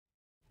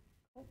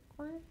What?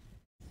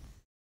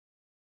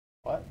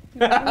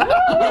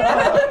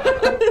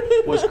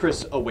 Was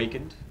Chris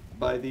awakened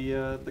by the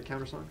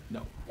countersong?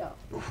 No. Yeah.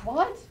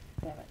 What?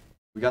 Damn it.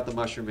 We got the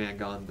Mushroom Man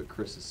gone, but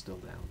Chris is still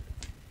down.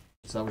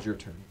 So that was your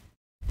turn.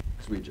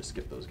 Because we just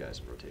skipped those guys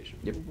in rotation.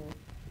 Yep.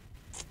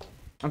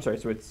 I'm sorry,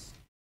 so it's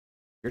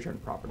your turn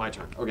proper. My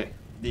turn. Okay.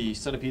 The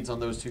centipedes on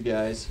those two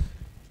guys,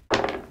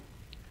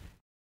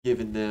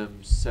 giving them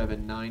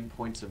 9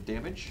 points of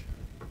damage.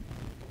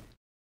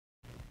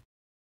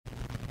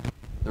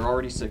 They're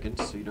already sickened,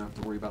 so you don't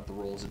have to worry about the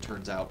rolls. It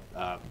turns out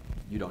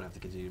you don't have to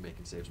continue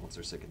making saves once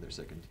they're sickened. They're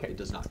sickened. Okay. It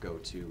does not go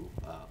to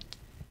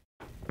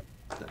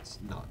that's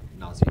not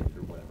nauseated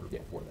or whatever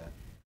before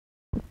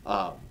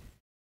that.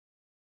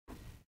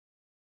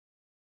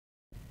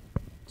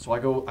 So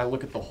I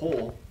look at the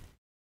hole,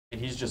 and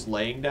he's just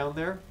laying down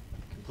there,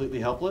 completely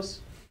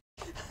helpless.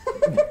 Is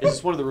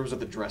this one of the rooms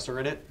with the dresser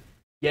in it?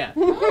 Yeah.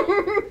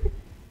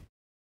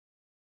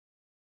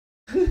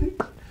 I'm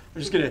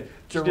just gonna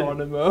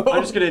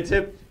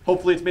tip.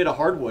 Hopefully it's made of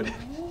hardwood.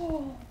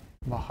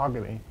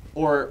 Mahogany.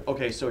 Or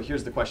okay, so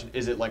here's the question: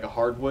 is it like a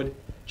hardwood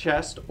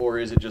chest, or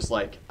is it just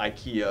like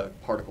IKEA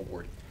particle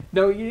board?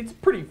 No, it's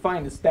pretty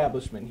fine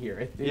establishment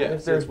here.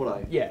 That's what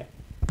I. Yeah.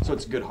 So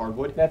it's good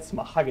hardwood. That's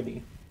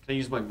mahogany. Can I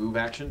use my move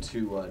action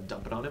to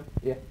dump it on him?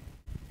 Yeah.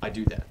 I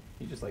do that.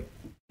 You just like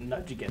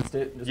nudge against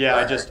it.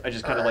 Just I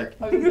just kind of like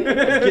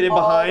get in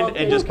behind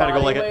and just kind of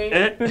go like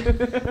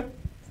a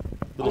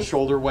little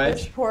shoulder wedge.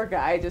 This poor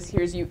guy just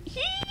hears you.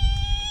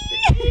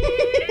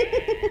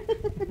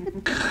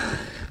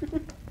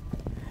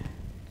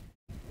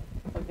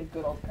 Like the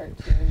good old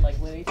cartoon, like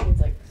Looney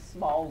Tunes, like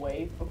small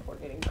wave before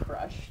getting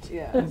crushed.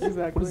 Yeah, What is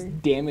exactly.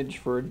 damage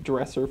for a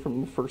dresser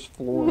from the first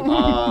floor?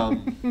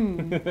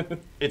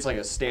 It's like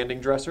a standing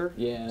dresser.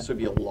 Yeah. So it'd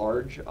be a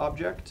large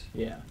object.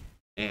 Yeah.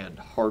 And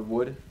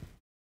hardwood.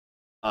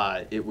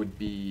 It would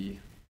be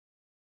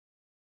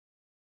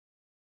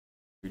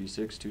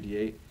 2d6,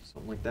 2d8,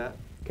 something like that.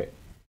 Okay.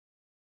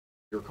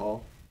 Your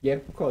call. Yeah,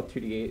 we'll call it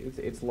 2d8.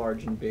 It's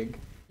large and big.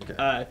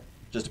 Okay.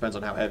 Just depends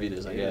on how heavy it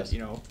is, I guess. You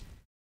know,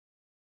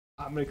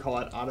 I'm gonna call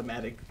it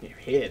automatic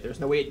hit. There's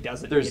no way it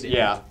doesn't.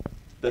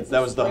 That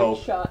was the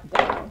hope. Shot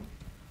down.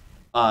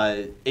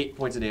 8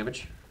 points of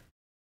damage.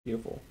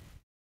 Beautiful.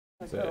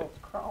 Like So, little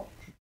crouch.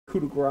 coup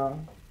de grace,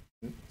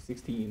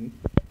 16.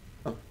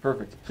 Oh,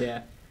 perfect.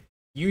 Yeah.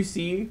 You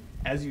see,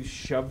 as you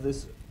shove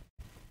this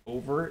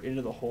over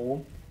into the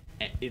hole,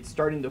 it's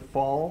starting to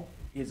fall.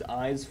 His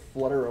eyes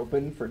flutter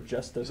open for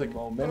just a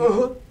moment,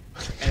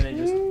 and then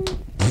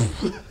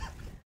just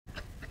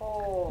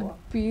Oh.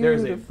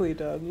 Beautifully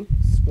done.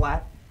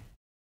 splat.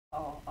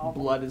 Oh.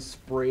 Blood is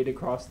sprayed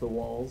across the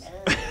walls.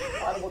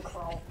 Audible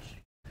crouch.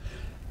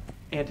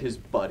 And his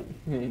buddy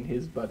And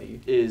his buddy.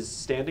 is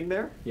standing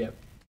there. Yep.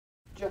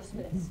 Just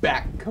missed.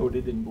 Back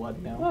coated in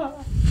blood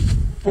now.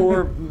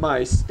 For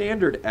my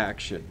standard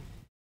action,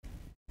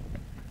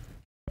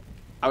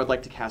 I would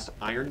like to cast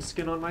Iron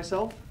Skin on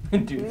myself.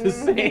 Do the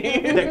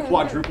same. That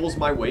quadruples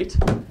my weight.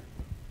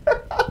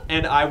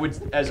 And I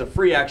would, as a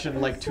free action,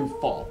 like to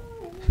fall.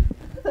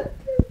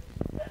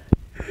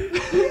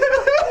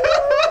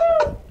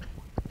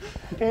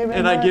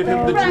 And I give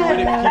him the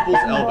druidic people's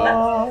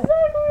elbow.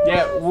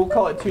 Yeah, we'll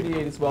call it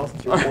 2d8 as well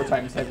since you're 4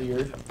 times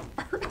heavier.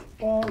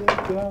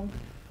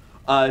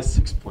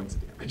 6 points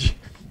of damage.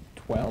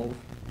 12.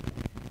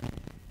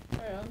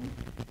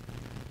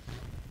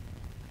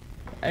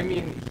 I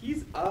mean,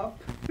 he's up.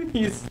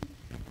 He's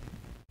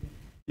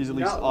at least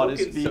not on his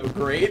looking feet. so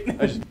great.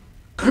 I just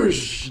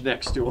push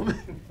next to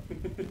him.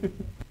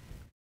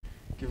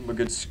 Give him a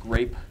good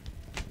scrape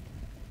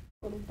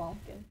Little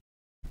bumpkin.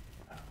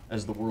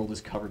 as the world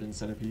is covered in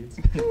centipedes.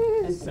 And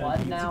blood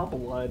Centipedes now. of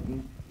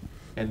blood.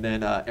 And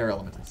then air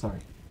elemental, sorry.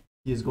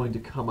 He is going to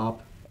come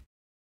up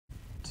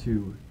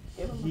to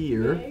Give him a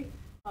here. big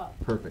up.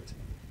 Perfect.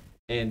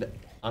 And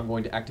I'm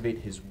going to activate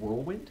his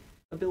whirlwind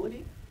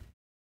ability.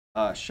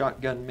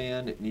 Shotgun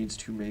man needs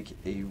to make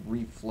a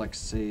reflex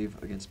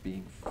save against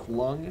being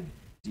flung.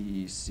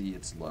 DC,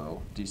 it's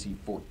low. DC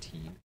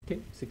 14. Okay,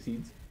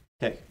 succeeds.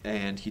 Okay,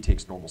 and he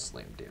takes normal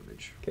slam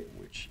damage, Okay.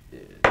 which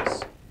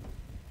is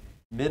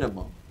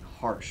minimum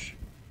harsh.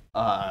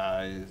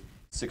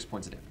 6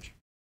 points of damage.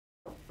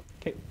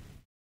 Okay.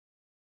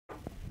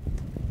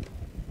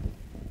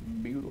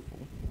 Beautiful.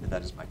 And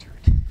that is my turn.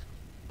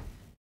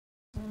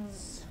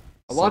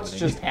 A lot's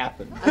Summoning. just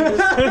happened.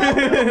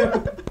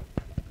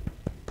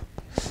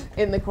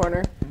 In the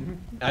corner.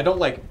 I don't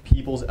like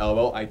people's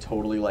elbow. I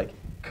totally like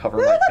cover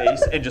my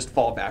face and just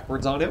fall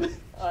backwards on him.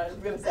 I was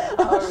gonna say,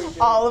 how are we doing?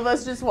 All of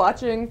us just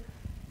watching.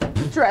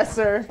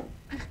 Dresser.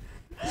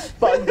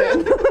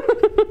 Bugman.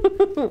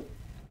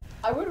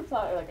 I would have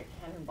thought like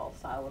a cannonball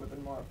style would have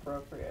been more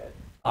appropriate.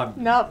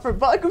 Not for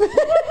Bugman.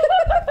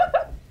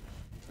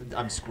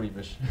 I'm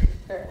squeamish.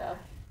 Fair enough.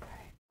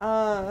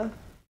 I'm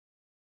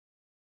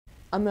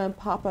gonna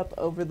pop up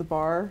over the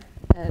bar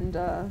and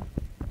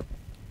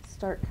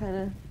start kind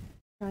of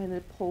trying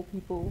to pull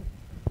people,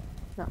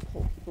 not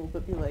pull people,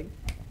 but be like,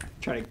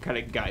 Try to kind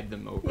of guide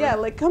them over. yeah,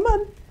 like come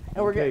on. And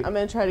Okay. I'm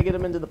gonna try to get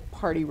them into the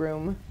party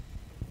room.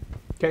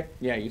 Okay.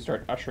 Yeah, you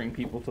start ushering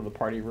people to the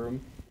party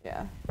room.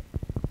 Yeah.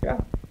 Yeah.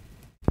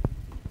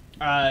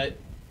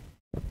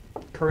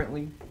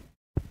 Currently,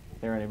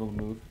 they're unable to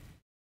move.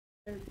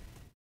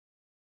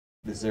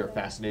 They're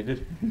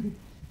fascinated.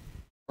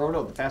 Oh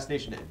no, the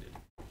fascination ended.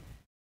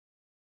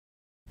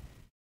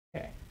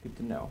 Okay, good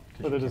to know.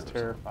 So they're just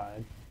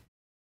terrified.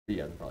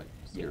 Yeah, they're probably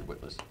scared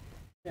witless.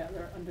 Yeah,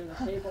 they're under the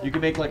table. You can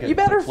make like a You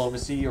better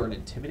diplomacy or an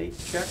intimidate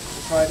check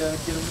to try to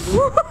get them to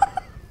move.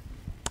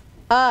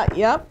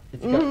 Yep.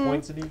 If you got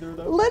points in either of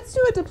those. Let's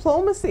do a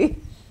diplomacy.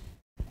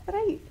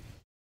 Right.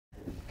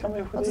 Come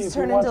here I'll with me just if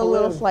you turn want into a to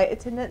little live. flight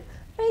attendant.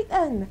 Right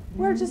then,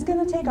 we're just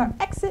gonna take our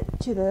exit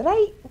to the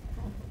right.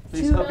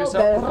 Please to help the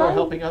yourself before right.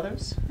 helping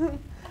others.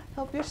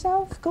 Help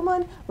yourself. Come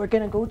on. We're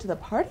gonna go to the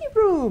party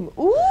room.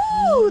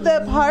 Ooh,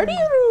 the party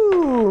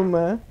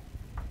room.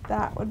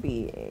 That would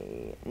be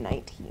a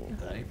 19.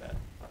 That ain't bad.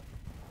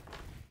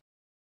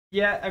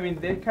 Yeah, I mean,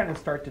 they kind of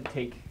start to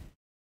take...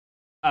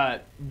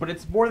 but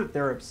it's more that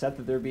they're upset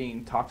that they're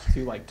being talked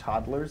to like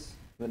toddlers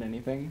than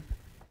anything.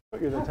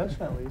 Put your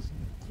attention at least.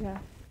 Yeah.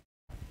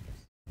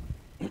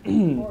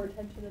 More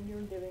attention than you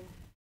were giving.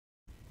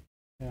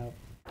 Yeah.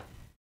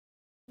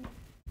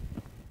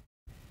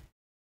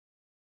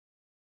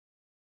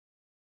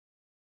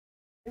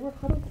 They were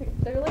huddled together.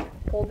 They're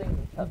like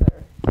holding each other.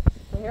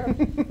 They're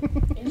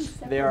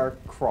inseparable. They are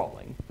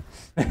crawling.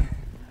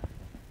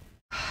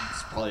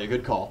 It's probably a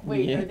good call.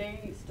 Wait, Yeah. are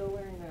they still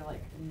wearing their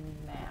like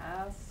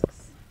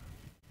masks?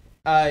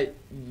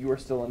 You are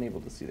still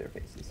unable to see their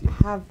faces.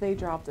 Have they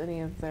dropped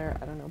any of their,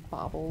 I don't know,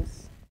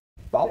 baubles?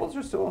 Baubles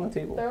are still on the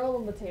table. They're all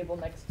on the table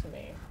next to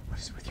me. What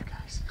is with you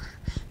guys?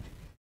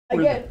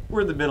 Again,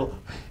 We're in the middle.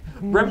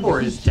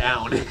 Brembor is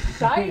down.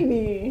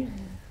 shiny.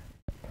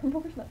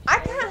 Brimbor's not I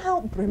shiny. can't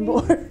help He's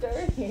Brimbor.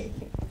 dirty.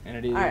 And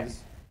it is... Alright.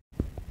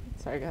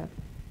 Sorry, go ahead.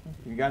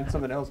 You got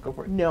something else? Go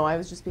for it. No, I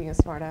was just being a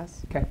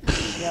smartass. Okay.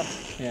 Yep.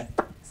 Yeah.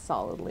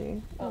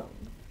 Solidly.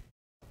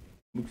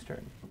 Mook's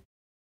turn.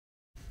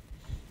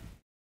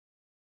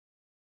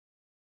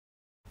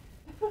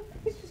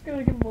 He's just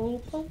gonna give him a little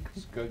poke.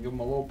 Just go give him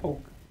a little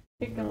poke.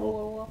 Kick him a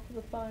little off to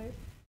the side.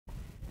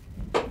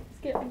 Let's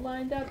get him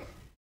lined up.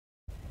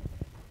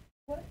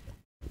 What?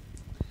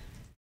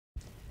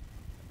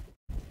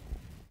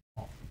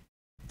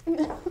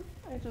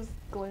 I just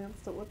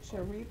glanced at what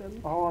you're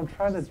reading. Oh, I'm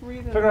trying to Just read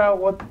it figure out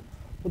what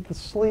the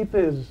sleep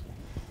is.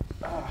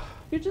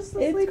 You're just a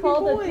It's sleepy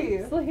called boy. a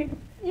deep sleep.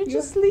 You're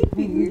just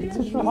sleepy. Yeah.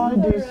 Such a high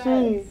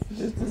DC.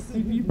 Just a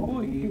sleepy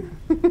boy.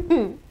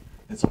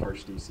 It's a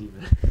harsh DC,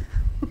 man.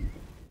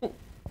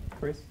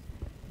 Chris?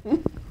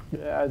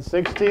 Yeah, at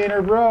 16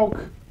 or broke.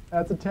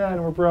 That's a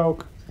 10, we're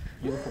broke.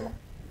 Beautiful.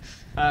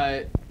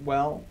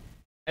 Well,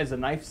 as a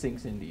knife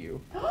sinks into you,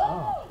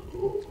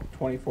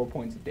 24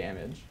 points of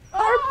damage.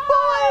 Our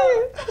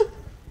boy!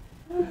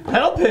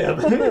 Help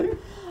him!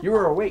 You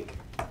are awake.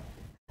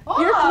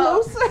 You're Ah!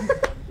 closer.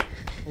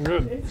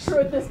 Good. It's true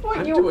at this point.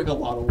 I'm You, doing a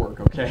lot of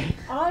work, okay?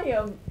 I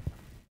am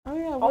Oh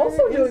yeah. also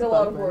where doing is a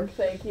lot of Bugman? work.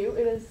 Thank you.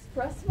 It is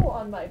stressful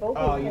on my vocal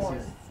Oh, yes,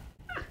 cords.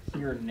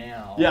 Here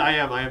now. Yeah, I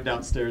am. I am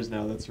downstairs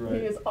now. That's He right.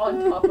 is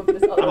on top of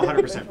this other I'm 100%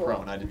 individual.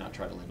 prone. I did not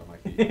try to land on my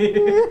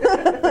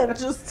feet.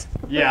 Just.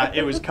 Yeah,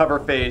 it was cover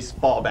face,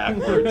 fall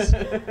backwards.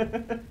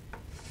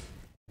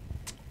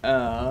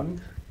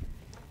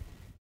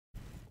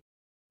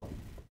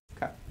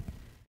 Okay.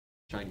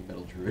 Shiny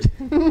metal druid.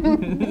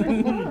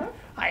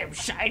 I am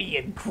shiny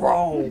and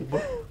chrome.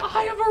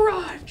 I have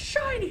arrived,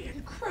 shiny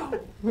and chrome.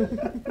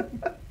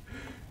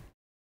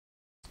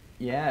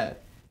 Yeah.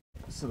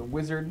 So the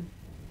wizard,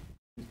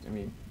 I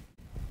mean,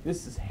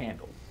 this is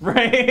handled,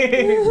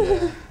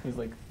 right? He's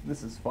like,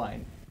 this is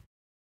fine.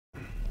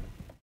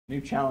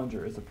 New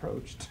challenger is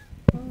approached.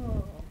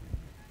 Oh.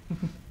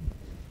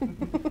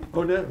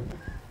 Oh no.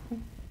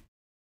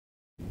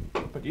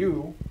 But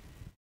you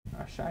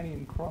are shiny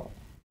and chrome.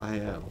 I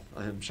am.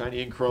 I am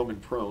shiny and chrome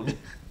and prone. I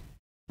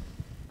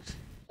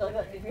feel like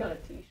that maybe on a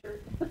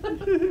t-shirt.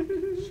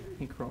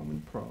 Shiny, chrome,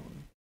 and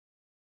prone.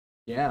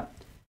 Yeah.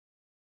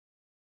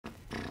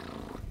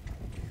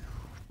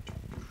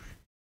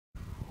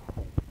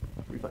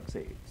 Reflex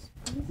saves.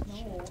 Please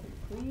no.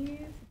 Please,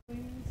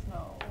 please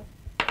no.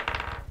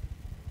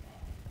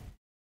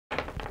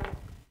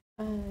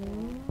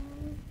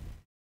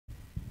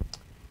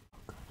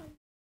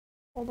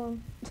 Hold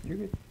on. You're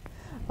good.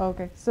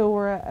 Okay, so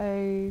we're at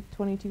a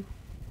 22.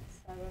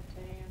 17.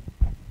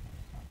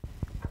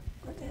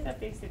 That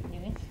basic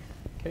beginning.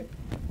 Okay.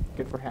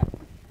 Good for half.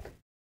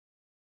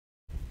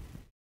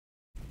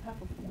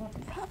 Half of what?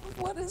 Half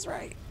of what is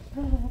right?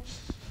 I'm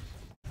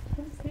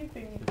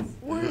saving these.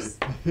 Where's,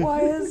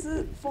 why is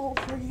it full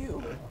for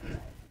you?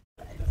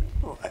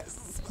 Why is it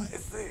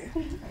spicy?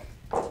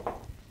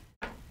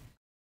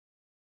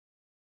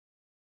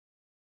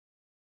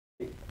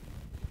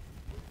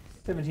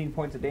 17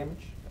 points of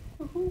damage.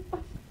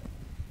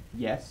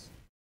 Yes.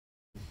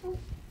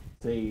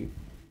 The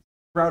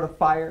sprout of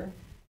fire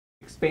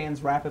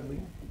expands rapidly.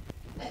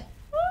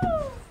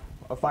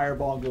 A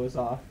fireball goes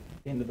off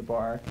into the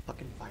bar.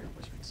 Fucking fire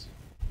wizards.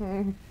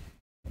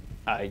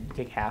 You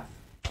take half.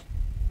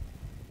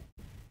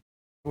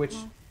 Which,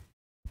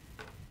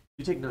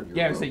 You take none. You're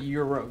yeah, I a would say rogue.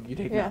 you're a rogue. You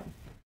take Yeah. none.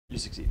 You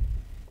succeed.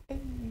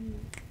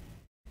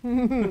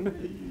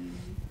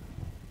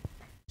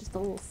 Just a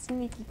little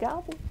sneaky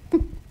gobble.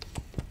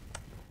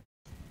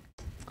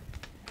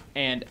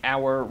 And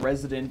our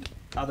resident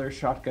other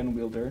shotgun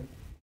wielder.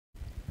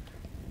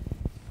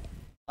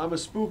 I'm a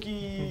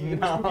spooky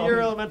No.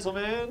 air elemental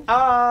man.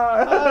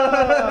 Ah!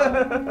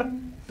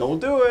 Don't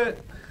do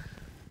it.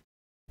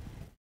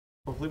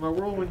 Hopefully my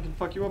whirlwind can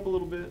fuck you up a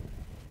little bit.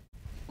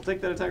 I'll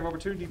take that attack of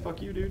opportunity.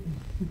 Fuck you, dude.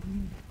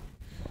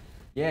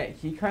 Yeah,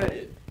 he kind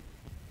of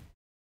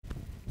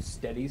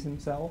steadies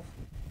himself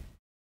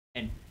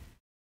and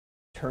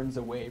turns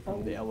away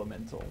from the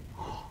elemental.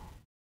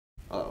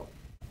 Uh-oh.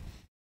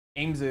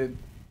 Aims a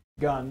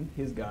gun,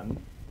 his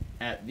gun,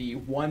 at the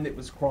one that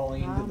was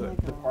crawling into Oh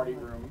the my party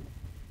God. room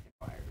and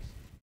fires.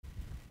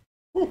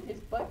 His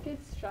butt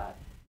gets shot.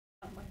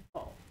 Not my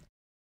fault.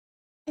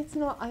 It's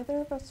not either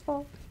of us'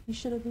 fault. You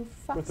should have moved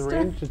faster. With the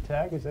ranged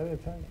attack, is that an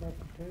attack of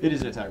opportunity? It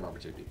is an attack of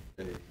opportunity.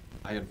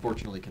 I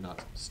unfortunately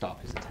cannot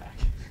stop his attack.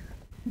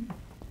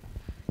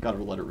 Gotta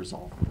let it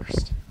resolve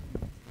first.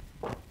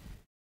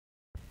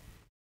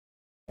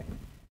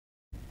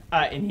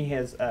 And he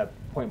has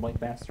point blank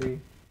mastery.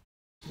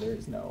 There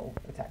is no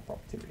attack of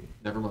opportunity.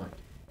 Never mind.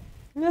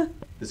 Yeah.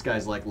 This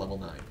guy's like level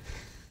 9.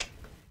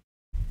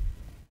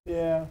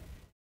 Yeah.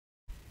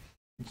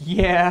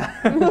 Yeah.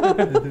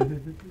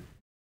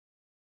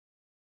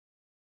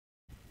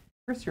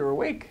 Chris, you're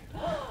awake.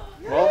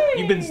 Well,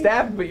 You've been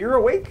stabbed, but you're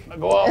awake. I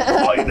go out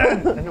fight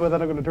then. And with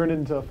that, I'm going to turn it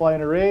into a fly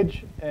in a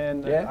rage,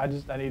 and Yeah.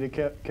 I need to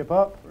kip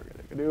up. We're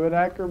going to do an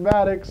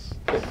acrobatics.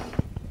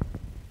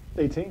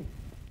 18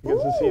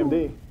 against the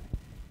CMD,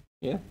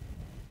 Yeah.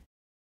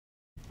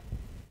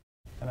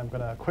 and I'm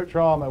going to quick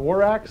draw my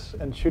war axe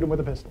and shoot him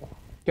with a pistol.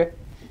 Okay.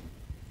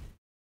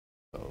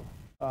 So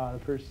the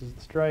first is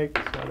the strike,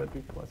 so that'd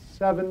be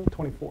 +7,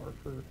 24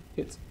 for.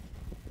 Hits.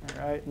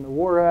 All right, and the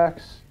war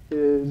axe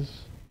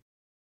is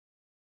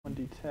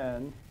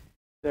 1d10.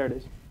 There it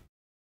is.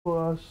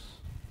 +4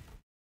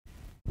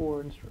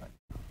 and strike.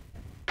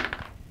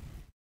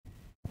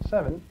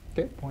 7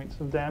 Okay. points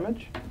of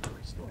damage.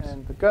 Nice, nice.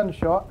 And the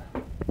gunshot,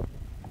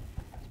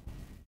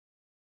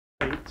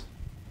 8,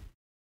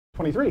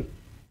 23.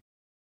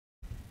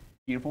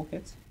 Beautiful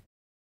hits.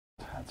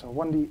 That's a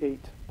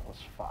 1d8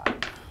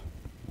 +5.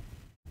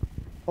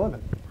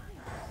 11.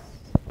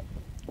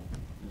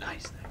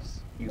 Nice, nice.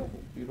 Beautiful,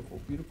 beautiful,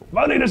 beautiful. If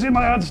I need to see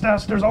my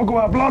ancestors, I'll go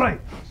out bloody.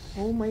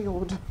 Oh my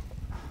god.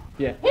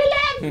 Yeah.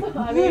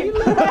 I mean,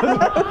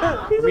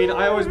 I mean,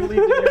 I always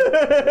believed in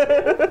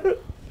you.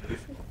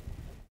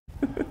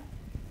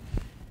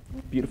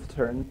 Beautiful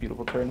turn,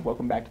 beautiful turn.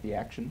 Welcome back to the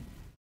action.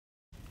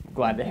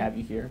 Glad to have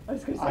you here. I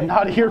was gonna say, I'm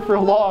not here for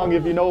long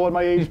if you know what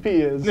my HP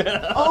is.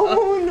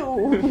 Oh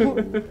no.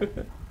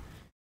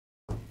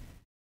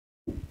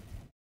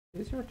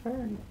 It's your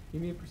turn.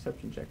 Give me a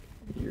perception check.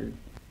 You're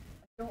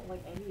I don't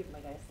like any of my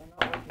dice. They're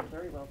not working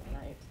very well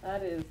tonight.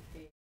 That is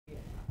a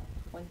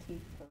 23.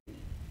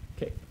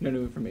 okay. No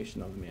new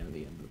information on the man at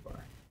the end of the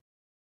bar.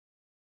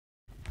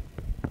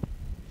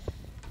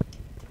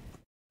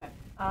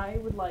 I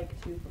would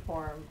like to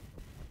perform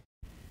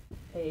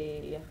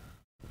a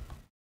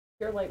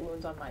Cure Light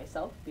Wounds on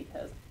myself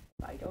because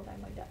if I don't, I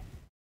might die.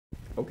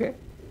 Okay.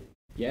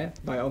 Yeah.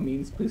 By all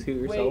means, please heal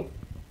yourself. Wait.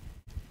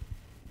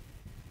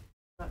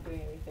 I'm not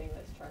doing anything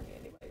that's charming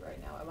anybody right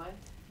now, am I?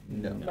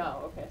 No.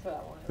 No, okay, so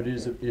that one. But it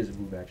is a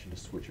move action to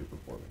switch your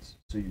performance.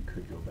 So you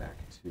could go back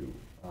to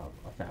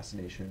a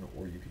fascination,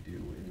 or you could do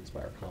an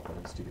inspire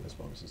confidence to give us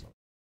bonuses on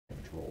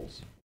damage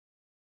rolls.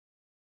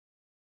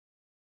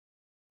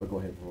 But go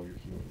ahead and roll your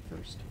healing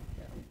first.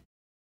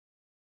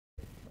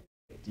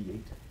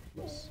 D8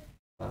 plus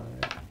 5.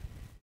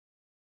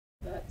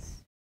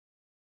 That's.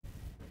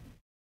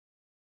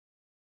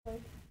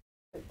 Like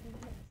 13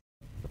 minutes.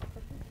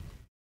 Perfect.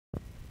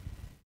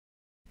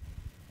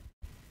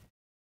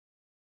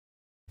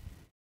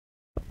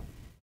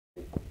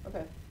 Sweet.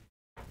 Okay. And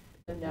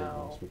What do you now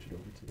wanna switch it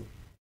over to.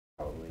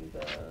 probably the.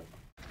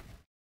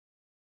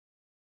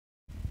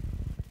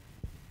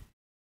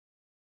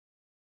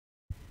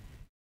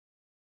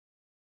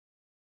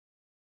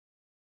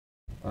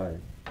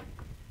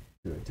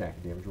 Do attack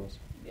and damage rolls.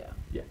 Yeah.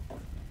 Yeah.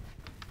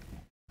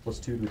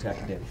 +2 to attack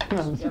and damage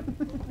rolls. Yep.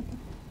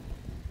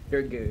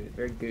 Very good.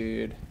 Very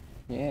good.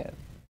 Yeah.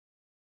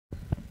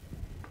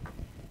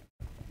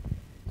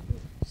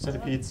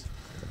 Centipedes.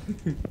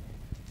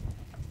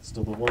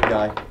 Still the one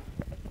guy.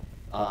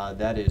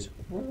 That is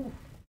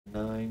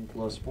 9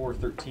 plus 4,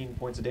 13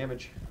 points of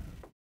damage.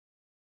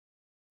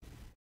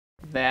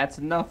 That's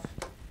enough.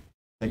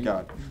 Thank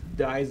God.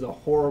 Dies a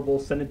horrible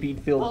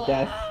centipede-filled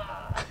death.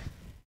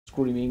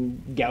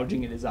 Screaming,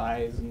 gouging at his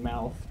eyes and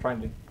mouth, trying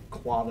to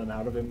claw them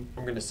out of him.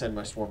 I'm going to send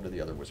my swarm to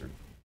the other wizard.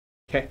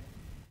 Okay.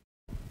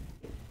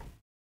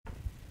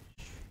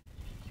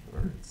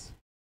 Words.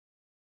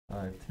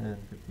 5, 10,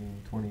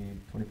 15, 20,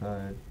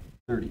 25,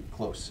 30.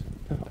 Close.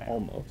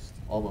 Almost.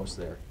 Almost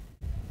there.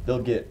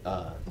 They'll get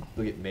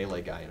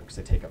melee guy in because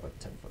they take up a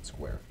 10-foot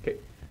square. Okay.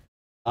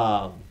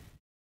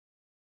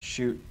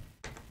 Shoot.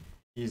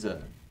 He's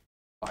a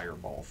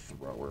fireball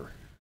thrower.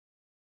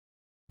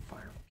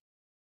 Fire.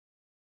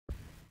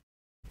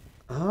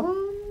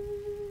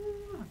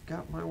 I've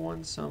got my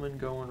one summon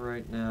going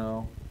right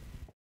now.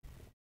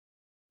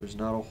 There's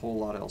not a whole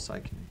lot else I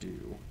can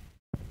do.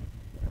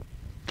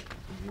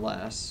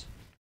 Unless...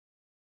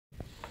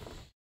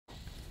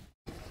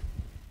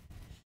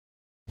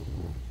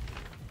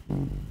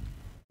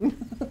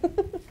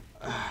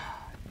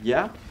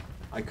 yeah,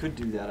 I could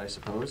do that, I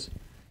suppose.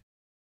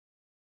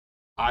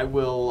 I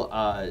will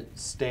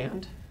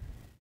stand.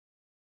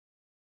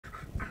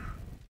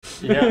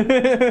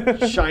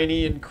 Yeah,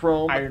 shiny and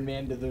chrome. Iron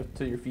Man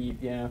to your feet,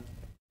 yeah.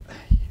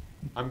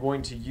 I'm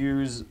going to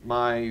use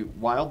my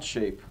wild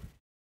shape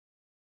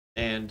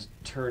and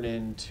turn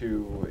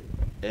into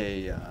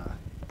a.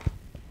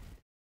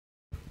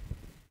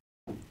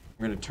 I'm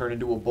going to turn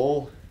into a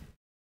bull.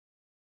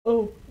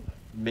 Oh.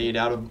 Made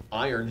out of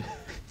iron.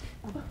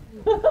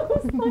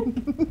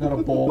 Not a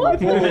bull.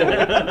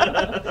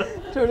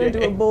 Turn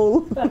into a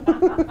bull.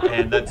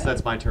 And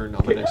that's my turn.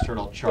 On the next turn,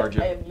 I'll charge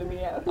I it. am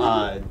looming out.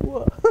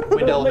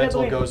 Wind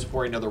Elemental goes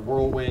for another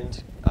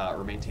whirlwind,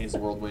 or maintains the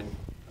whirlwind.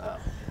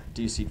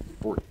 DC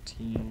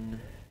 14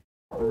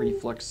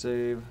 reflex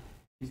save.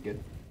 He's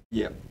good.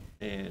 Yep,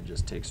 and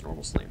just takes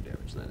normal slam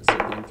damage then instead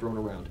of being thrown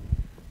around.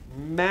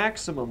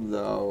 Maximum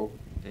though,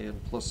 and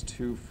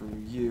 +2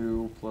 from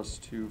you,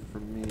 +2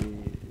 from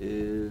me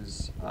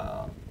is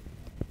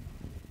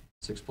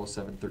 6 +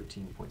 7,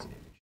 13 points of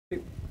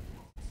damage.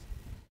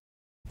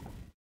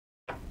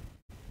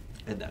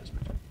 And that is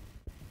my turn.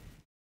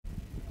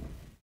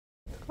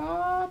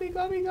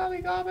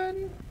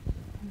 Gobbin.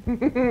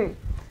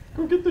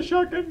 Go get the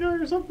shotgun guy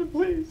or something,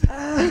 please.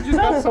 You just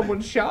got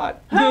someone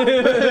shot.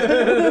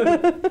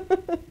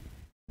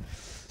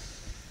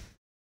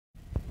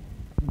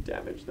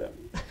 Damage them.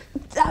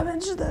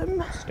 Damage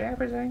them.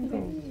 Stab his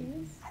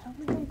ankles. I don't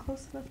think I'm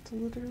close enough to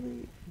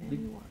literally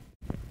anyone.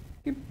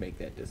 You can make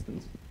that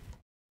distance.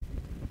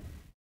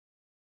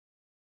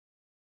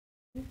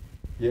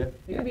 Yeah.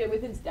 You can be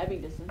within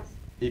stabbing distance.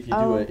 If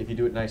you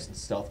do it nice and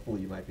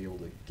stealthily, you might be able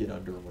to get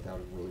under him without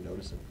him really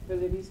noticing.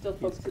 Because if he still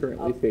focuses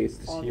currently up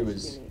faced. on He the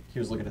was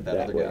skinny, looking at that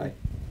That other way.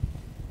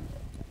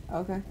 guy.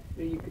 Okay.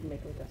 you could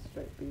make like a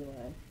straight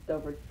beeline.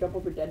 Jump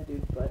over dead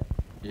dudes, but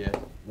Yeah,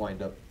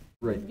 wind up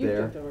right you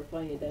there. jumped over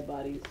plenty of dead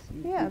bodies.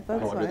 Yeah,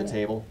 that's Go under the fine.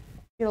 table.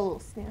 Get a little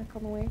snack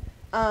on the way.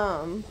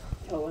 Oh,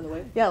 on the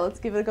way? Yeah, let's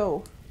give it a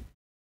go.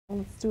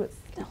 Let's do it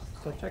stealth.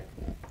 So check.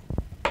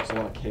 There's a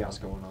lot of chaos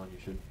going on. You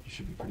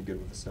should be pretty good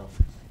with the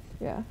stealth.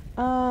 Yeah.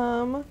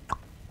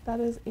 That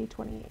is a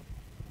 28.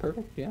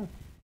 Perfect, yeah.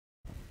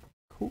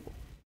 Cool.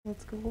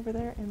 Let's go over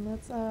there and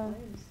let's I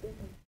am sick.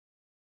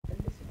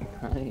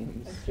 I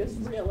just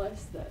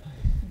realized that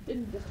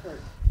didn't just hurt.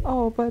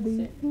 Oh, buddy,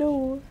 Sick.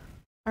 no.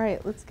 All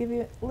right, let's give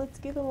him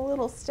a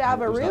little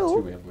stab-a-roo. There's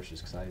not 2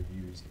 ambushes because I've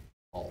used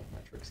all of my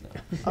tricks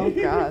now. Oh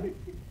God.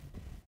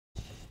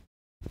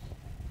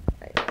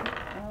 Right. I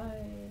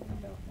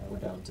don't know. We're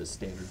down to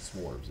standard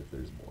swarms if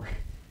there's more.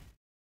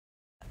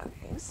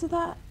 Okay, so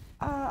that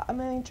I'm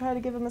gonna try to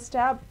give him a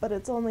stab, but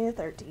it's only a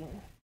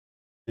 13.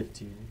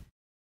 15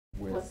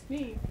 with Plus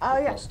me. Oh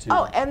yeah. +2.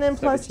 Oh, and then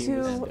plus 17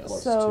 2, and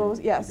plus so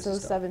 2 yeah, because so of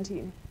stealth.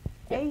 17.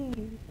 Hey,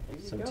 There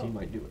you 17 go.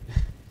 might do it.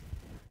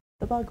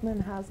 the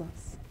bugman has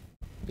us.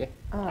 Yeah.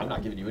 I'm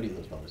not giving you any of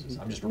those bonuses.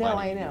 I'm just No,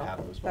 reminding I you know. to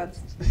have those That's-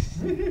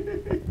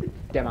 bonuses.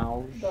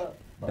 Demo. The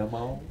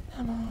Demo.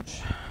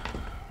 Ouch.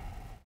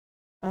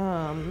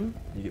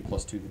 You get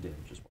 +2 to the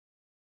damage as well.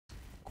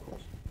 Of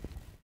course.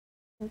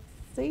 Let's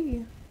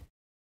see.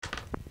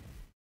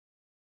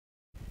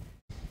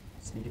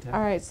 Sneak attack.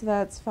 All right, so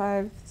that's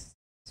 5,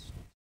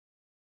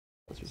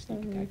 What's your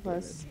sneak 7 attack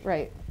plus damage?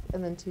 right,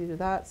 and then 2 to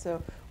that,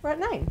 so we're at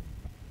 9.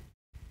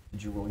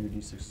 Did you roll your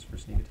d6s for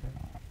sneak attack?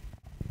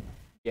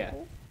 Yeah.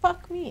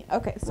 Fuck me.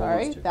 Okay,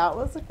 sorry, those 2. that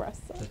was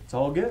aggressive. It's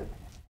all good.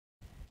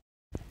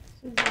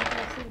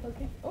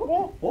 Okay. Oh,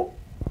 Whoa, whoa.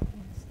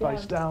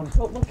 Dice down.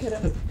 Don't look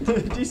at him.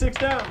 D6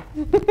 down.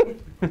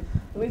 At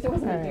least it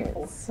wasn't All a right,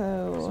 D4.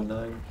 So so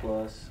 9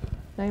 plus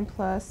 9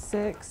 plus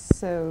 6,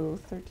 so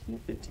 13.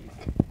 15.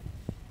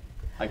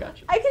 I got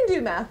you. I can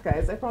do math,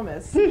 guys. I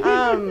promise. I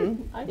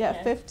Yeah,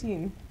 can.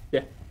 15.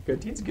 Yeah.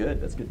 Good. 15's good.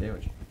 That's good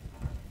damage.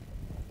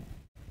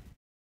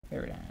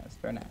 Very nice.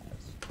 Very nice.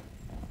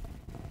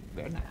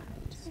 Very nice.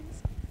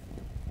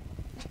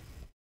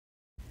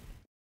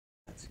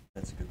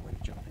 That's a good way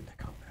to jump into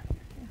combat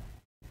here.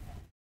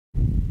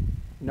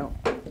 No.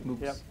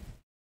 Oops. Yep.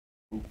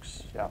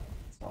 Oops. Yeah.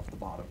 It's off the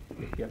bottom.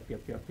 Yep.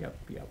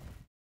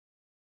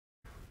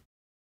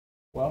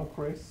 Well,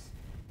 Chris,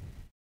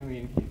 I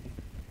mean,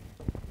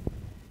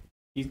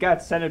 he's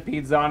got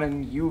centipedes on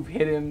him. You've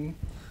hit him.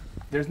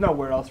 There's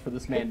nowhere else for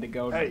this man to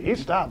go. Hey, he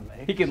stopped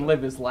me. He can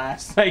live his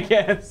last, I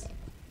guess.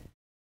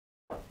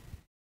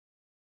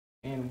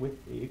 And with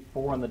a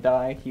 4 on the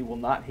die, he will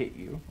not hit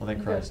you. Well,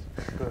 thank Christ.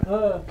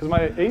 Because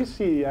my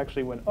AC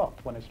actually went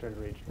up when I started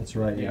raging. That's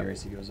right. Yep. Your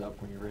AC goes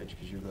up when you rage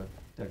because you're the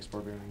Dex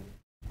Barbarian.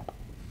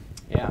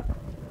 Yeah.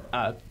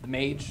 The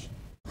mage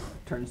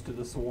turns to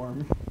the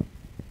swarm.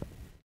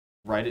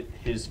 right at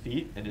his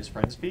feet and his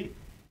friend's feet.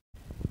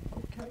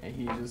 Okay. And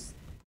he just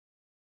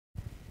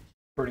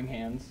burning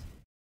hands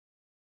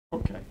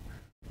Okay.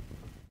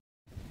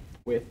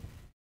 with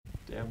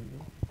Damn.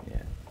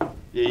 yeah.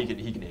 Yeah,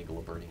 he can angle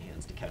a burning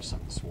hands to catch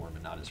some of the swarm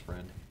and not his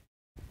friend.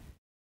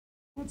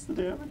 What's the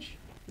damage?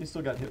 They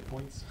still got hit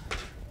points.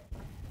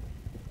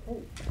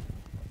 Oh.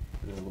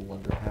 They're a little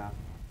under half.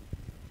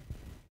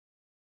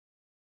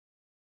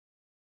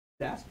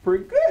 That's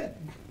pretty good.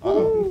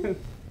 Oh.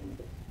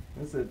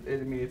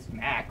 It's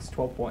max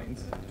 12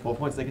 points. 12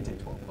 points, they can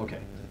take 12. Okay.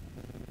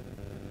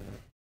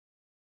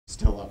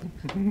 Still up.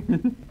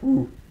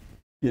 Ooh.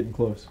 Getting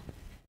close.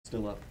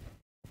 Still up.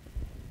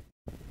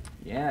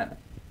 Yeah.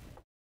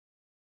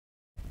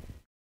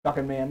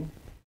 Shotgun Man,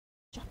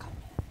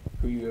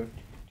 who you have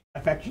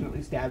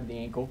affectionately stabbed in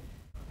the ankle.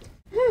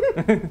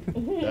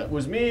 That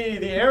was me,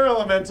 the air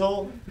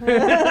elemental.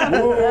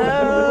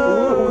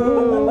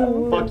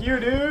 Fuck you,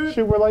 dude.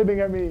 Shoot more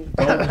lightning at me.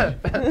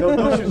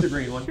 Don't shoot the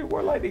green one. Shoot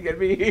more lightning at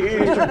me.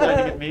 Shoot lightning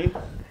at me.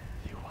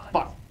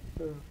 Fuck.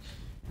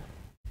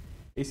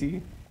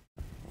 AC?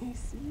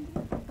 AC.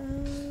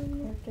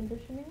 Air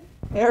conditioning?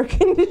 Air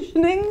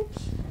conditioning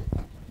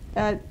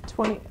at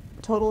 20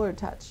 total or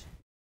touch?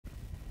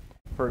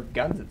 For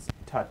guns, it's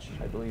touch,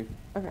 I believe.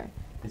 Okay.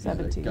 He's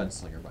 17. a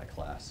gunslinger by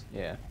class.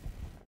 Yeah.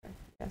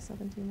 Yeah,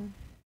 17 then.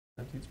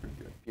 17's pretty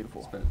good.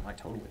 Beautiful. It's better than my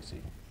total AC.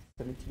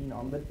 17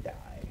 on the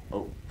die.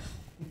 Oh.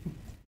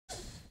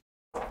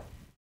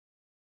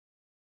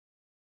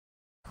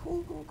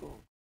 Cool.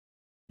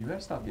 You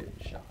gotta stop getting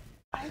shot.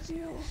 I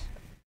do.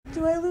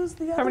 Do I lose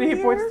the other How many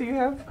hit points do ear? you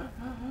have?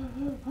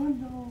 Oh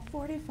no.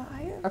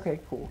 45? Okay,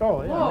 cool.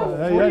 Oh, yeah. Whoa,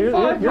 Yeah, you're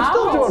 45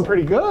 still pounds. doing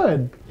pretty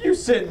good. You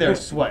sitting there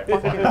sweating.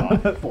 Fucking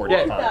off.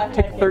 45. Yeah.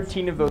 Take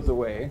 13 of those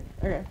away.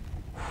 Okay.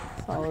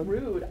 Solid.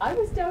 Rude. I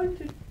was down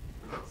to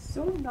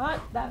so not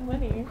that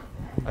many.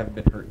 I haven't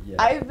been hurt yet.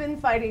 I've been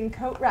fighting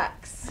coat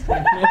racks.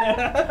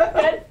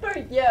 Good for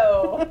you.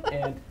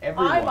 And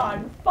everyone I'm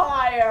on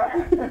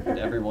fire. And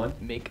everyone.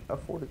 make a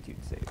fortitude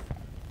save.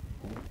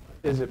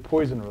 Is it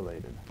poison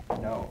related?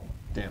 No.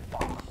 Damn.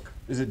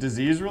 Is it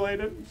disease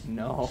related?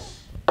 No.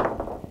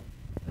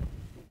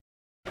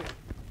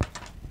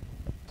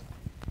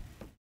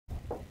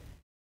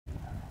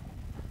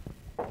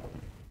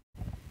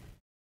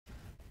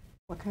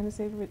 What kind of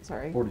save?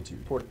 Sorry.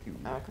 Fortitude. Fortitude.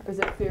 Is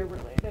it fear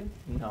related?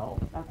 No.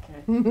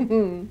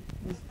 Okay.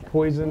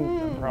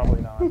 Poison?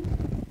 Probably not.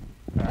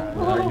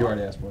 You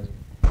already asked poison.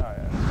 Oh,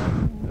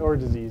 yeah. Or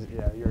disease.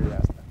 Yeah, you already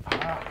asked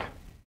that.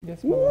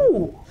 Yes,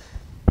 Woo!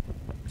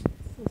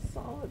 It's a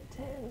solid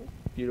 10.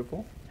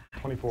 Beautiful.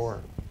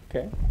 24.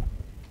 Okay.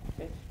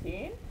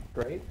 15?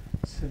 Great.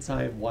 Since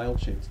I am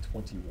wild shaped,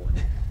 21.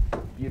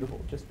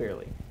 Beautiful. Just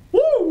barely.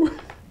 Woo!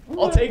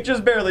 I'll take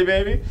just barely,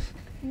 baby.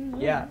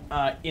 Yeah.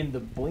 In the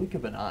blink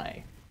of an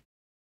eye,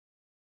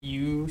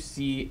 you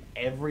see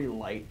every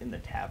light in the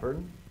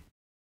tavern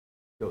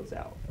goes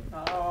out.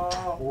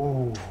 Oh.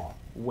 Ooh.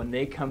 When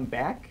they come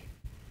back,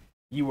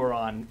 you are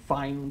on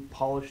fine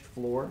polished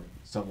floor.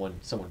 Someone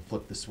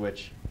flipped the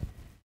switch.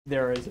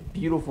 There is a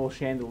beautiful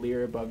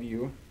chandelier above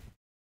you.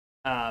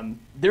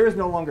 There is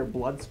no longer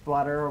blood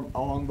splatter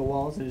along the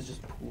walls. It is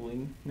just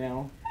pooling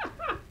now.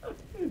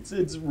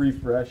 It's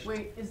refreshed.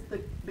 Wait, is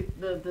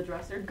the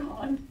dresser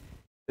gone?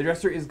 The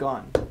dresser is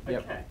gone.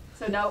 Yep. Okay.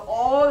 So now,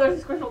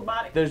 there's a squished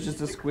body. There's just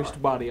a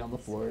squished body on the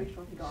floor.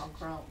 Squished dog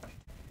crouch.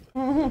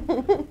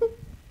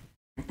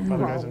 Other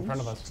guys in front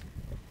of us.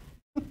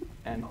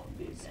 And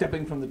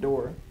stepping from the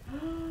door,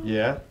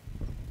 Yeah.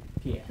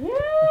 Pierre.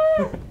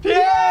 Yeah!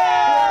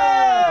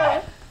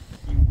 Yeah!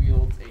 He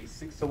wields a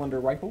 6-cylinder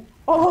rifle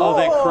Oh,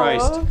 thank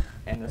Christ.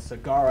 and a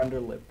cigar under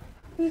lip.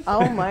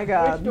 Oh my Which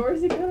god. door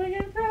is he coming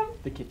in from?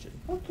 The kitchen.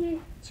 Okay.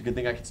 It's a good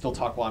thing I can still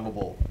talk while I'm a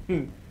bull.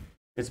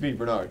 It's me,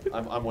 Bernard.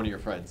 I'm one of your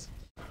friends.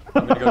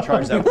 I'm gonna go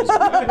charge that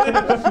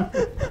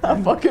wizard.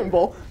 A fucking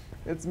bull.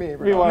 It's me,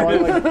 bro. Meanwhile,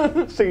 I'm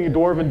like singing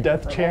dwarven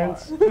death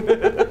chants. I'm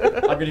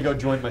gonna go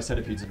join my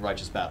centipedes in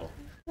righteous battle.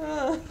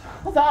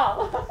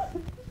 Huzzah!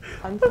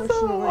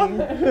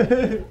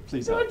 Unfortunately.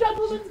 Please To a help.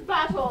 gentleman's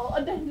battle,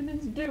 a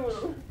gentleman's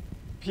duel.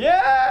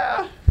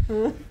 Pierre!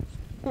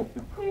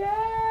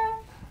 Yeah!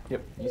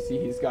 Yep. You see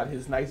he's got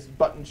his nice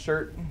button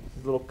shirt,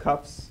 his little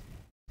cuffs,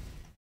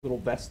 little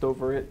vest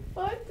over it.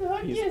 But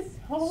He's yes.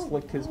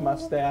 slicked his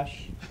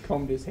mustache,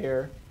 combed his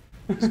hair.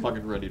 He's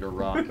fucking ready to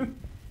rock.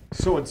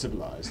 So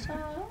uncivilized.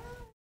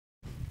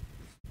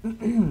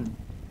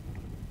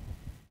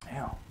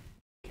 Now,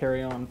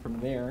 carry on from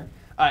there.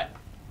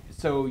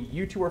 So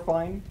you two are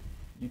fine.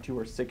 You two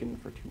are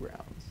sickened for 2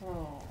 rounds.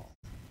 Oh.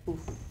 What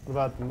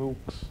about the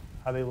mooks?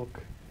 How they look?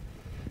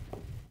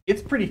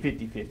 It's pretty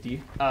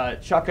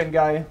 50-50. Shotgun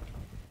guy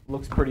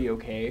looks pretty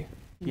okay.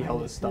 He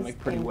held his stomach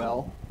pretty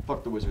well.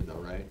 Fuck the wizard though,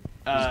 right?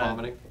 He's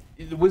vomiting.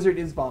 The wizard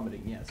is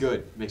vomiting, yes.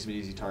 Good. Makes him an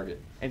easy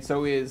target. And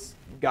so is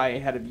guy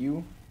ahead of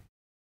you,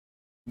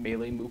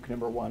 melee mook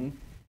number 1.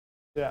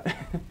 Yeah.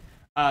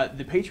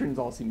 The patrons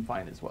all seem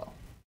fine as well.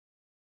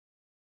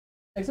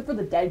 Except for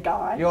the dead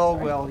guy.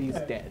 Well, he's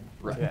dead.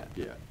 Right. Yeah.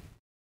 Yeah.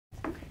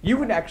 You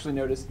would actually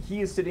notice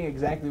he is sitting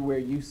exactly where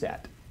you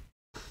sat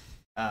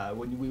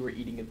when we were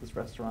eating at this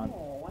restaurant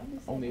why did you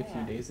say only a few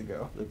that? days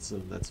ago. That's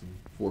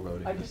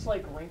foreboding. I just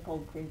like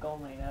crinkle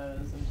my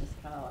nose and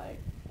just kind of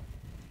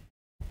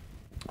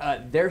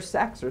like. Their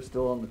sacks are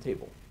still on the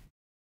table.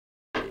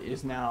 It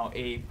is now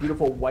a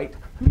beautiful white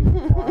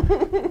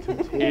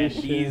tablecloth, and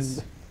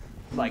these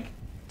like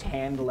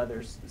tanned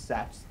leather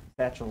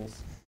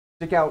satchels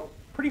stick out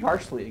pretty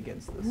harshly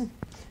against this.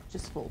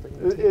 Just folding.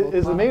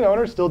 Is the main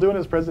owner still doing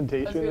his I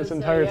presentation was this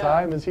gonna say, entire yeah.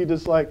 time? Is he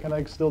just like kind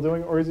of still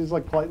doing, or is he just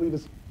like politely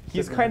just?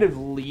 He's sitting kind there? of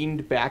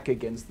leaned back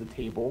against the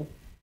table.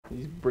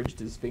 He's bridged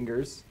his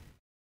fingers.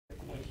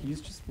 He's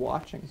just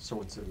watching. So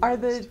what's it? Are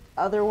the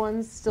other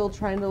ones still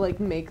trying to like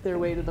make their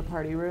way to the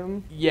party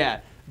room? Yeah,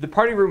 the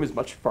party room is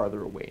much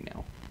farther away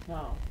now.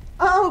 No.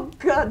 Oh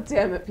god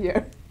damn it,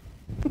 Pierre.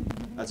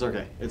 That's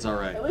okay. It's all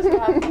right. At least we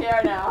have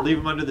Pierre now. Leave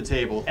him under the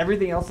table.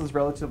 Everything else is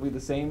relatively the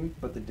same,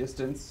 but the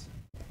distance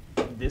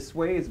this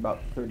way is about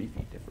 30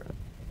 feet different.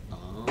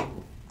 Oh.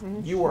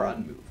 You are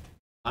unmoved,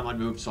 I'm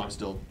unmoved, so I'm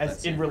still. as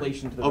that's in it.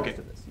 relation to the Okay. rest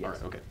of this. Yes. All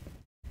right. Okay.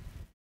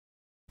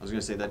 I was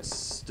gonna say that's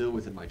still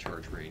within my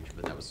charge range,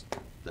 but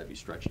that'd be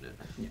stretching it.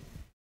 Yeah.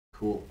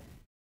 Cool.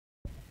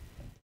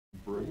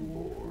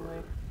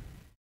 Brimboar.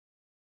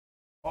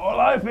 All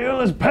I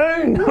feel is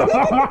pain.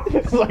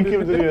 It's like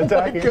him to be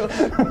attacking.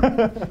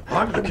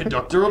 I'm the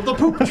conductor of the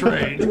poop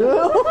train.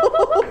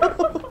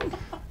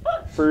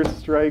 First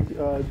strike,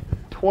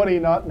 20,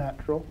 not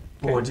natural.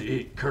 Born to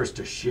eat, cursed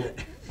to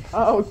shit.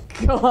 Oh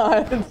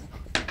god.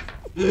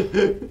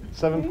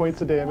 7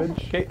 points of damage.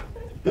 Okay.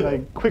 And I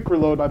quick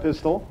reload my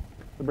pistol,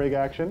 the break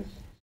action.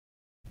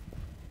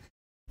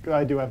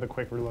 I do have the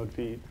quick reload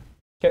feat.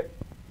 Okay.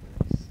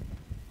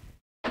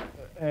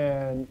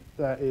 And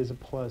that is a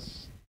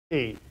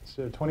 +8,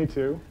 so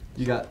 22.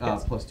 You got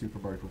Yes. +2 for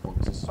bardic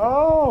performances.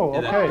 Oh,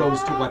 And okay. that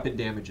goes to weapon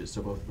damages,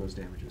 so both of those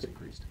damages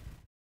increased.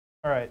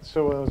 All right,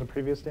 so that was a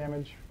previous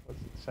damage.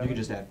 What's it, 7? You can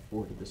just add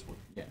 4 to this one.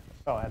 Yeah.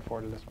 Oh, add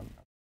 4 to this one.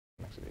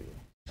 Makes it easy.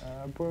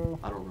 Boo.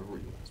 I don't remember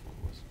what your last one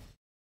was.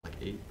 Like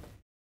 8.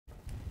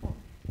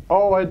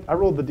 Oh, I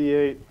rolled the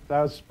D8.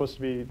 That was supposed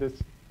to be this.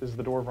 Is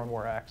the Dwarven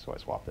War Axe, so I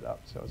swapped it up.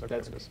 So I was okay.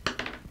 That's with this.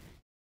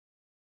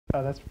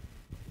 That's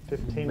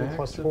 15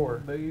 plus 4.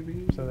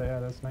 Baby. So yeah,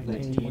 that's 19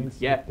 19, points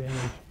yeah. of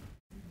damage.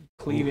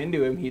 Cleave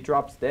into him, he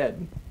drops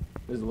dead.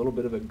 There's a little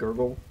bit of a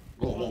gurgle.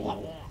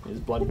 His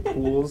blood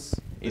pools.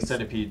 The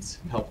centipedes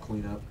help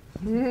clean up.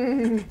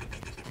 They're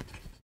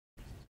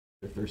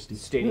thirsty.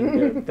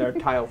 Staining their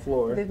tile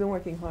floor. They've been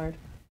working hard.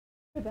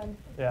 Good then.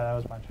 Yeah, that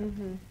was my turn.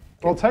 Mm-hmm.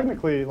 Well,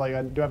 technically, like,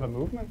 I do have a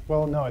movement.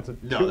 Well, no, it's a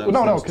No, two, that was-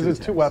 no, that was because two it's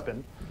two attacks.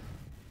 weapon.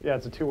 Yeah,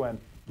 it's a 2-win.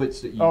 But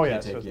so you Oh,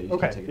 can't yeah, take, so- you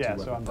okay, can't take a yeah, 2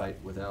 so weapon I'm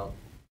fight without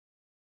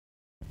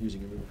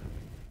using a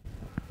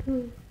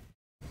move.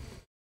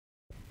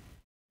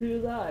 Who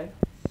did I?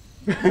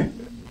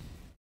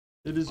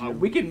 It is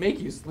We can make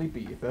you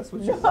sleepy if that's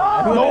what you want.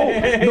 No,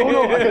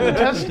 I can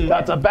attest.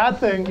 That's a bad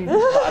thing.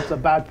 That's a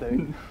bad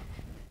thing.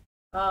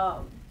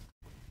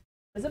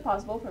 Is it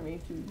possible for me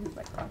to use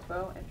my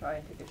crossbow and try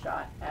and take a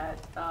shot at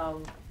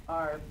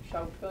our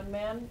shotgun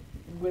man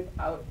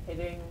without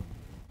hitting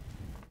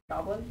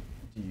Goblin?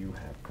 Do you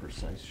have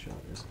precise shot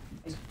as a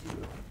I feat? do.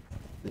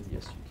 Then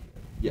yes, you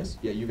can. Yes,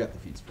 yeah, you got the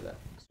feats for that.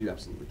 So you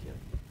absolutely can.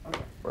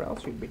 Okay. Or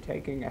else you'd be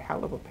taking a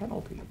hell of a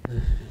penalty.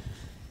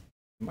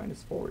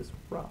 -4 is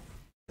rough.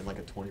 And like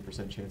a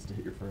 20% chance to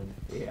hit your friend.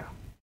 Yeah.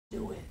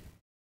 Do it.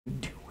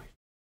 Do it.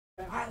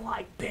 I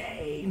like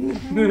pain.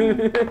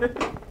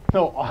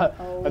 No, I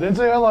didn't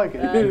say I like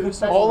it.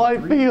 That's- All I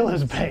feel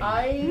is pain.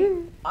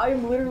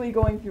 I'm literally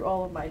going through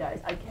all of my dice.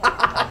 I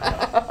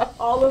can't.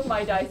 All of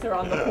my dice are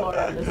on the floor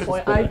at this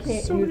point. I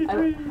can't So many use. I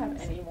don't dreams.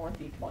 have any more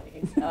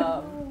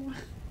d20s.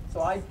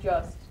 So I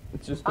just.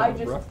 It's just I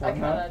been a rough I one,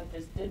 kind huh? of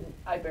just didn't.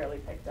 I barely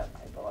picked up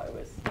my bow. I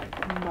was.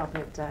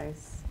 Muppet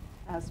dice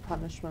as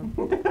punishment.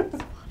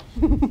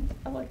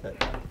 I like that.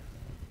 That's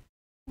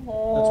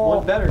Oh.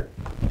 one better.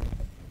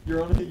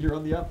 You're on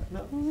the up.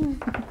 No.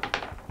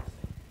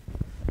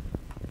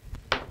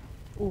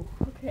 Ooh.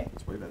 Okay,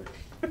 It's way better.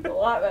 a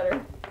lot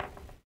better.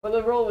 But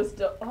the roll was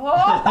still.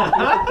 Oh!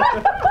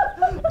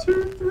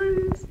 2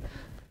 3s.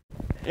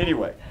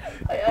 Anyway,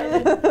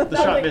 the the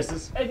shot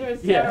misses. It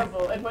was Yeah.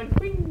 terrible. It went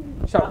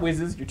wing. Shot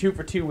whizzes. You're 2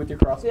 for 2 with your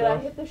Did I crossbow.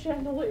 hit the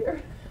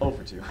chandelier? 0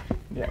 for 2.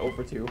 Yeah, 0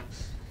 for 2.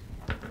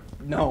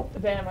 No.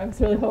 Damn, I was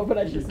really hoping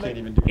I You just can't like.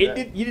 even do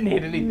that. You didn't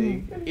hit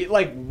anything. It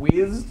like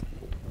whizzed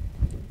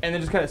and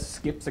then just kind of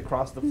skips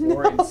across the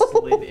floor and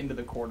slid into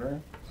the corner.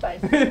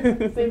 Thanks.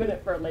 Saving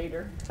it for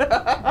later.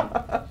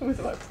 It was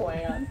my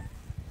plan.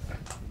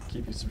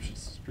 Keep you some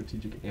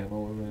strategic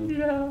ammo around.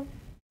 Yeah.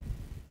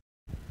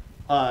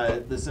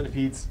 The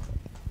centipedes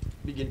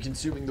begin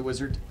consuming the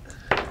wizard.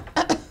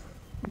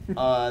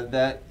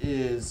 That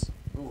is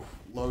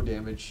low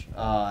damage.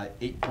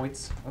 8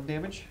 points of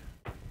damage.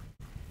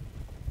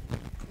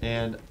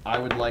 And I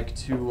would like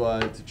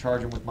to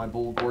charge him with my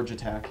bull gorge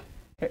attack.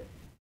 Okay.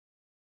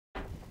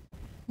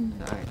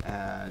 And I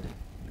add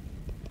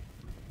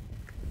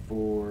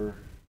 4,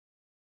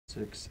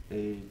 6,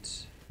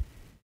 8,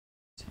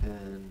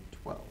 10,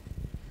 12.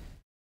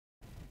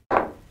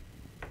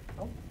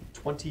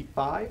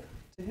 25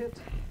 to hit.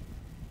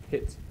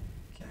 Hits.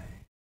 Okay.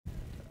 And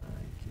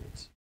I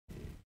get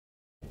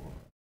a 4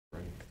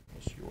 strength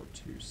plus your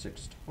 2,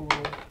 6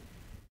 total.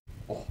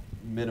 Oh,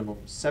 minimum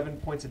 7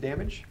 points of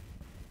damage.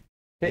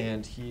 Okay.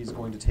 And he's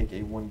going to take a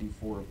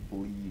 1d4 of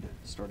bleed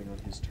starting on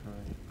his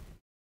turn.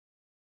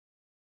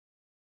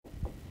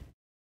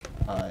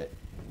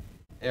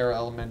 Air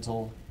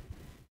Elemental.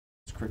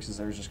 Crix is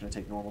there, is just going to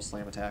take normal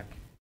slam attack.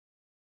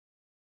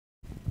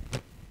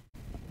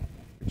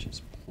 Which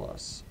is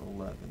plus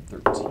 11,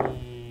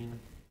 13,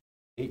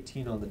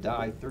 18 on the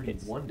die,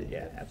 31 to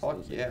hit. Yeah, Fuck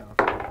absolutely.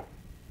 yeah.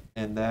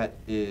 And that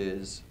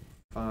is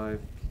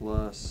 5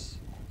 plus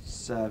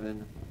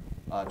 7,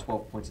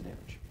 12 points of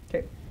damage.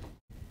 Okay.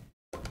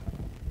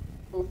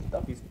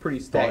 Stuff. He's pretty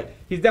stacked. But-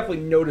 He's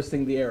definitely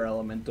noticing the air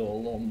elemental a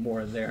little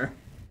more there.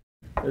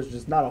 There's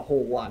just not a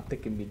whole lot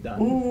that can be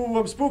done. Ooh,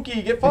 I'm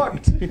spooky, get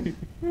fucked!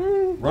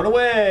 Run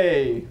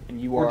away!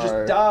 And you Or are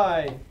just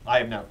die! I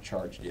am now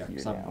charged, yeah,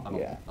 because You're I'm, now, I'm,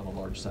 yeah. I'm a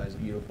large size.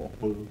 beautiful.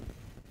 Bull.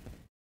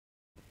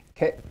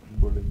 Okay.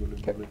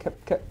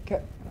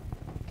 Cap.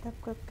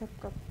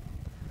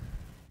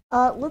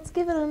 Let's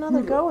give it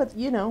another go with,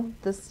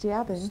 the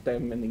stabbing.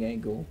 Stab him in the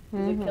ankle.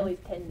 His Achilles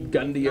tendon.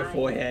 Gun to your Nine.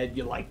 forehead.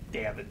 You're like,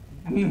 damn it.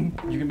 You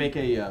can make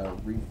a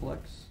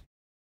reflex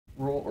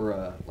roll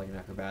or like an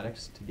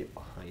acrobatics to get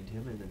behind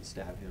him and then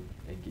stab him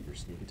and get your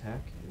sneak attack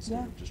instead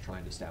Yeah. of just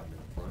trying to stab him in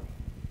the front.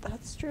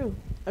 That's true.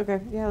 Okay,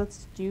 yeah,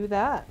 let's do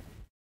that.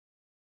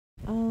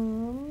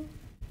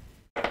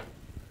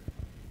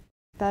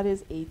 That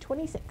is a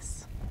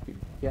 26.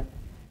 Yeah.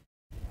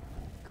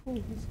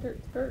 Cool.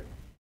 Skirt.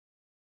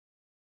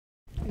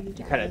 Are you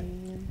kinda-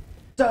 dying?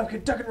 Duck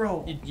and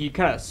roll! You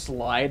kind of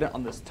slide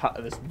on this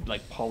this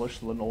like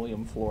polished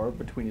linoleum floor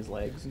between his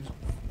legs.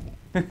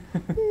 Alright.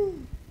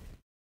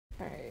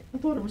 I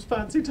thought it was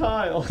fancy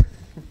tile.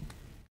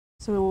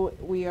 So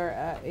we are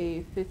at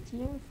a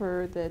 15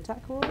 for the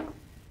attack roll.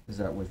 Is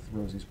that with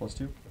Rosie's plus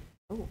 2?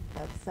 Oh,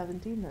 that's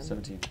 17 then.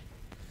 17.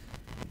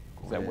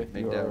 Is that with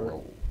make your- that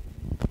roll?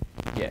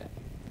 Yeah.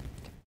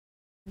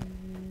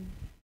 Mm.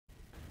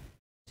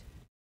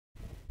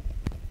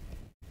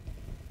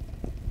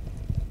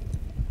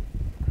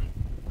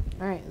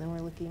 Alright, and then we're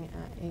looking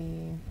at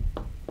a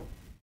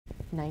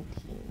 19.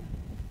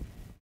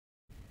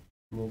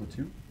 You rolled a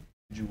 2?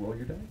 Did you roll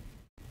your die?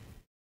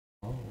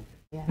 Oh,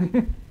 Yeah.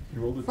 okay.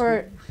 You rolled a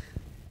For 2?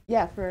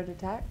 yeah, for an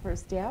attack, for a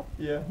stab.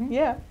 Yeah.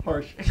 Yeah.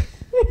 Harsh.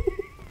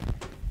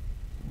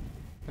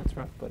 That's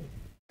rough, buddy.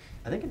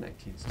 I think a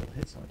 19 still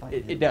hits. So I thought It-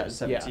 you it hit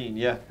does, yeah. 17,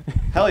 yeah.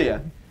 Hell yeah.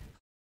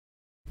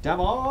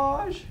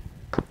 Damage!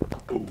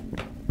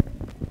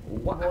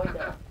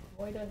 Wow.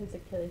 Voida his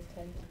Achilles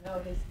tendon.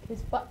 No,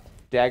 his butt.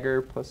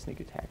 Dagger plus sneak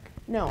attack.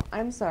 No,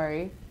 I'm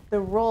sorry. The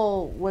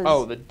roll was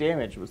Oh, the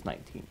damage was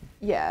 19.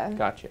 yeah.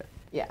 Gotcha.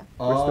 Yeah.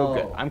 We're still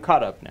good. I'm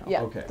caught up now.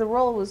 Yeah. Okay. The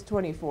roll was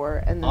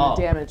 24 and then Oh.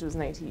 the damage was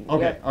 19.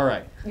 Okay, Yep.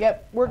 alright.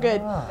 Yep, we're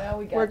good. Now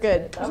we got We're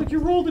good. it. I was like, you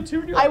rolled a 2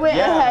 and you're I like, went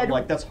yeah. ahead. I'm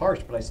like, that's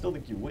harsh, but I still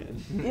think you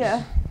win.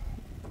 Yeah.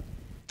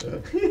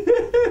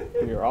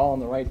 We are all on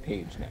the right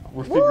page now.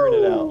 We're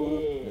figuring it out.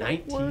 Woo!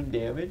 19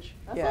 damage?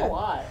 That's Yeah. a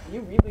lot.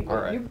 You really All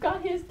right. You've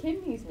got his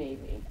kidneys,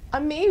 maybe.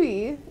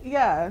 Maybe.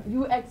 Yeah.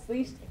 You at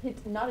least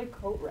hit not a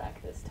coat rack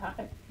this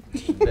time.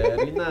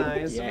 Very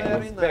nice. Yeah,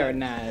 very it's nice. very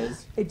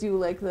nice. I do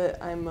like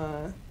that I'm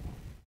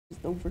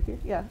just over here.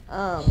 Yeah.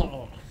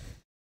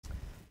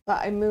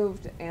 But I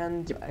moved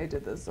and I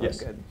did this, so Yes.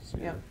 I'm good. So,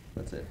 yeah, Yep.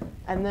 that's it.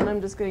 And then I'm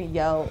just gonna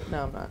yell.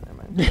 No, I'm not. Never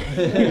mind.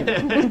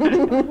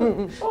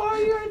 Oh,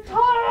 you're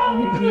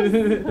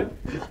tired!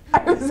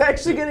 I was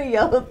actually gonna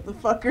yell at the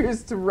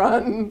fuckers to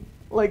run,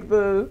 like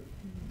the.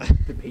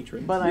 The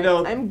patrons. But You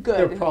know, I'm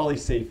they're good. probably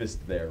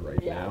safest there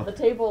right Yeah, now. the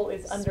table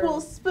is under.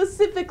 Well,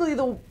 specifically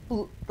the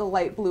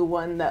light blue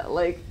one that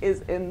like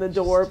is in the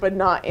door, but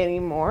not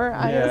anymore.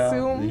 I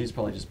assume. He's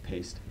probably just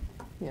paced.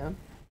 Yeah.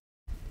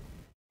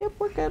 Yep,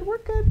 we're good. We're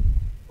good.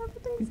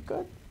 Everything's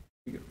good.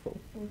 Beautiful.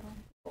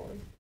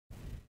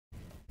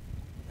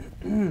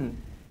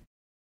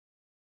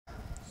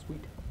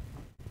 Sweet.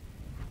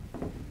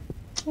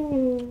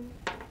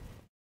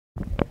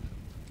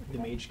 The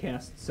mage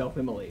casts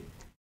self-immolate.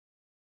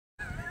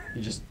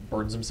 He just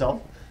burns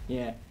himself.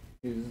 Yeah.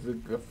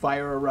 The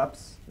fire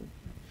erupts.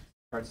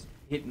 Starts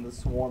hitting the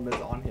swarm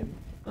that's on him.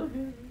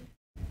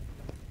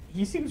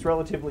 He seems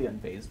relatively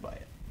unfazed by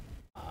it.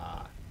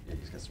 Ah, yeah,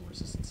 he's got some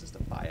resistances to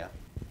fire.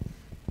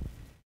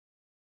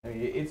 I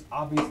mean, it's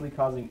obviously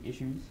causing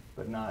issues,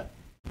 but not.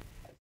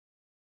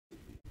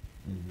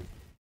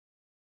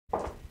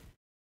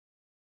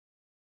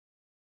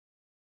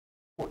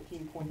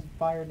 14 points of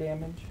fire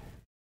damage.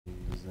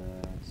 Is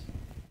that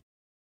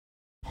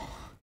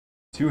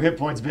 2 hit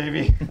points,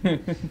 baby?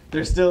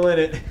 They're still in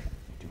it.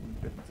 2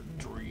 bits of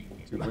dream.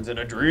 2 points in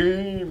a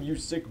dream, you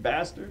sick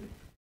bastard.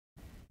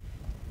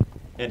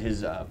 And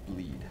his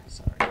bleed,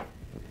 sorry,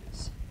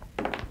 is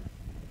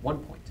 1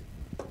 point.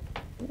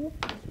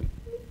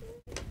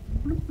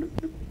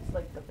 It's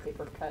like the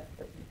paper cut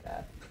that you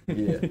got.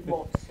 Yeah.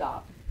 Won't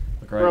stop.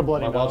 Look, right? For a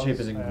bloody My wild shape nose,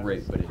 isn't yeah,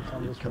 great, but it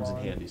sounds just comes in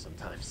fine. handy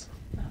sometimes.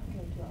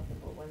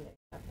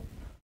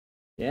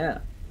 Yeah.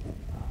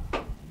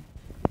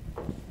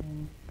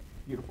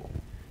 Beautiful.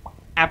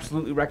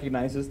 Absolutely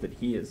recognizes that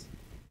he is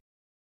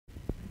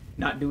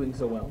not doing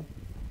so well.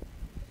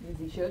 As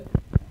he should.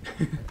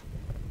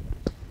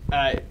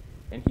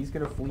 And he's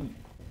gonna flee.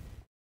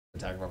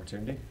 Attack of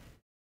opportunity.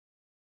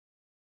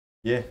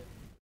 Yeah.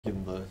 Give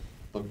him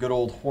the good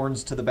old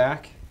horns to the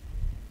back.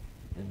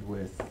 And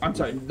with... I'm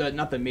sorry,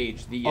 not the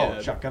mage. The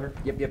shotgunner.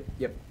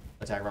 Yep.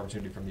 Attack of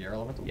opportunity from the air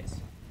elemental. Yes.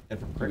 And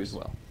from You Crix as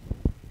well.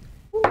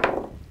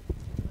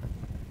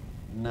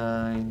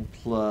 9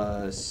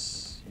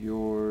 plus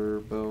your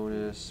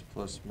bonus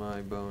plus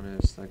my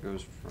bonus. That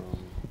goes from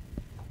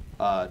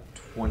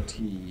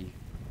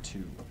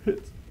 22.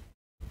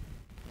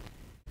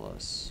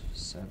 Plus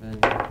 7.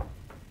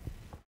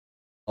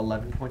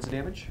 11 points of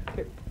damage.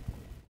 Okay.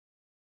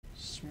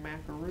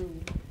 Smackaroo.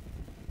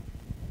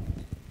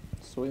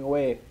 Swing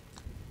away.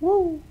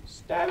 Woo!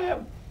 Stab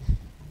him.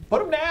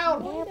 Put him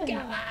down.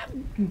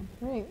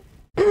 Right.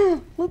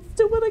 Let's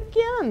do it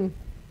again.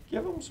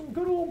 Give him some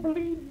good old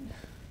bleeding.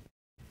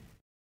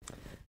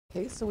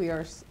 Okay, so we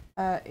are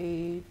at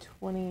a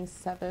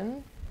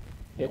 27,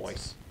 Hits.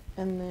 Nice.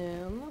 and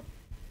then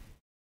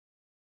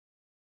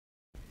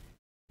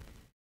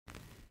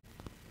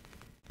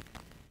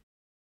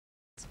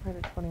it's part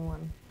of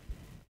 21.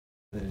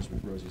 Then it's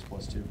with Rosie's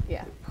plus 2.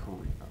 Yeah.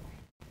 Primo.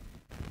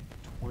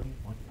 21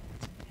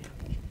 points of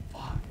damage.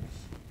 Fuck.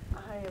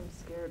 I am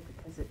scared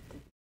because it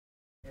didn't.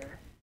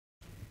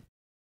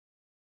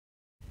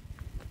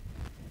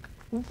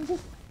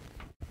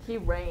 He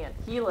ran.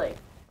 He like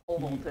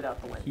bolted out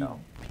the He window.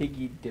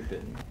 piggy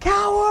dipping.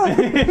 Coward!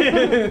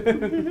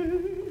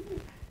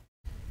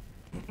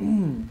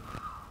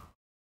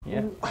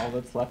 Yeah, all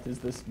that's left is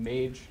this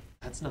mage.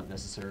 That's not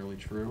necessarily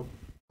true.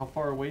 How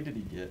far away did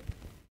he get?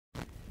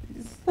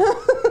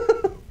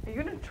 Are you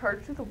gonna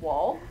charge through the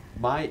wall?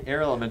 My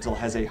air elemental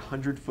has a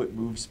 100-foot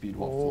move speed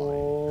while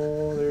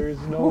Oh, there's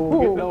no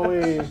getting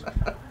away.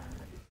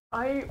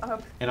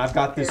 and I've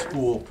got this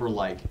fool for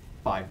like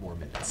 5 more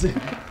minutes.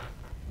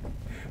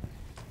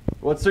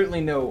 Well, it's certainly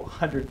no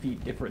 100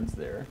 feet difference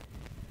there.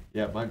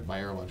 Yeah, my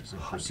air elemental's in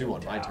pursue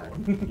on my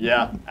turn.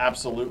 Yeah,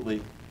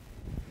 absolutely.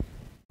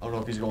 I don't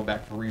know if he's going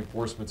back for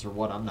reinforcements or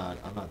what. I'm not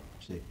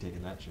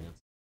taking that chance.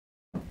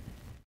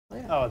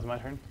 Oh, it's my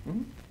turn?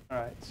 Mhm. All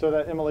right. So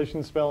that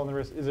immolation spell on the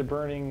wrist, is it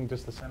burning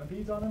just the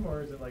centipedes on him,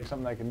 or is it like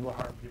something that can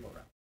harm people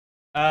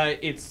around?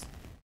 It's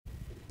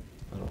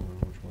I don't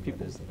remember which one People-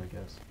 that is, then, I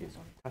guess. it's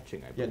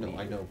touching, I Yeah, believe.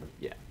 no, I know, but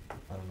Yeah.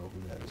 I don't know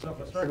who that is. So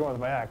if I start going with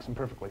my axe, I'm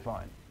perfectly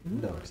fine.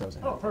 No, because that was a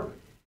half. Oh, perfect.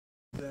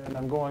 Then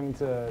I'm going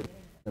to,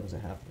 That was a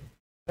half.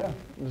 yeah,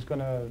 I'm just going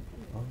to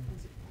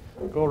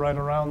Oh, go right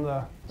around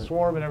the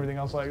swarm and everything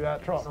else like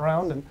that, trot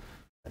around and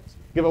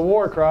give a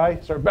war cry,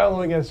 start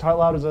bellowing as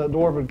loud as a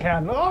dwarven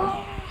can.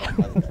 Ah! I think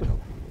I know who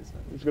it is.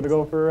 He's going to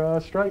go for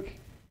a strike.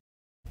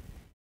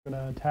 Going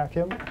to attack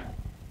him.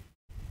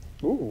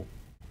 Ooh,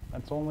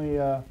 that's only,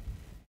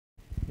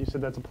 you said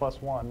that's a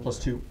 +1. Plus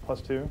 2.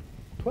 +2.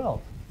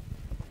 12.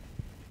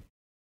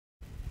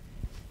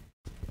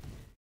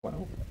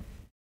 Wow.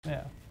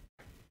 Yeah,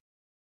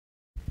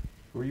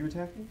 Who are you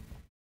attacking?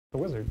 the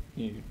wizard.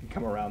 You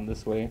come around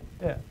this way.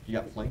 Yeah. You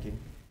got flanking.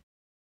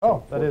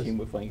 Oh, that 14 is.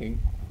 with flanking.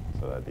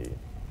 So that'd be,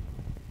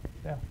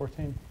 yeah,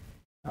 14.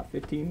 Not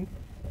 15.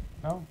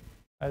 No,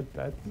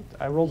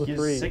 I rolled a He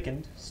 3. is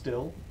sickened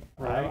still,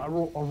 I right?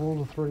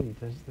 rolled a 3.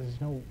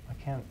 There's no, I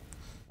can't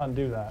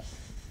undo that.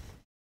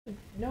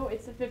 No,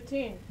 it's a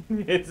 15.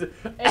 It's It's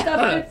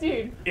a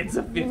 15. It's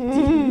a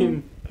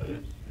 15.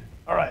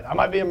 All right, I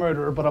might be a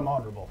murderer, but I'm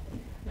honorable.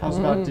 How's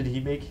about, did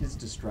he make his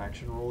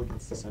distraction roll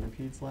against the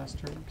centipedes last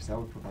turn? Because that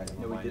would provide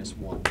him a No, he didn't.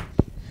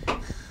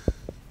 -1.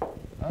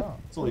 Oh.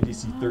 It's only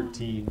DC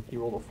 13.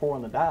 You rolled a 4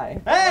 on the die.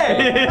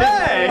 Hey!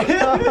 Hey!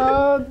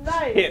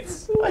 Nice.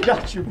 Hits. I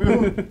got you,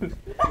 boo.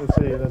 Let's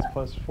see, that's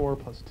 +4,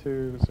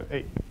 +2, so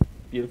 8.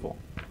 Beautiful.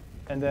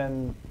 And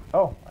then,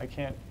 oh, I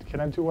can't, can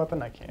I do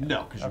weapon? I can't.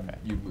 No, because Okay.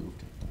 you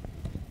moved.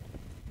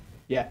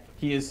 Yeah,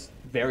 he is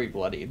very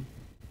bloodied.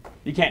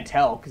 You can't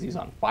tell because he's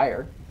on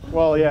fire.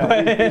 Well,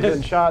 yeah, he's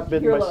been shot,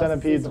 bitten You're by a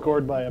centipedes, sizzle.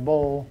 gored by a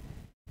bull.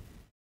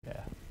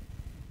 Yeah,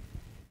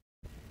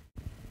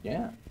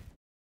 Yeah,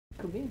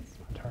 Cool beans.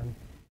 my turn.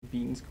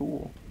 beans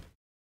cool.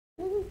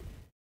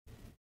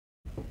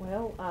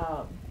 Well,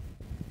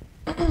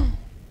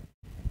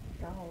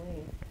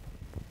 golly.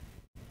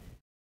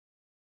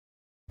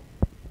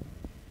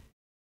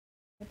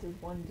 What does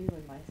one do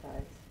in my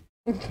size?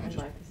 In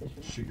my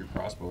position? Shoot your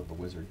crossbow at the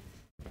wizard.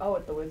 Oh,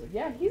 at the wizard.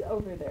 Yeah, he's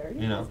over there.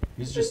 You know,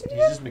 he's just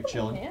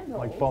McChilling. Handles.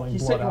 Like falling He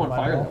blood set you out on of my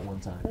fire mouth. that one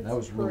time. That's That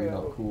was really true.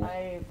 not cool.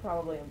 I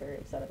probably am very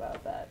upset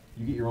about that.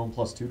 You get your own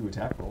 +2 to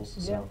attack rolls.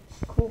 So. Yeah,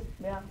 cool.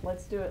 Yeah,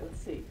 let's do it. Let's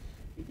see.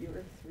 If you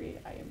were 3,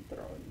 I am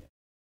throwing.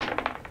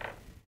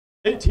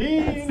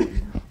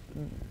 18.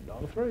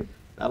 Not a 3.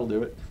 That'll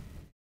do it.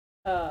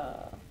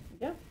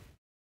 Yeah.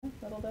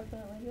 That'll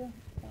definitely do.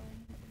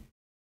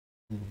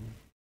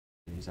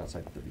 And he's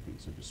outside 30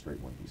 feet, so just straight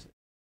 1d6.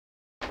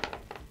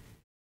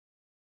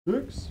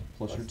 6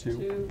 plus your 2.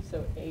 2,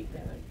 so 8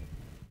 damage.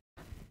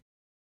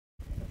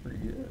 Pretty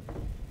good.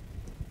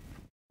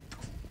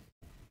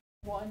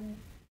 1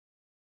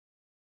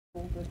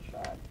 full good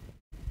shot.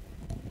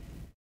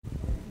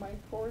 My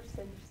poor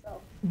sage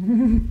self.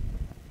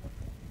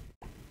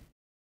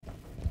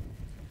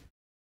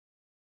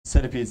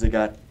 Centipedes, they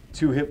got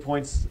 2 hit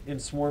points in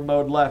swarm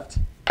mode left.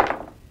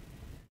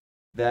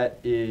 That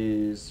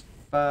is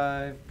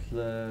 5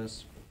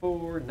 plus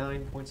 4,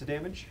 9 points of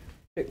damage.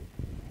 Okay.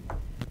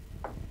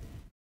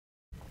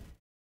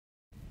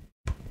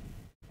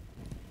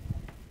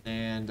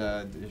 And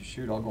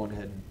shoot, I'll go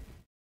ahead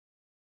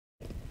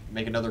and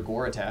make another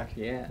gore attack.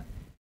 Yeah.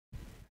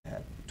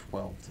 Add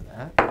 12 to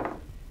that.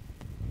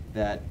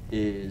 That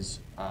is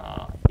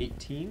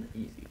 18.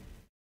 Easy.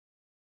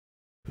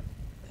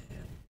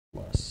 And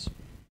plus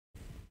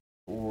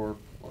 4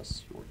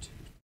 plus your 2,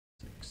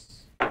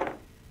 6.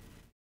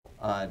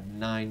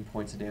 9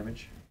 points of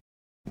damage.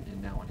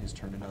 And now on his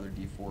turn, another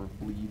d4 of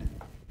bleed.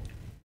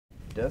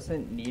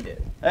 Doesn't need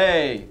it.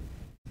 Hey!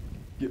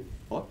 Get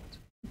fucked.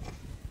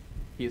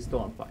 He is still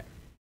on fire.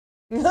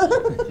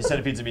 He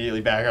centipedes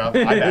immediately back up.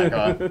 I back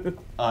up.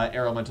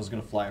 Air Elemental's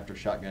gonna fly after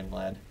Shotgun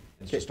Lad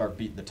and just start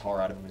beating the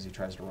tar out of him as he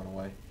tries to run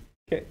away.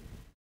 Okay.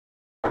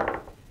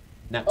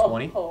 Nat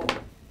 20. Oh.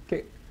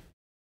 Okay.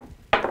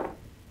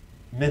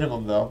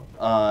 Minimum though.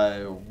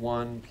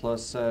 1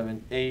 plus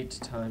 7, 8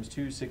 times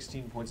 2,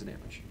 16 points of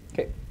damage.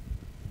 Okay.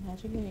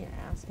 Imagine getting your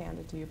ass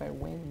handed to you by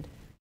wind.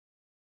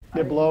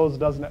 It blows,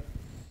 doesn't it?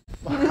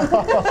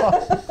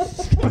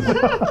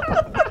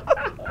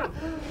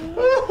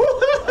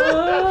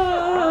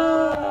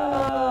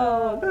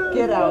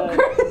 Get out,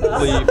 Chris.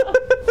 Leave.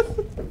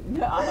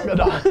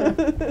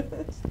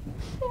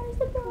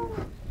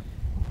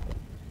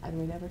 And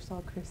we never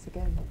saw Chris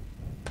again.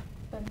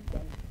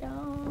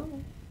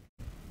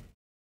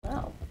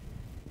 Well.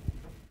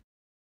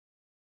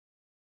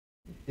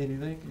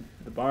 Anything?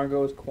 The barn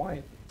goes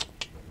quiet.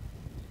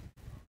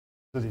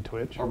 Does he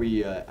twitch? Are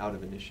we out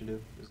of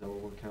initiative? Is that what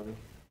we're counting?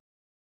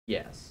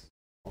 Yes.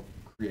 I'll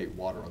create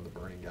water on the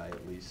burning guy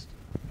at least.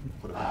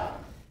 Put him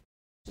out.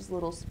 Just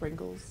little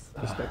sprinkles.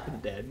 Respect for the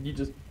dead. You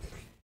just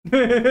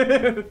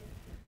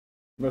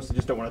mostly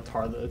just don't want to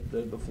tar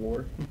the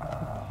floor.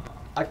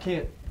 I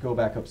can't go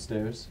back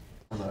upstairs.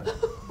 I'm a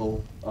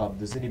bull.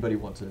 Does anybody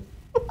want to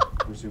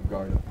resume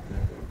guard up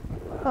there?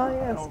 Oh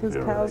yes, don't because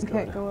feel cows really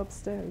can't good. go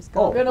upstairs.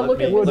 Oh, I'm gonna let look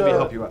me, at let this- me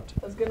help you out.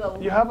 I was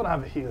gonna. You happen to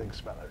have a healing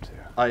spell or two.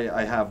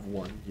 I have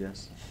one,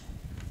 yes.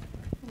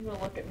 I'm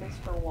gonna look at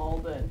Mr.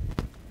 Walden.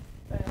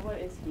 What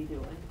is he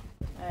doing?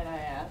 And I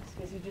ask,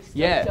 is he just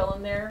still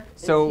chilling there?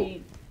 So- is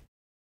he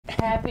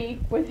happy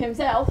with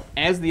himself?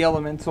 As the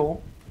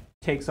elemental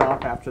takes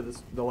off after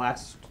the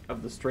last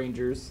of the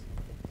strangers,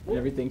 and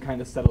everything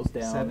kind of settles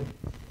down. 7.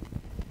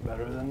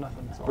 Better than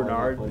nothing. all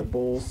Bernard, I got, the buddy.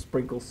 bull,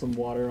 sprinkles some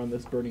water on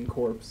this burning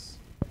corpse.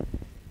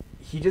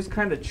 He just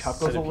kind of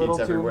chuckles a little Centipedes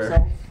to everywhere.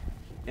 himself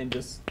and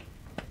just,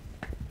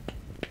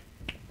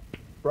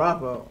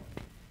 bravo,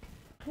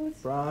 What's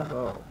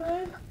bravo.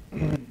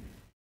 what?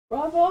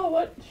 Bravo,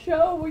 what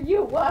show were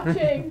you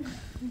watching?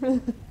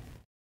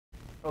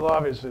 Well,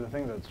 obviously the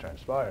thing that's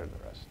transpired,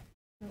 the rest.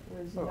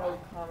 It was no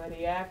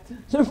comedy act.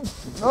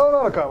 No,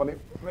 not a comedy.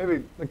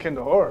 Maybe akin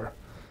to horror.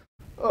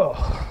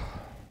 Oh.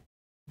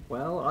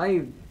 Well,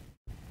 I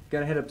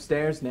gotta head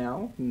upstairs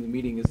now, and the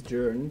meeting is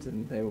adjourned,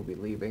 and they will be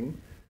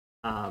leaving.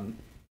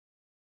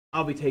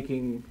 I'll be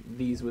taking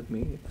these with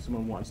me if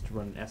someone wants to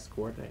run an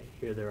escort. I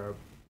hear there are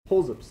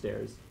poles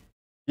upstairs.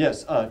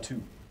 Yes,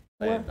 2.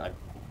 And What? I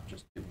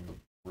just give him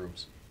the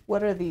rooms.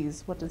 What are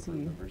these? What does he?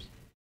 Numbers.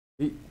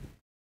 He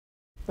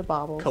The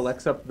baubles.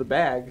 collects up the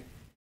bag.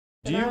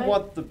 Do you Can I-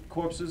 want the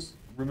corpses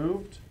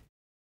removed?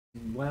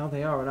 Well,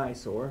 they are an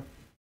eyesore.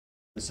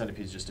 The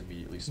centipedes just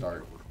immediately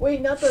start.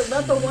 Wait, not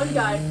the one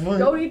guy.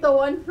 Don't eat the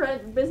one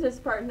friend business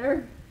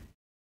partner.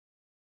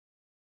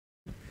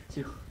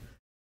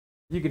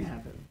 You can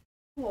have him.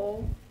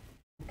 Oh.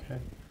 Okay.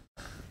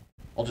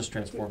 I'll just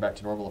transform back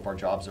to normal if our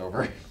job's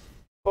over.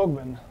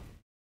 Bogman,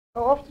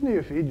 how often do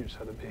you feed your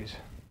centipedes?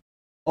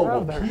 Oh, They're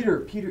well, out there.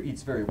 Peter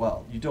eats very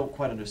well. You don't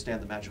quite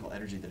understand the magical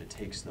energy that it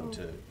takes, though,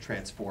 to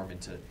transform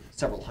into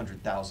several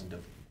 100,000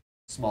 of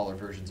smaller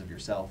versions of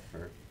yourself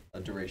for a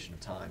duration of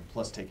time,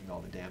 plus taking all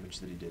the damage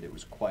that he did. It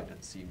was quite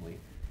unseemly.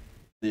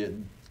 The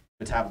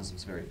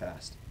metabolism's very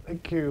fast.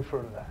 Thank you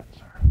for that,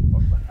 sir.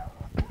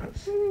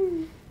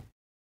 Bogman.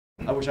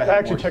 I wish I I had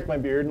actually more, check my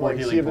beard and more like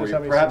see healing if for there's you.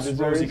 any Perhaps singes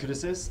Rosie areas. could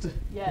assist?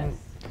 Yes.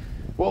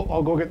 Well,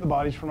 I'll go get the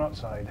bodies from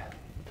outside.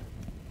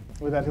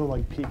 With that, he'll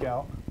like peek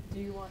out. Do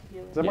you want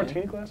healing? Is that Yeah.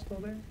 martini glass still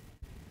there?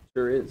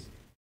 Sure is.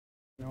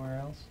 Nowhere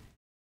else?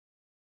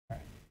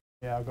 Alright.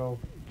 Yeah, I'll go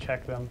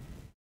check them.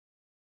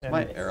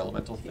 My And air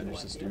elemental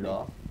finish this dude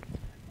off.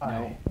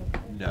 I,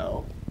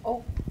 No.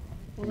 Oh.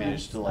 Well,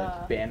 Managed to, like,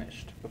 that's,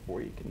 Banished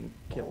before you can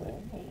kill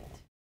it.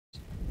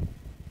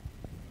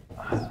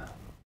 8.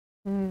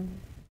 Hmm.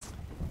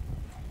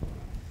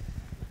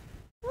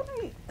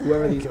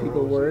 Whoever these Thank you,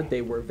 people were, Rosie.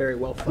 they were very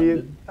well do you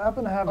funded.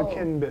 happen to have a Oh.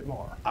 kin bit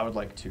more? I would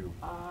like to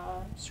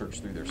Uh, search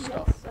through their yes,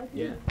 stuff. I can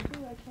Yeah.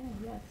 do, I can,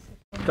 yes.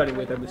 Starting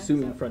with, I'm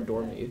assuming, front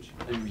door mage.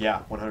 Yeah,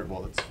 100.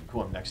 Well, that's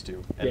who I'm next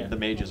to, and Yeah. the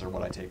mages are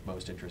what I take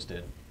most interest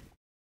in.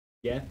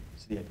 Yeah.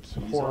 So he had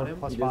keys 4 on him.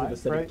 plus He does have a 5,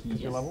 set of right?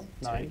 Because your keys. level?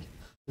 9. Take.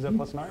 Is that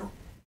plus 9?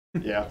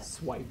 Yeah.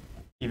 Swipe.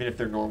 Even if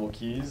they're normal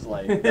keys,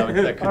 like that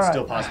could Alright.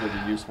 still possibly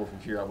be useful to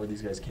figure out where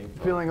these guys came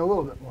from. Feeling a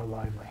little bit more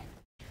lively.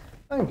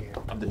 Thank you.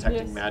 I'm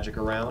detecting Yes. magic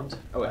around,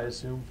 Oh, I yeah.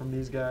 assume, from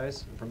these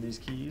guys, from these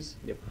keys.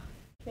 Yep.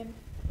 Can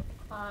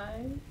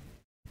I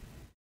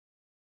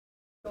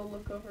go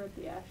look over at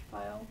the ash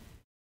pile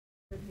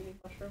where the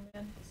mushroom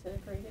man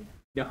disintegrated?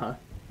 Uh-huh.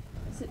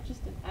 Is it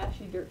just an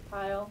ashy dirt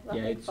pile? Yeah,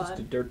 Nothing it's fun. just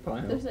a dirt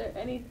pile. Is there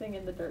anything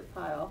in the dirt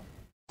pile?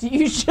 Do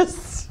you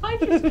just? I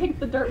just kicked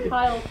the dirt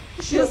pile.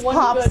 She just one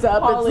pops good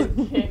up, solid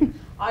it's- kick.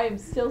 I am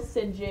still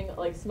singeing,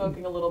 like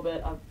smoking a little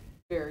bit. I'm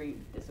very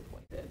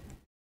disappointed.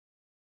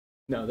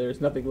 No,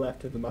 there's nothing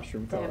left of the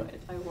mushroom Damn fella.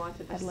 it! I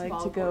wanted a I'd like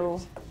small to go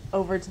hurt.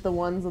 over to the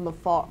ones on the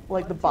far,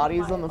 like the Wanted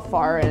bodies my on the own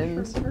far mushroom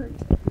end,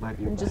 hurt. Might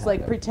be and able to just have like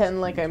that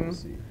pretend like speech, I'm we'll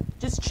see.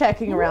 just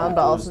checking around,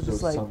 but also Those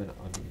just like summon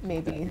undead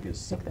maybe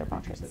because pick their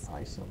some creatures pockets. that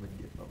I summon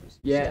get bonuses.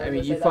 Yeah, So I as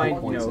mean, say, you that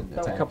find, won't- you know,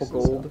 that a won't couple do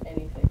gold.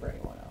 Anything for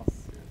anyone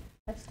else.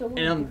 I still want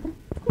And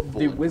the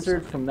Full wizard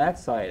percent. from that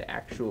side,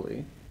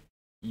 actually,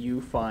 you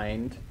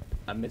find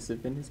a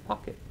missive in his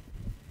pocket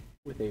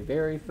with a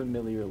very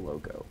familiar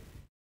logo.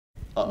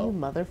 You Uh-oh.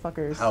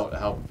 motherfuckers.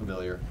 How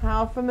familiar?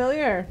 How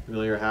familiar?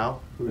 Familiar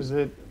how? Is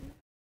it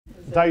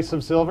dice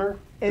of silver?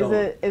 Is Don't.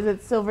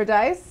 it silver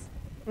dice?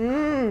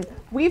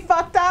 We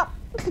fucked up.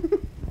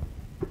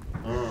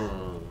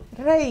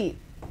 Right.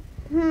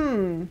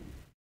 Bugman.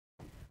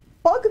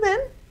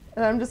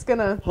 And I'm just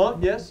gonna. Huh?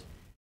 Yes?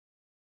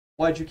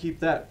 Why'd you keep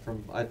that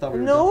from? I thought we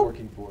were No. done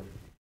working for.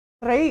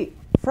 Right.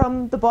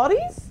 From the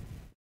bodies?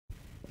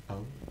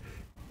 Oh.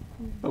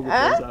 Oh,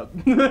 Huh? goes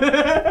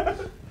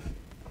up.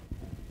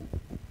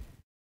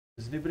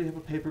 Does anybody have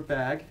a paper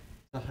bag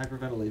to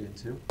hyperventilate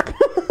into?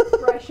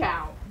 fresh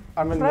out.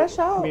 I'm in Fresh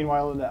out.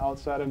 Meanwhile, on the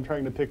outside, I'm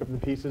trying to pick up the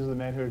pieces of the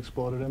man who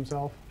exploded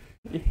himself.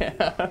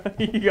 Yeah.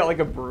 You got like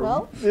a broom.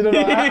 Well, You know,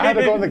 I had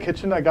to go in the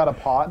kitchen. I got a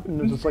pot, and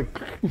it was just like.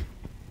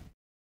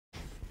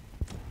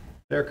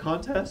 Fair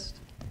contest?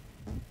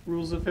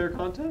 Rules of fair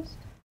contest?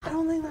 I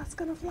don't think that's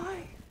gonna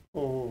fly.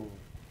 Oh.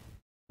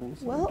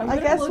 Well, I'm I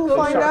gonna guess look we'll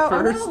over- find Shot out.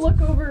 I'm first. gonna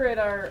look over at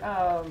our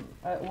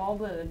at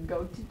Walden and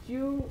go. Did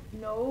you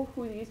know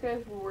who these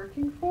guys were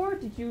working for?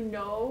 Did you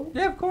know?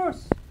 Yeah, of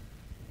course.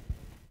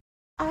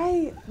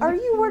 Are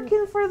you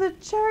working for the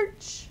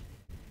church?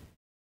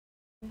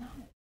 No.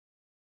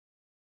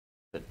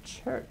 The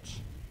church.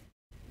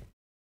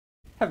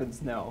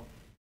 Heavens no.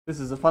 This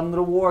is a fun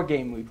little war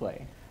game we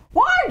play.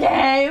 War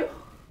game.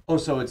 Oh,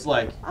 so it's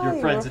like you're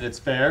Oh, friends you're- and it's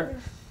fair?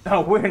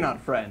 No, we're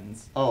not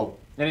friends. Oh.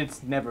 And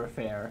it's never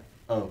fair.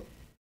 Oh.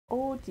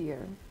 Oh dear.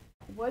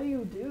 What do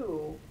you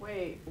do?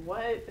 Wait,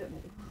 what?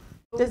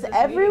 What Does was this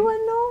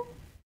everyone know?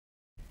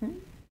 Hmm?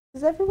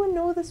 Does everyone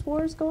know this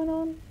war is going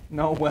on?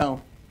 No,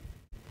 well,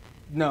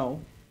 no.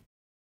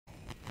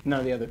 None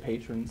of the other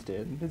patrons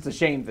did. It's a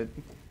shame that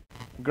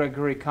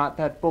Gregory caught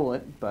that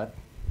bullet, but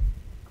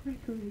meeting?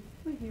 Gregory,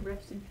 may he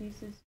rest in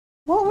pieces.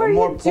 What One were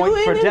more you point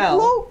doing for in Dell.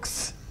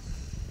 cloaks?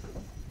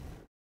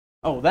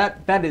 oh,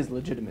 that is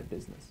legitimate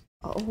business.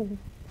 Oh,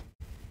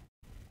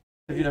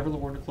 Have you never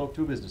worn a cloak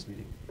to a business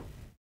meeting?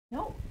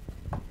 No.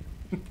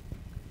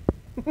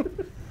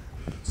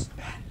 It's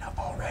bad enough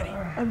already.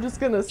 I'm just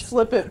gonna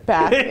slip it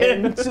back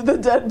into the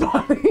dead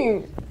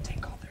body.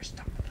 Take all their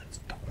stuff. Let's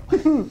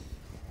go.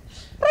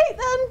 Right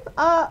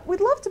then,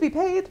 we'd love to be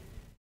paid.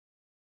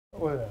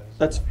 What is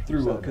That's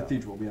through So a no.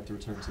 cathedral. We have to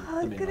return to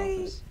the main Great.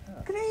 office.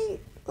 Great,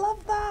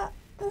 love that.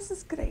 This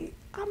is great.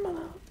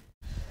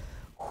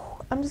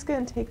 I'm just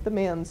gonna take the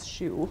man's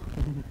shoe,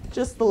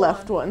 just the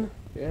left one.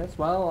 Yes,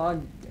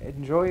 well,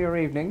 enjoy your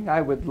evening.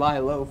 I would lie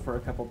low for a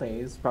couple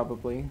days,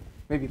 probably.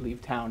 Maybe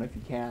leave town if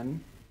you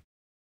can.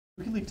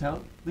 We can leave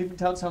town. Leaving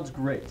town sounds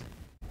great.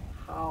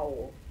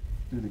 How?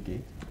 Through the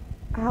gate.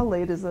 How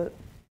late is it?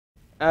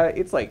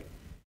 It's like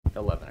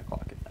 11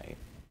 o'clock at night.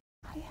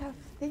 I have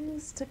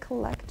things to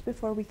collect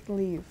before we can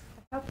leave.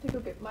 I have to go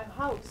get my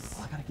house.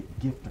 Oh, I gotta get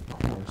gift, of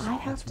course. I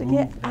have Let's to move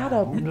get now.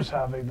 Adam. I'm just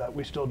happy that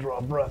we still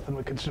draw breath and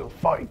we can still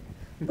fight.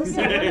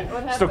 Yeah,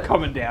 what happened? Still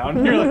coming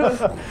down. You're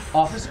like,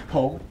 Office,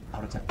 home,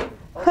 out of town.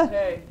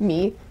 Okay.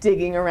 Me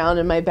digging around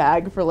in my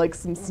bag for like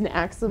some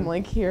snacks. I'm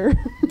like, here.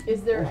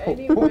 Is there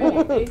any way,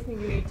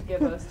 anything you need to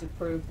give us to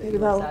prove that Maybe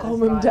you are that'll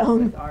calm him satisfied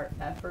down. with our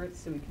efforts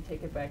so we can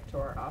take it back to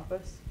our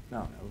office?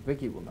 no,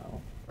 Vicky will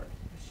know. Or,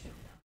 shoot.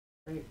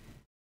 Great.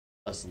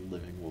 Us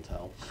living will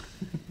tell.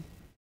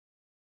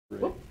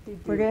 Great. Whoop-de-doo.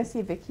 We're gonna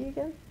see Vicky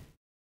again.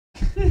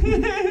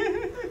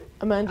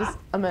 I'm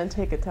gonna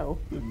take a toe.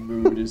 The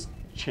mood is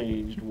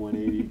changed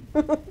 180.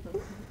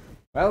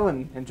 Well,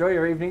 and enjoy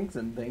your evenings,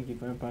 and thank you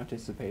for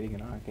participating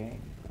in our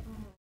game.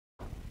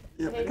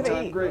 Yep, Great.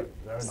 anytime, great.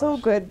 Very So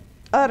nice. good.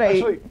 All right.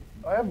 Actually,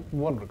 I have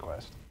one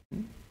request.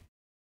 Hmm?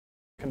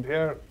 Can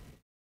Pierre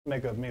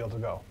make a meal to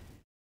go?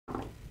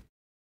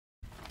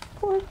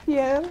 Poor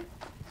Pierre.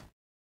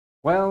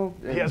 Well,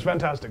 He has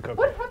fantastic cooking.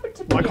 What happened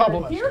to My Pierre.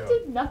 compliments Pierre to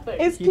did nothing.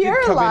 Is He did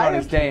Pierre come in on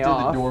his alive? day Did the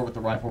off. door with the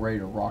rifle ready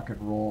to rock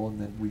and roll, and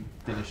then we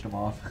finished him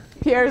off.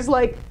 Pierre's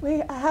like,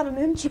 wait, I had an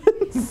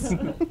entrance.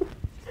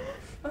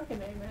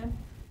 Fucking A, man.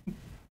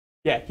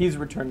 Yeah, he's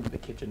returned to the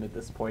kitchen at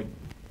this point.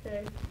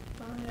 Okay.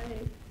 Bye.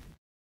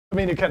 I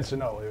mean, you can't say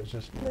no. It was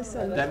just.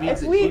 Listen, That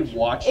means if that he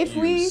watched if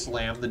you we-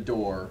 slam the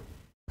door,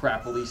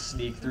 crappily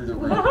sneak through the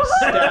room,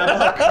 stab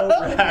a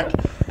coat rack,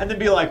 and then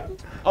be like,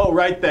 "Oh,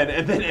 right then,"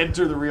 and then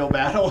enter the real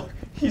battle.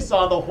 He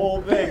saw the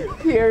whole thing.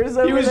 Pierre's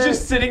over He was there.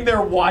 just sitting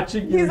there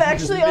watching you. He's and you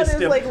actually just on missed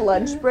his him. like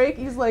lunch break.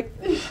 He's like,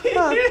 huh.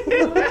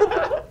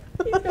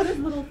 He's got his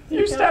little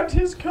You stabbed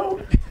his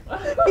coat.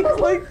 He's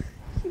like,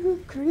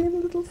 you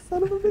green little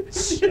son of a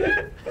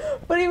bitch.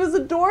 But he was a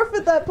dwarf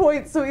at that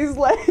point, so he's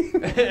like,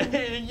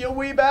 You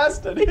wee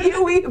bastard.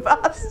 you wee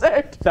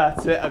bastard.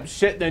 That's it. I'm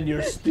shitting in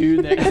your stew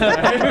next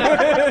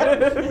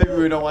time. Maybe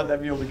we don't want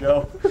that meal to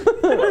go.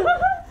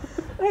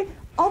 Like,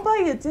 I'll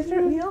buy you a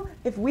different meal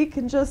if we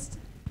can just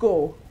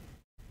go.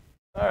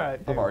 All right.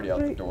 I'm already out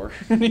the Right. door.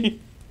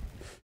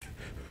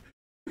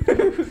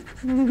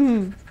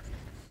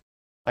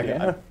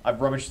 Yeah.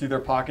 I've rummaged through their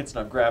pockets and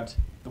I've grabbed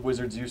the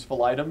wizard's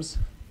useful items,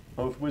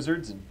 both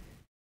wizards, and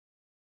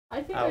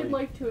I think Howdy. I'd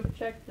like to have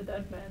checked the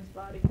dead man's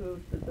body, who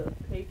the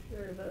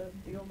patron or the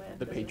deal man.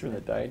 The patron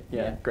that businessman. died.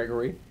 Yeah, Yeah.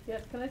 Gregory.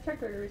 Yes, can I check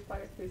Gregory's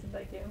pockets, please, and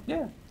thank you?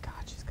 Yeah. God,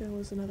 she's gonna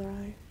lose another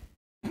eye.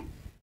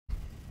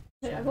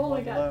 Hey, I've Only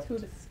only one got left. 2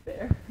 to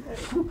spare.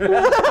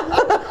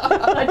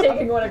 I'm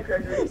taking one of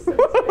Gregory's. So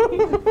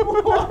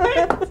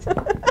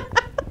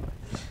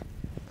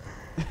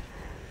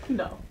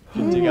no, if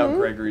you dig out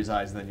Gregory's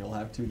eyes, then you'll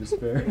have 2 to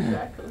spare.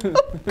 exactly.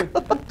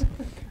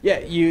 Yeah,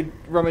 you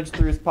rummage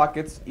through his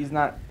pockets. He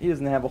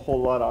doesn't have a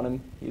whole lot on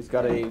him. He's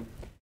got a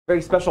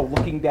very special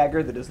looking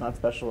dagger that is not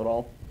special at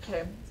all.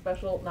 Okay,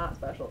 special, not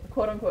special,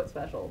 quote unquote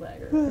special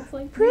dagger. It's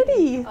like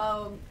Pretty.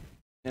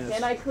 And Can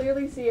it's- I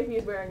clearly see if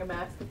he's wearing a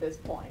mask at this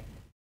point?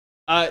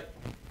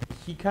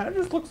 He kind of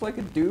just looks like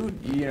a dude.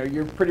 You know,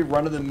 you're pretty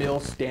run of the mill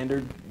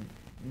standard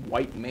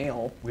white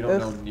male. We don't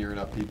know near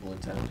enough people in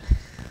town.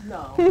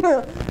 No.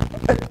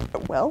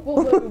 Well,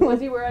 Well,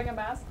 was he wearing a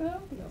mask though?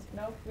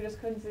 No, we just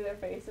couldn't see their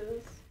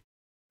faces.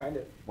 Kind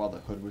of. While the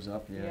hood was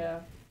up, yeah.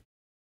 Is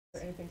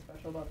there anything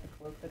special about the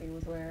cloak that he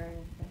was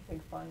wearing?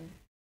 Anything fun?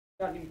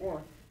 Not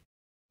anymore.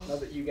 Now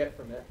that you get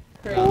from it.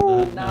 Great.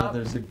 Now Nope.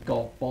 there's a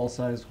golf ball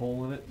sized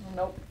hole in it.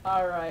 Nope.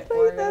 Alright, Wait,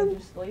 we're gonna then.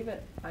 just leave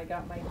it. I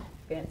got my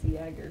fancy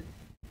dagger.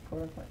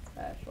 Quote unquote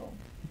special.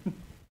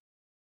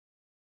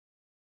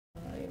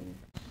 I am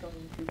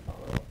going to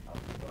follow up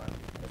the door to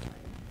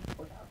my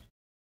courthouse.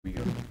 We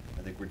go.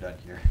 I think we're done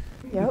here.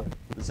 yep.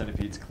 The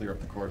centipedes clear up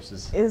the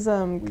corpses. Is We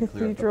clear up the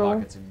cathedral?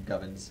 pockets and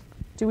gubbins.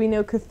 Do we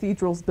know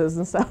cathedral's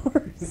business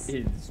hours?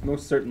 It's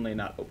most certainly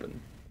not open.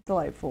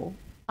 Delightful.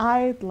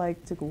 I'd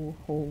like to go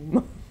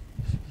home.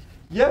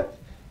 Yep.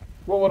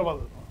 Well, what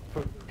about the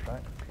food,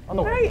 right? On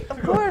the way. Right,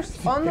 of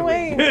course, on the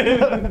way.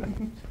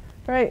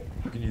 Right.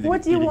 How can you think What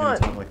of do you eating in a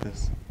want? town like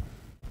this?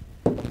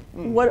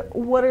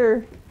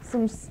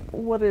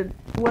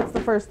 What's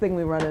the first thing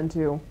we run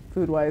into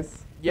food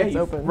wise? Yeah, It's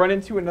you open. run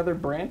into another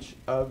branch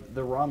of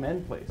the raw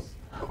men place.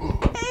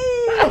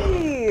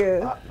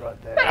 Hey! Ah,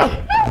 right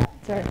there.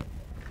 Sorry.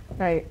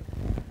 Right.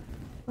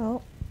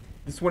 Well,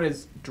 This one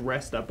is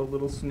dressed up a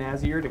little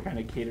snazzier to kind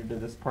of cater to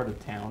this part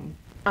of town.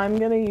 I'm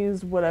gonna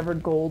use whatever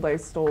gold I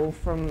stole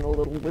from the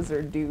little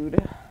wizard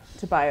dude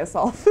to buy us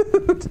all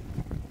food.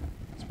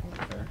 It's probably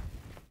fair.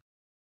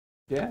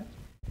 Yeah.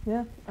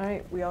 Yeah,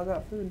 alright, we all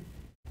got food.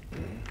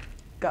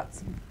 Got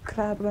some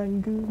crab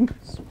rangoon,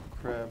 Some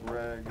crab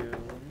ragoon.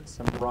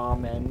 Some raw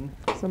men.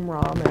 some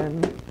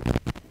ramen,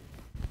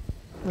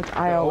 which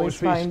I They always always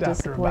find feast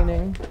after a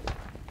disappointing.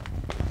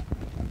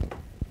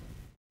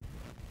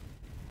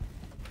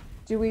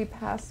 Do we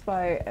pass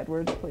by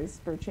Edward's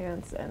place per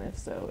chance? And if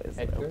so, is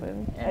Edgar? it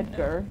open? And no.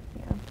 Edgar,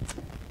 yeah.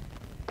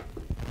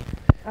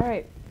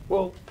 Alright,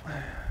 Well,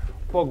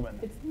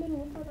 Fogman, It's the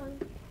middle of the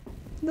night.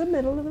 the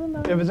middle of the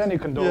night. if it's any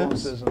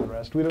condolences and the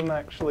rest, we don't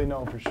actually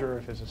know for sure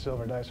if it's a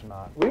silver dice or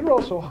not. We were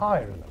also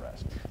higher than the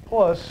rest.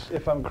 Plus,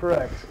 if I'm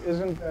correct,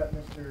 isn't that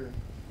Mr.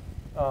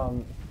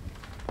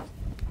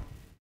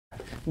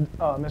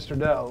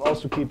 Dell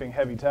also keeping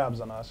heavy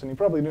tabs on us, and he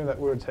probably knew that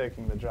we were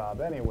taking the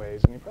job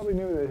anyways, and he probably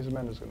knew that his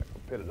men was going to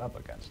pit it up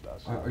against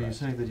us. Are you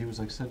saying that he was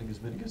like sending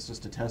his men against us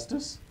to test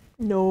us?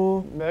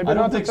 No. Maybe I don't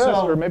not to think test,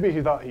 so. or maybe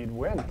he thought he'd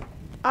win.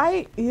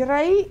 You're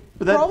right?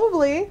 But that-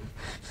 Probably.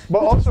 But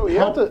also, you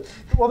have to.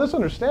 Well, this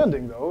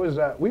understanding though is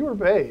that we were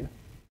paid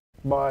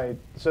by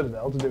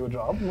Citadel to do a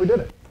job, and we did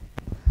it.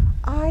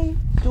 I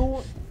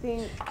don't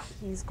think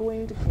he's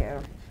going to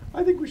care.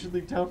 I think we should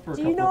leave town for a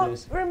Do you couple of not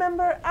days.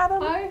 remember,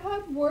 Adam? I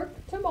have work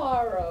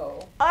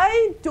tomorrow.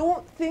 I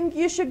don't think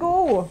you should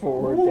go.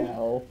 For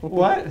Dell.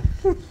 What?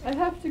 I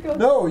have to go.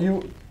 No,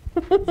 you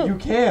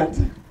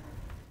can't.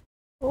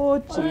 Oh,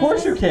 Of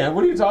course you can.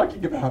 What are you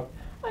talking about?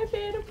 I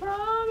made a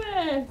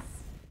promise.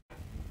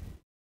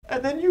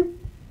 And then you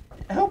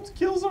helped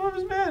kill some of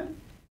his men.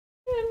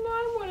 And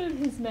I'm one of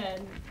his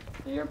men.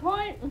 Your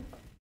point?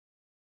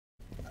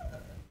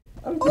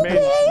 I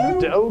mean,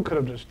 Dell could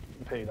have just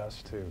paid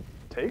us to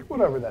take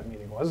whatever that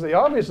meeting was. They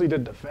obviously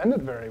did defend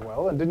it very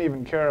well and didn't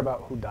even care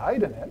about who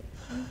died in it.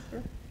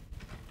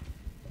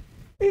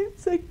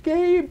 It's a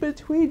game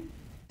between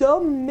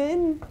dumb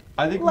men.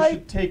 I think we Like-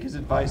 should take his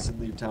advice and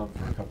leave town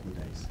for a couple of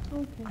days.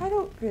 I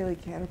don't really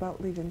care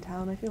about leaving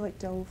town. I feel like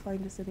Dell will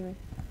find us anyway.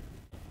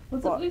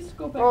 Let's Well- at least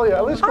go back. Oh yeah, at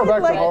home. least go I'd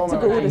back like to home to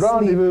and go to sleep.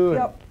 rendezvous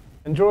Yep.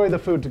 and enjoy the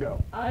food to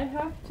go. I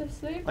have to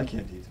sleep. I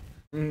can't eat.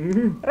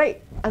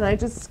 Right, and I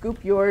just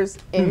scoop yours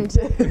into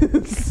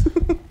his.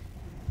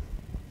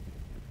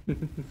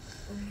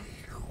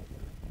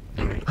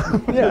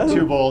 Yeah.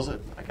 2 bowls. I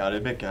gotta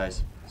admit,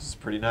 guys, this is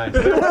pretty nice.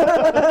 Go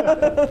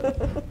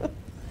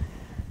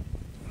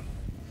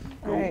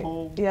Alright,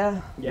 home.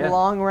 yeah, Yeah.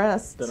 long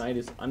rest. The night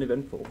is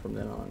uneventful from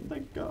then on.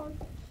 Thank God.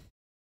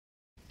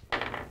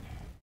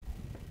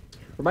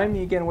 Remind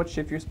me again what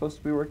shift you're supposed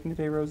to be working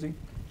today, Rosie?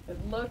 It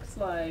looks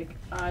like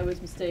I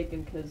was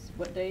mistaken because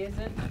what day is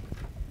it?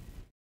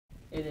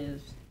 It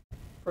is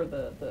for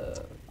the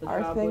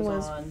Our job thing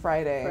was on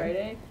Friday.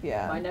 Friday.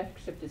 Yeah. My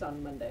next shift is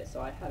on Monday,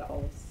 so I had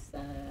all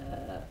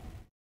set.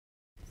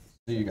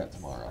 So you got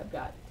tomorrow. I've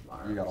got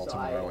tomorrow. You got all so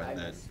tomorrow I and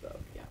then- misspoke,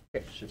 yeah.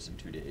 Shifts in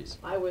 2 days.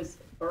 I was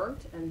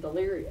burnt and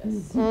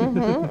delirious.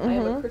 Mm-hmm, I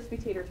am a crispy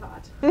tater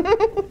tot. Do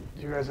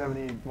you guys have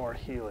any more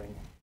healing?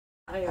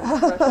 I am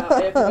fresh out.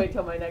 I have to wait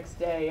till my next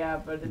day, yeah,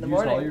 but in the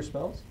morning. all your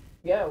spells?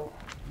 Yeah.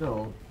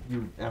 No,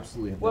 you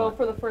absolutely have Well, not.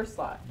 for the first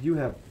slot. You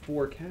have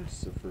 4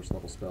 casts of first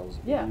level spells.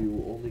 Yeah.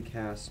 You only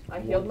cast. I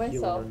one healed healing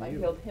myself. on I you.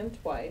 healed him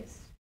twice.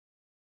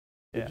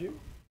 Did Yeah. you?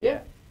 Yeah.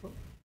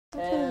 I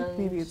feel like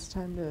maybe And it's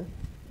time to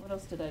what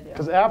else did I do?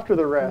 Because after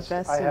the rest,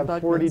 invest I in have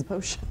Bugman's 40.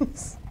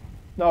 potions.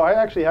 No, I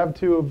actually have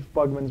 2 of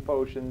Bugman's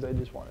potions. I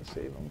just want to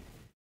save them.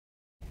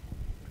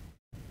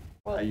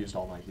 Well, I used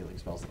all my healing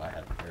spells that I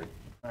had prepared.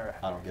 All right.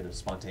 I don't get to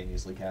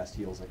spontaneously cast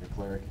heals like a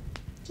cleric.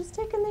 Just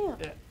take a nap.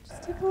 Yeah.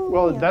 Just take a little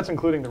Well, nap. that's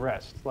including the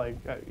rest. Like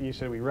you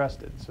said, we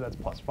rested, so that's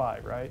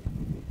 +5, right?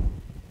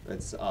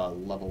 It's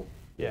level.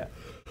 Yeah.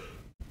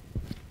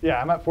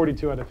 Yeah, I'm at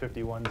 42 out of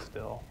 51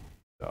 still.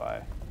 So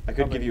I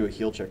could give you a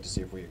heal check to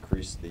see if we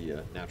increase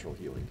the natural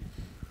healing.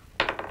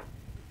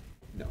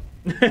 No,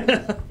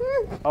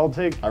 I'll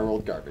take. I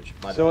rolled garbage.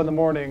 My So bad. in the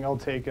morning, I'll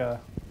take a.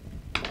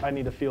 I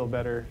need a feel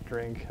better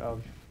drink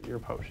of your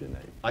potion.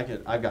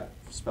 I've got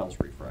spells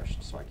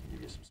refreshed, so I can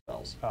give you some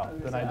spells. Oh, I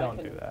was then gonna I say, I don't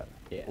can- do that.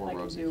 Yeah. Or I can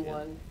Rosie do can.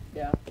 one.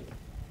 Yeah.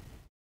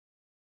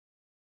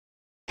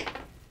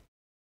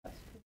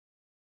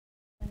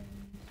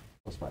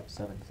 +5,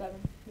 7. 7.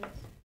 Yes.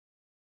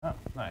 Oh,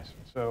 nice.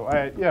 So all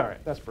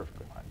right, that's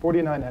perfectly fine.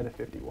 49 out of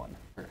 51.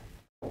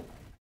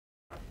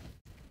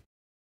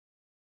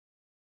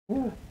 It's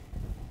kind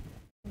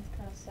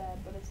of sad,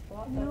 but it's a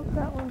lot better. Nope,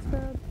 that one's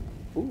bad.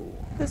 Ooh,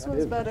 This that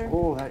one's is- better.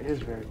 Oh, that is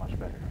very much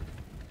better.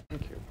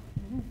 Thank you.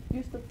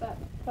 Use the fat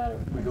better.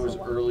 We go as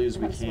pencil early as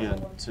we pencil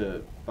can one.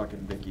 to fucking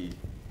Vicky.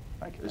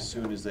 Thank you. As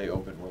soon as they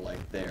open, we're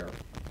like there.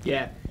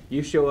 Yeah,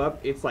 you show up,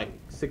 it's like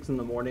 6 in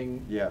the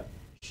morning. Yeah.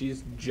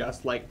 She's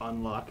just like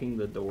unlocking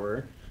the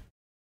door.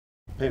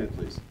 Payment,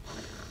 please.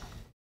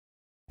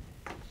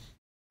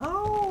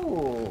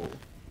 Oh.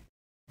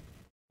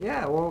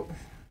 Yeah, well,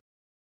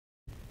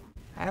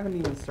 I haven't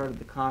even started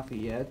the coffee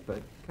yet,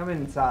 but come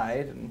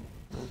inside and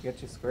we'll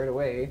get you squared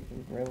away.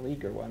 Real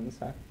eager ones,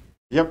 huh?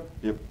 Yep,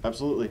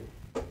 absolutely.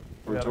 For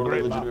We got a totally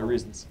great legitimate bottle.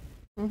 reasons.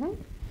 Mm-hmm.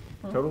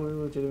 Totally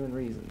legitimate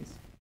reasons.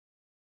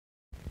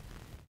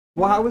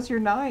 Well, how was your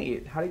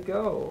night? How'd it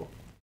go?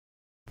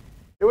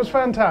 It was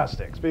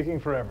fantastic. Speaking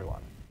for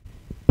everyone.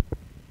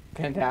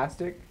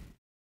 Fantastic.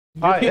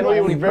 Hi, You're and the we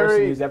only were person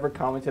very. who's ever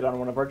commented on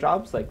one of our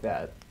jobs like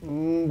that.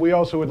 We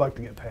also would like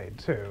to get paid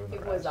too. and the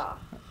It was rest. a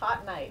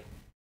hot night.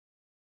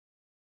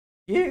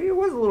 Yeah, it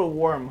was a little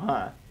warm,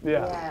 huh?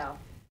 Yeah.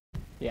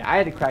 Yeah, I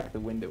had to crack the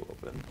window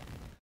open.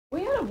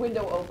 We had a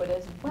window open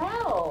as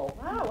well.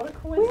 Wow, what a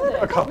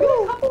coincidence. a couple.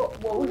 We had a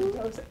couple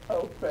windows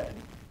open.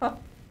 Huh.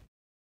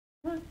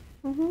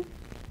 Mm-hmm.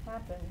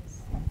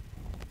 Happens.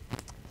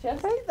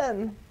 Just Right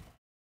then.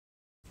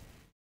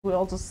 We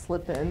all just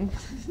slip in.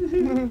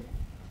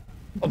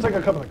 I'll take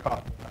a cup of the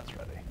coffee when that's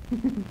ready.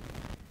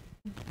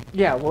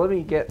 Yeah, well, let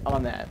me get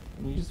on that.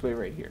 You just wait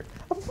right here.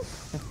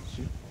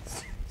 She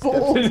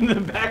Bold. steps into the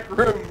back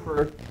room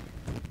for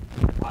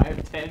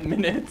 5-10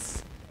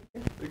 minutes.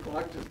 The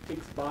clock just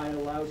ticks by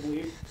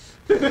loudly.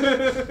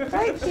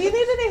 Right? Do you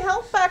need any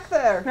help back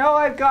there? No,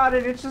 I've got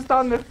it. It's just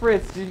on the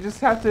fritz. You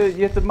have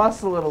to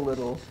muscle it a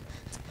little.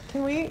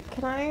 Can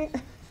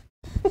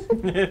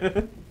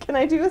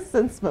I do a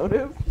sense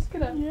motive? just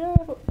gonna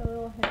put a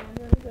little hand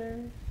right there.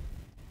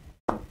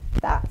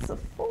 That's a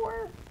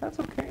 4. That's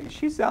okay.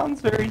 She sounds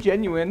very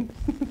genuine.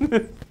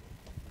 Okay.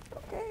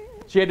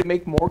 She had to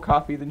make more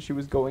coffee than she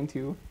was going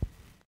to.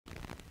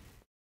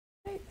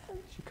 Right then.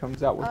 She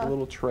comes out with a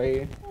little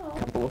tray, a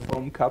couple of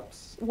foam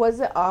cups. Was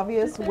it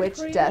obvious Did they which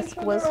create desk each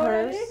other was hers?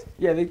 already?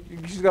 Yeah,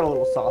 she's got a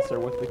little saucer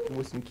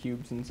with some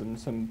cubes and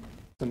some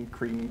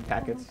cream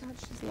packets. Oh my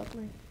god, she's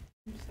lovely.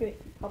 I'm just gonna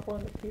pop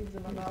one of the cubes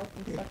in my mouth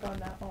and suck on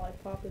that while I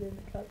pop it in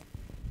the cup.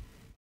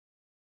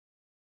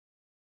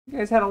 You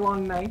guys had a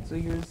long night, so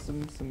here's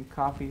some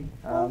coffee.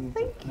 Thank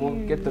We'll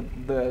you. get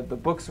the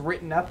books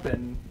written up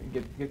and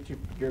get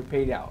your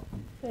paid out.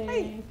 Thank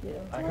Hey. you. Thank you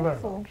very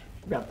Wonderful. much.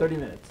 About 30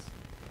 minutes.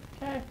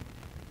 Okay.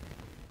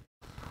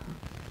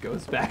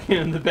 Goes back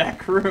in the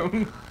back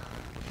room.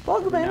 Now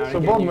Bugman, and So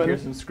again, you Bugman- hear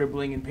some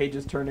scribbling and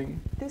pages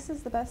turning. this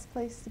is the best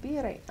place to be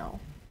right now.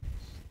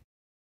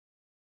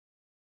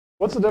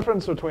 What's the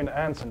difference between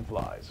ants and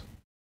flies?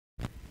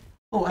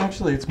 Oh,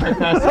 actually, it's my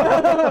past.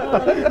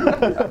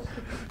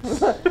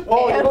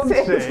 Oh, you don't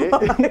Ants say.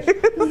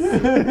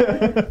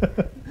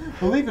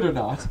 Believe it or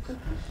not.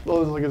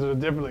 Well, it's like, is there a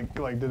different,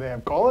 like, do they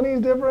have colonies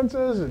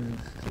differences? And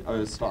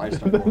I started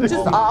going.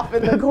 Just off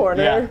in the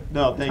corner. Yeah.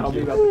 No, thank Tell me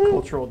you. about the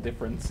cultural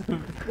difference.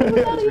 What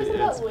was all It's- these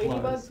about it's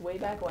ladybugs plus. way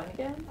back when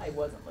again? I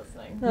wasn't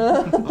listening.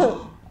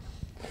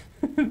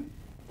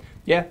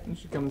 Yeah, and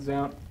she comes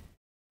out.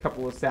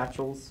 Couple of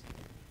satchels.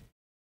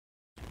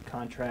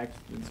 Contract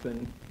that's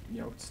been,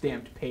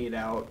 stamped, paid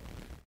out,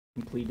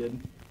 completed.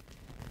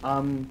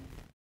 I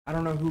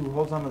don't know who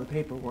holds on to the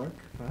paperwork,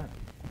 but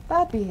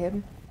That'd be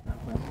him. oh,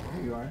 well,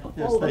 here you are.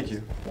 Yes, thank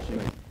you. She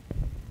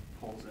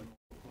pulls in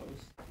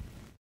close.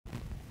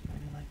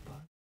 Any like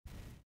bugs?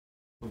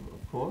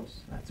 Of course.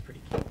 That's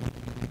pretty cute.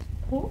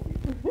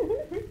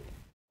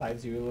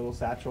 Buys you a little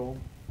satchel.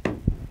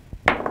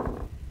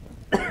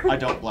 I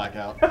don't black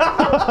out.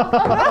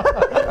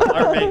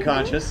 I remain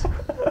conscious.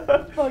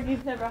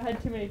 Buggy's never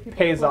had too many people.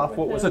 Pays work off with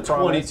what him. was It's a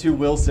 22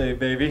 will save,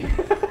 baby.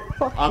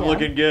 Fuck I'm yeah.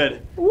 looking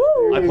good. Woo!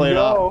 I you play it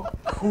go. off.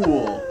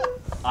 Cool.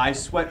 I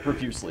sweat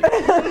profusely.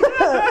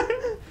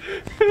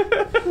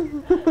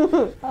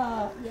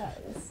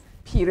 Yes.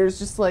 Peter's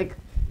just like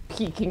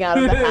peeking out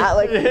of the hat,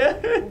 like,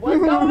 What's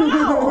going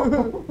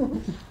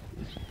on?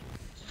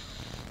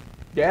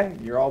 Yeah,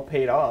 you're all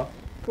paid off.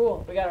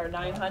 Cool. We got our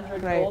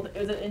 900 Right. gold.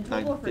 Is it in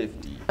total or for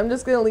 950. I'm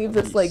just gonna leave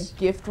this like Nice.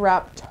 gift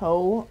wrap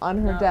toe on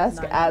her No,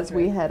 desk as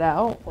we 900. head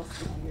out. plus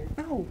the year?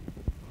 No.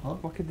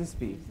 What could this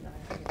be?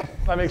 900.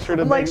 I make sure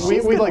to I'm like, make, we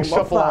she's like gonna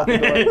shuffle love out the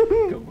door.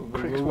 Go,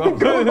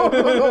 go, go,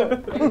 go, go.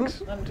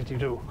 Crix, what did you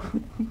do?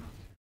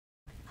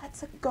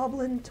 That's a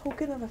goblin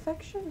token of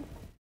affection.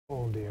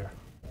 Oh dear.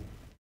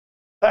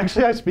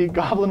 Actually, I speak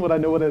Goblin. Would I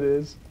know what it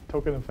is?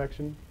 Token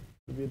affection.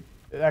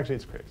 Actually,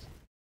 it's Crix.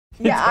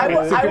 Yeah, I It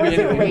wasn't could be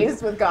anything.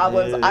 raised with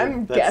goblins.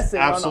 I'm That's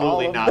guessing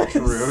absolutely on all of not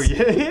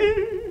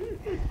this.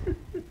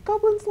 true.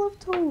 Goblins love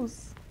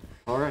toes.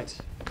 All right.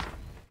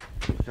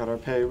 We got our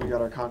pay. We got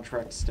our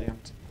contract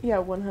stamped. Yeah,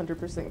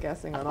 100%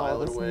 guessing on all File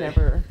of it this. away.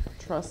 Never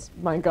trust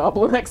my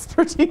goblin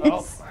expertise.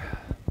 Oh.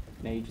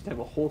 Now you just have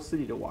a whole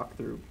city to walk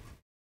through.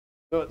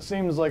 So it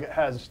seems like it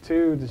has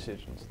two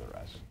decisions. The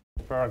rest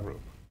for our group.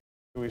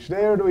 Do we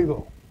stay or do we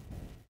go?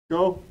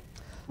 Go.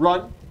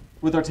 Run.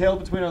 With our tail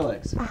between our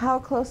legs. How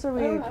close are I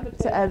we don't have a to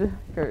tail.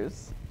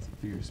 Edgar's? It's a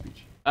figure of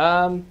speech.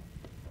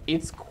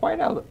 It's quite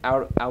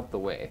out the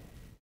way.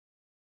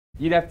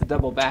 You'd have to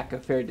double back a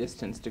fair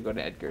distance to go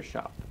to Edgar's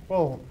shop.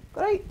 Well,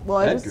 Great. Well,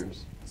 I just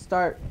Edgar's.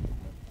 start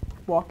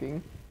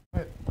walking.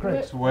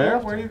 Crix. Where?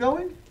 Where are you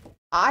going?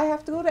 I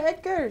have to go to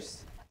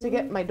Edgar's to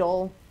get my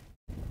doll.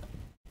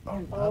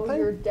 Oh, Oh, nothing?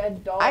 your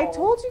dead dog. I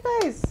told you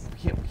guys.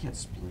 We can't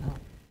split up.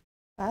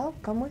 Well,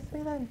 come with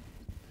me then.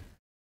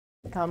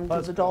 Come to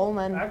Let's the go. doll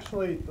man.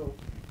 Actually, the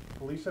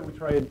police said we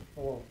tried,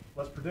 well,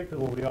 less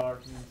predictable we are,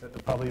 means that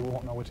they probably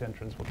won't know which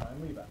entrance we'll try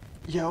and leave at.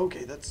 Yeah,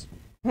 okay, that's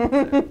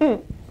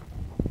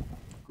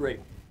great.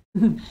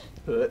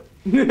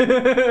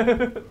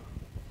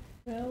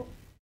 Well,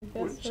 I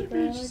What guess did we're she mean?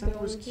 gonna She said it go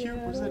was cute.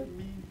 What does get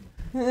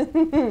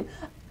that mean?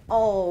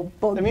 Oh,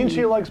 Buggy. I mean,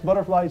 she likes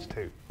butterflies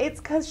too. It's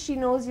because she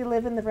knows you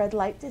live in the red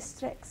light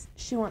districts.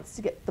 She wants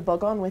to get the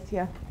bug on with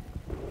you.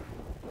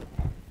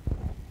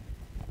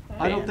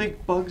 I don't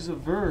think bug's a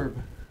verb.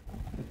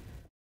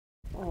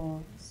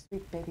 Oh,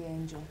 sweet baby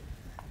angel.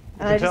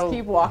 can And I just tell-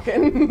 keep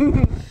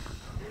walking.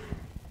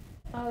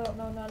 I don't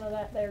know none of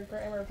that there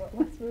grammar, but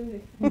let's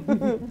move.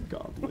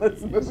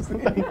 Let's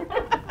move.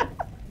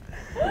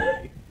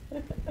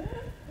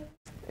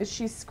 Is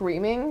she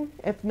screaming?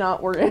 If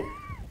not, we're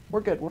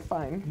good. We're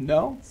fine.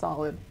 No?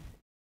 Solid.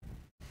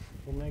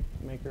 We'll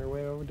make our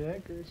way over to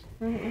Edgar's.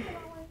 Mhm.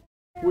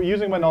 We're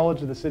using my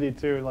knowledge of the city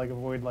too, like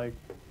avoid like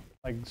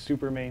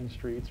super main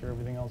streets or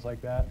everything else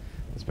like that.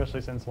 Especially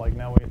since like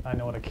now I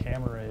know what a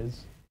camera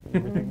is. And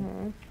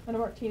everything. And a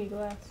martini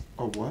glass.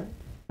 Oh, what?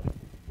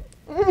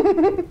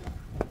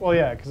 Well,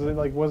 yeah, because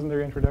like wasn't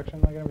there introduction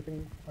like and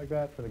everything like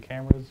that for the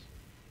cameras?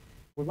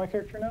 Would my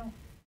character know?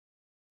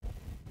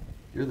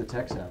 You're the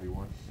tech savvy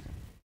one.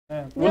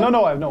 Yeah. Well,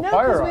 no, I have no No,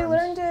 firearms. we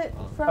learned it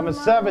from. I'm a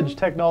savage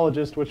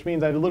technologist, which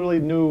means I literally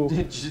knew.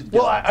 Just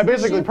Well, I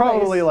basically She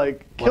probably plays-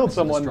 like killed weapons of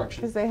someone,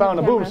 destruction. Because they found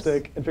a had cameras.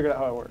 boomstick, and figured out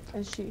how it worked.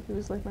 And she, who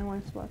was like my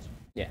wife's watch.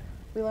 Yeah.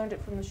 We learned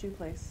it from the shoe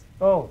place.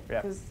 Oh,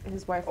 yeah. Because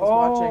his wife was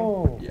watching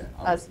Oh, Yeah.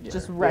 us yeah.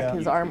 just wreck Yeah.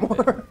 his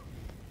armor.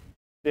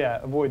 yeah.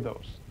 Avoid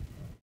those.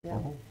 Yeah.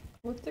 Oh.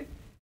 What's the?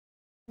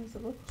 What's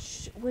it look?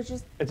 Shh, we're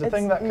just. It's a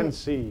thing that can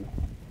see.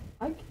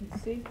 I can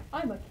see.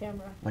 I'm a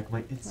camera. Like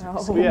my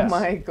insects. Oh Yes.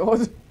 my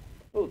god.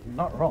 Oh,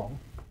 not wrong.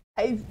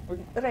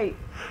 Right.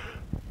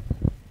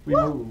 We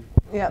move.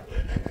 Yep.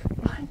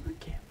 I'm a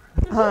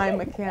camera.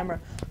 I'm a camera.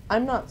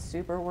 I'm not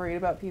super worried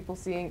about people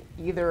seeing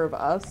either of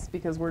us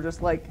because we're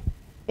just like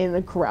in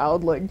the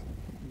crowd, like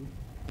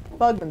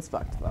Bugman's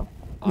fucked though.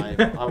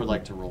 I would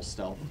like to roll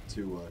stealth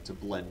to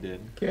blend in.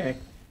 Okay.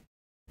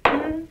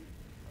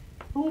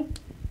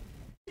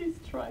 He's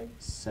trying.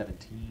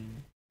 17.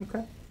 Okay.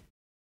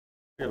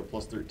 I got a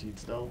plus 13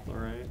 stealth. All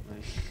right.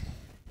 Nice.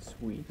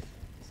 Sweet.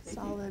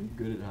 Solid.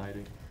 Good at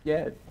hiding.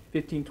 Yeah,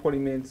 15, 20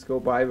 minutes go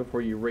by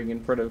before you ring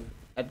in front of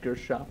Edgar's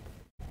shop.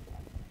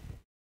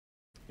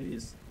 It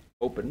is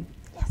open.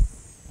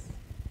 Yes.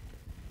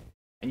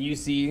 And you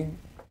see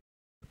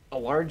a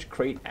large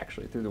crate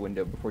actually through the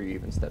window before you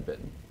even step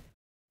in.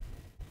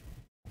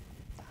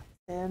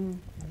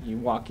 You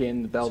walk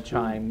in, the bell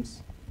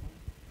chimes.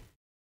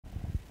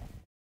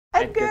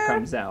 Edgar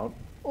comes out.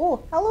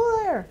 Oh, hello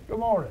there. Good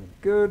morning.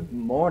 Good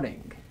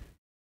morning.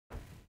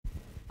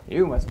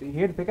 You must be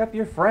here to pick up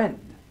your friend.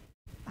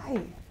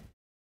 Hi.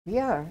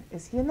 Yeah,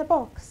 is he in the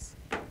box?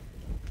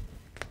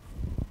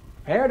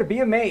 Prepare to be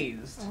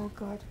amazed. Oh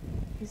god,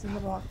 he's in the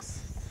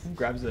box.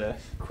 Grabs a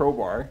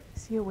crowbar.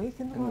 Is he awake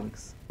in the Mm.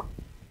 box?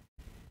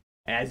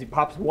 And as he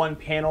pops one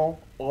panel,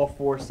 all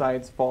four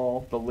sides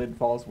fall. The lid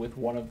falls with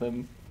one of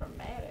them.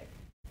 Dramatic.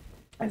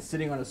 And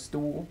sitting on a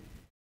stool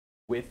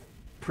with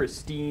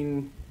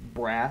pristine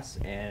brass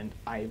and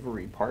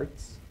ivory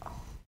parts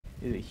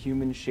is a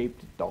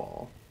human-shaped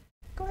doll.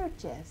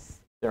 Gorgeous.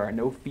 There are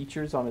no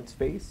features on its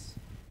face,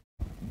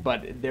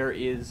 but there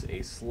is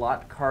a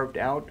slot carved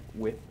out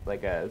with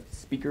like a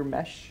speaker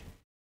mesh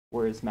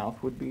where his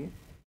mouth would be.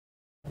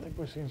 I think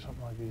we've seen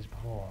something like these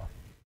before.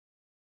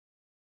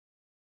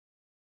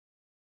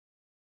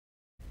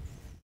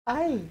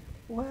 Aye,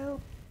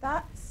 well,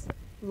 that's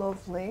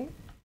lovely.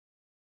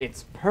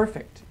 It's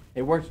perfect.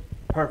 It works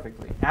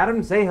perfectly.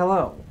 Adam, say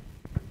hello.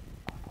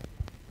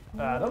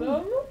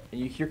 Adam?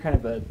 And you hear kind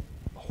of a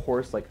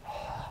hoarse like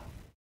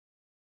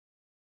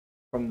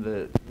from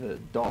the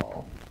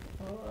doll.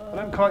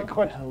 I didn't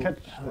quite Hel-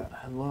 catch hel- that.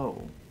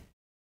 hello.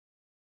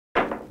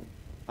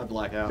 I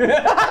black out.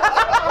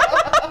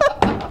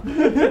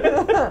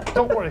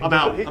 Don't worry. I'm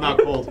out. I'm out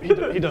cold. He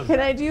does. Can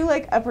I do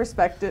like a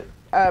perspective With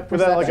that, like,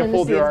 perception a to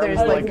fold see your if there's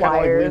arms, like like, kinda,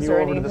 like, lean wires you or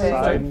over to the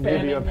anything? side and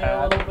give you a Fanning me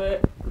pat. a little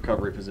bit.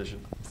 Recovery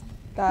position.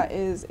 That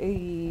is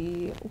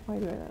a why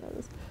do I not know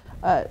this?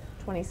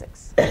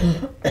 26.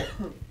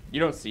 You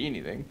don't see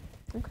anything.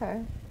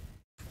 Okay.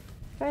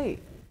 Right.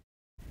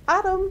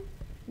 Adam,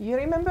 you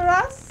remember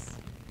us?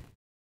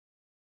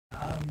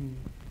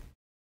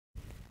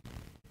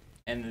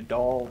 And the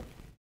doll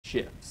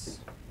shifts.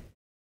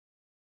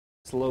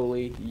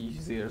 Slowly, you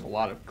see there's a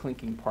lot of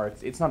clinking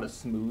parts. It's not a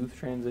smooth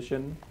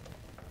transition.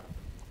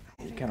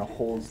 It kind of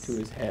holds to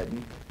his head.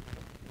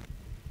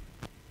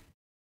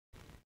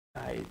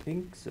 I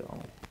think so.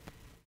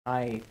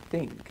 I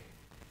think.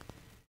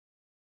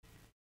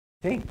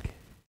 Think.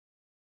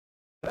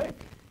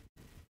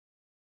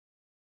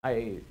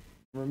 I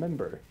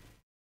remember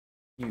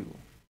you.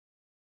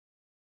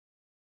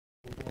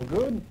 Well,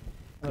 good.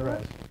 The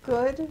rest.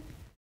 Good.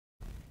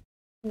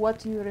 What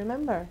do you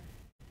remember?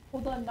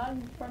 Hold on, not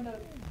in front of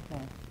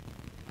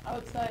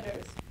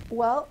outsiders.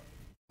 Well,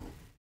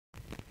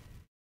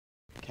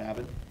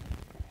 Cabin.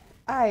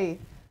 I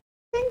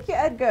thank you,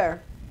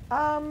 Edgar.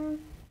 How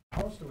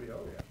much do we owe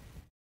you?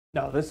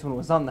 No, this one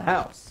was on the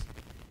house.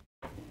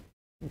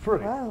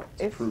 Pretty. Well,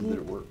 if Prove that he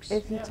it works.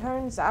 if he Yeah.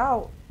 turns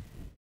out,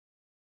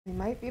 he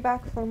might be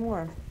back for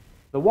more.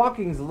 The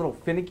walking's a little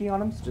finicky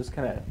on him, so just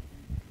kind of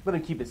let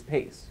him keep his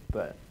pace.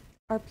 But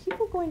Are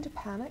people going to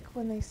panic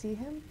when they see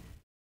him?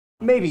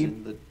 maybe,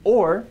 In the-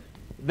 or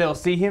they'll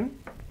see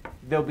him,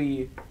 they'll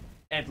be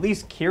at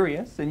least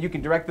curious, and you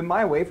can direct them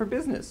my way for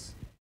business.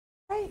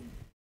 Right.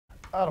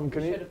 Adam, You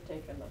can should you have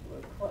taken the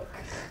blue cloak.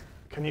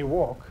 can you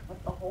walk?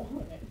 With the hole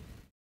in it.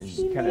 And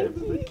He he kind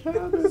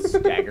of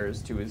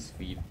staggers to his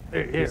feet.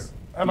 Here, His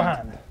I'm feet.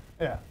 behind.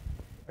 Yeah.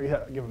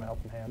 Give him a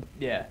helping hand.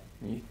 Yeah,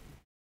 you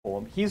pull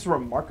him. He's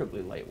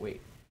remarkably lightweight.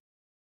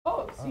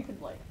 Oh, so you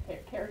could like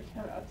carry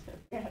him out to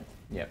the end.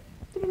 Yep.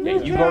 Yeah,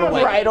 you go to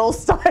like Bridal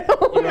style.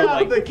 you go to,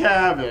 like the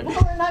cabin.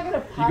 Well, we're not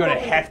gonna. you go to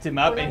heft him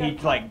up, we're and not he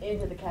gonna like pop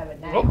into the cabin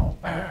now.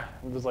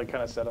 We'll just like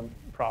kind of set him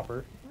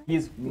proper.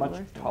 he's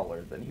much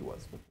taller than he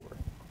was before.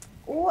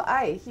 Oh,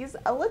 aye, he's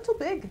a little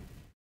big.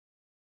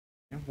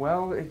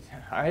 Well,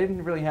 I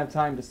didn't really have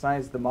time to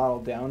size the model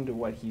down to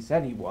what he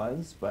said he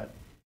was, but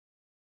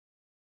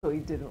So he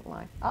didn't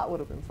lie. That would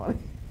have been funny.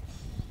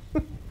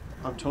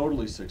 I'm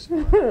totally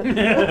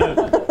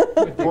 6'5".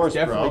 of course,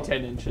 definitely bro.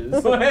 10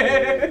 inches.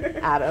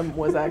 Adam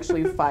was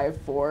actually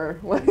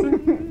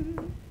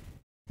 5'4".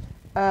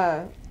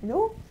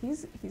 No,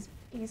 he's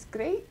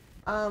great.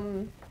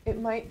 It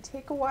might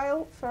take a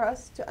while for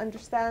us to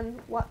understand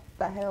what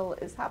the hell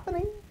is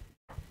happening.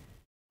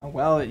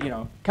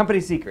 Well,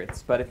 company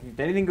secrets, but if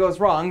anything goes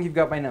wrong, you've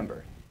got my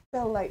number.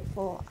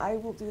 Delightful. I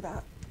will do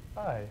that.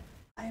 Hi.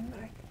 I'm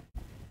ready.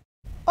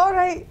 All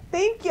right.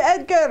 Thank you,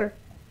 Edgar.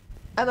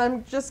 And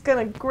I'm just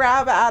gonna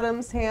grab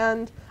Adam's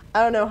hand.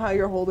 I don't know how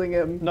you're holding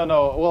him. No.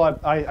 Well,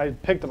 I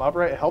picked him up,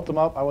 right? I helped him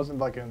up. I wasn't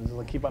like gonna just,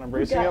 like keep on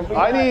embracing got him. you.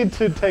 I need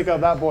to take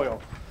out that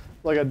boil.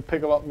 Like I'd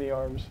pick him up in the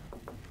arms.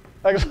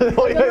 Actually,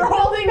 like, You're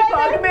holding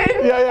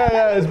Bugman?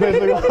 yeah. It's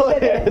basically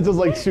it's just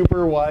like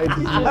super wide.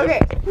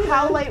 Okay,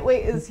 how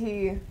lightweight is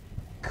he?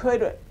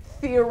 Could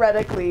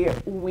theoretically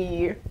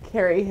we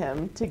carry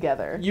him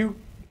together?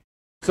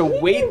 So He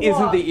weight can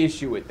isn't walk. the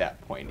issue at that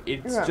point.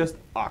 It's Yeah. just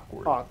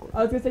awkward. Awkward.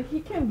 I was gonna say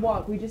he can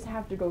walk. We just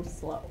have to go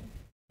slow.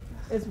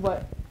 Is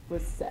what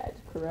was said,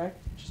 correct?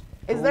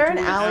 Is Go there an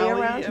to alley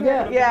around and here?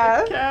 put him in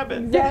Yeah. the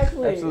cabin.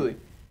 Exactly. Absolutely.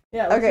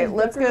 Yeah. Okay, just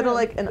let's look go to around.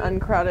 like an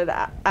uncrowded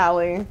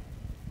alley.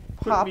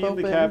 Pop Put me open.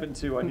 in the cabin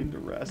too. I need to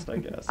rest, I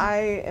guess. I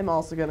am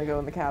also gonna go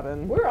in the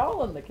cabin. We're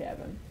all in the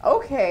cabin.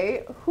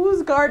 Okay,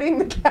 who's guarding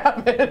the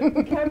cabin?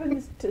 The cabin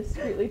is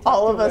discreetly tucked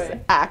All of us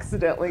away.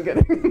 accidentally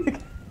getting in the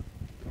cabin.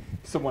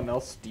 Someone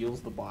else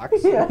steals the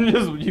box. Yeah.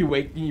 Just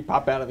you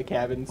pop out of the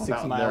cabin Pop 6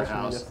 out in miles their from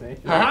your house.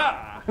 destination.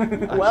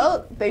 Ha-ha!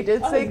 Well, they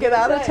did I say was get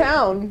gonna out of say.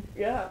 town.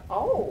 Yeah.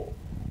 Oh.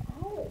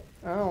 Oh.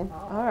 Oh,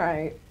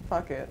 alright.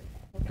 Fuck it.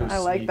 Go I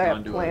like sneak that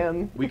onto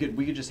plan. We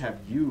could just have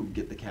you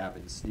get the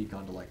cabin, sneak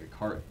onto like a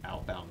cart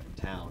outbound from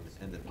town,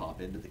 and then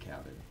pop into the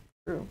cabin,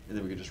 True. and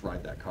then we could just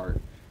ride that cart.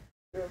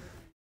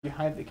 You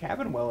hide the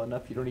cabin well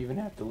enough, you don't even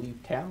have to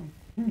leave town.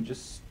 You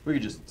just We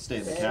could just stay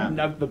in the Stay. cabin.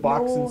 snug the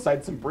box No.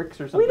 inside some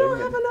bricks or something. We don't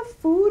have and- enough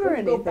food or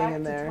We'll go anything back in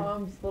to there.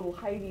 Tom's little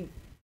hidey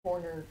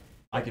corner.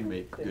 I can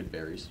make good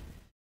berries.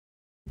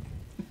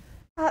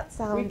 That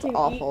sounds can eat-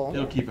 awful.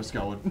 It'll keep us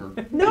going for.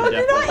 No, do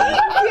indefinitely.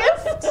 not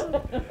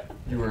eat gift!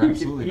 You were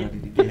absolutely not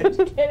eating I'm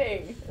it.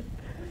 kidding.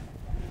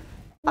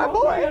 Our Oh,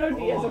 boy. no,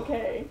 D is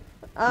okay.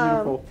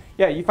 Beautiful.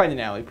 Yeah, you find an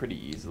alley pretty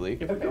easily.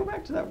 If we go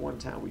back to that one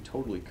town, we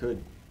totally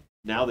could.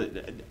 Now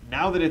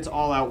that it's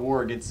all out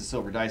war against the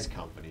Silver Dice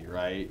Company,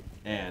 right?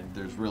 And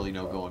there's really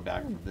no going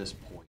back from this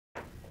point.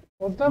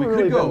 Well, it's We never could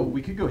really go. been.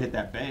 We could go hit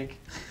that bank.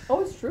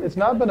 Oh, it's true. It's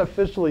not been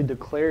officially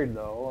declared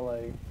though.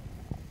 Like,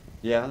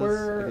 Yeah,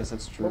 We're- I guess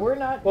that's true. But we're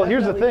not. well,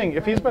 here's the definitely thing: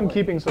 if he's been compatible.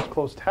 keeping such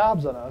close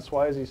tabs on us,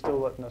 why is he still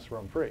letting us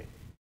roam free?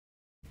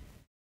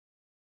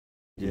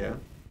 Yeah.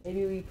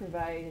 Maybe we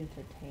provide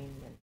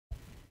entertainment.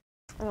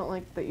 I don't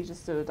like that you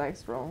just did a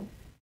dice roll.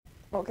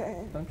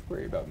 Okay. Don't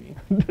worry about me.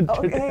 Don't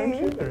Okay.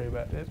 you worry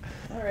about it.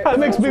 All right. That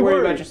makes so me Don't worry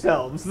worry. about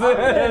yourselves. I'm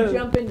gonna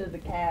jump into the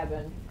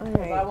cabin. 'Cause I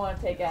Alright. want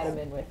to take Adam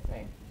in with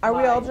me. Are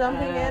we all Fine,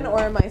 jumping in and- or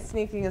am I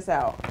sneaking us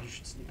out? You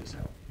should sneak us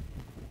out.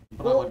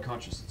 I'm Well- not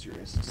unconscious. It's your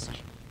guys'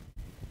 decision.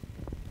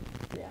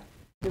 Yeah.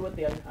 Do what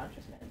the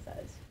unconscious man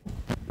says.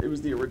 It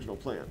was the original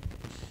plan.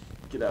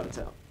 Get out of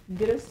town.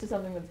 Get us to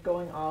something that's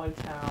going out of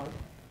town.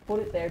 Put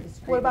it there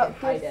discreetly What about and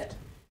hide gift? it.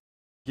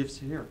 Gifts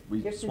here.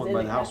 We Gifts is swung in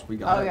by the the house. cabin. We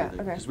got Oh, yeah, everything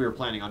okay. because we were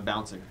planning on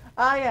bouncing.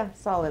 Ah, yeah,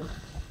 solid.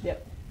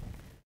 Yep.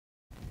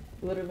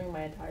 Literally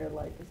my entire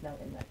life is now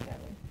in that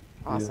cabin.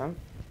 Awesome.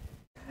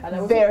 And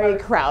that was Very the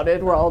part-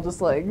 crowded. We're all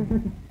just like, It's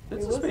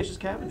It a was- spacious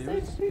cabin. it's It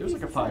was, a it was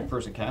like a decent size.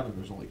 5-person cabin.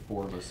 There's only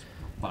 4 of us.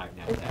 5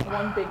 now. It's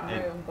one big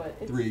And room, but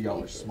it's 3 y'all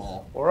are spacious.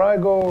 small. Where I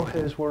go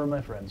is where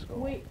my friends go.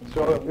 Wait.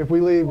 So if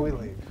we leave, we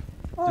leave.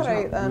 all There's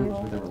right not rooms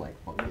then. where there were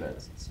like bunk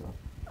beds and stuff.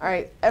 All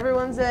right,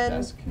 everyone's in.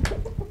 Desk.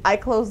 I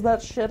close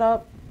that shit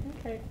up.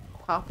 Okay.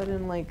 Pop it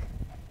in like,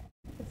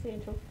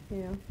 Essential. you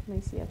know, my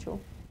satchel.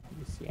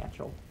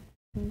 Seattle.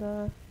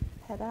 And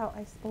head out,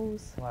 I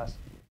suppose. Last,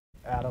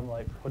 Adam,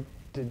 like, what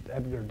did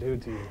Edgar do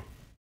to you?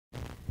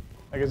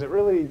 Like, is it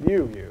really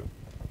you?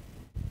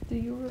 Do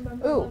you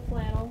remember Ooh. the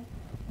flannel?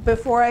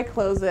 Before I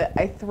close it,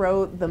 I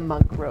throw the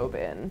monk robe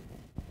in.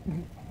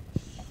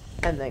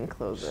 And then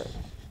close it.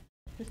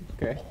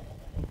 Okay.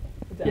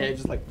 Down. Yeah,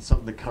 just like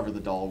Something to cover the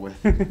doll with.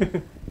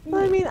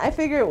 Well, I mean, I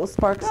figure it will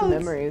spark some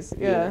it's- memories.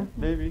 Yeah.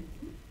 Maybe.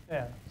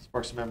 Yeah.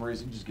 Spark some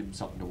memories and just give him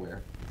something to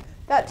wear.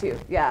 That too.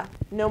 Yeah.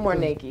 No more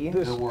naked.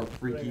 This- No more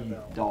ring a freaky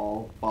bell.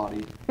 doll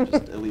body. Just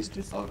at least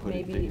Just a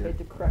hooded maybe figure. a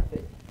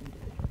decrepit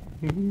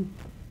individual.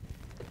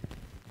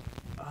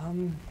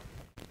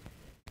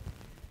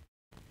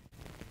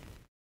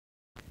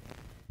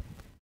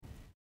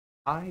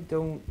 I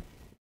don't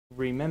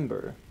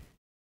remember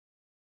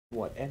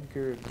what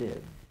Edgar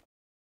did.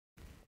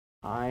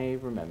 I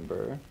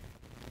remember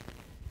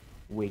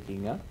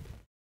waking up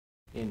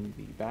in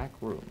the back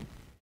room.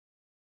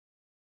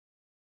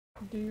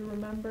 Do you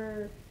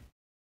remember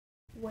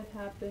what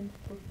happened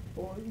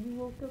before you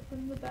woke up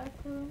in the back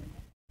room?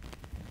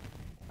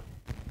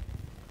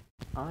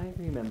 I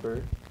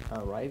remember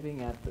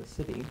arriving at the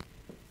city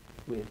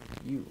with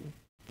you.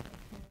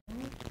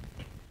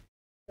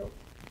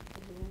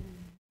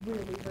 Really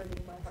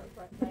hurting my heart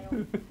right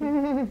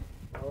now.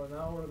 Well,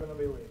 now we're gonna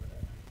be leaving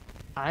it.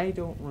 I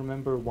don't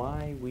remember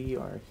why we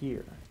are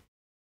here.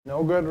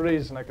 No good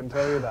reason, I can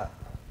tell you that.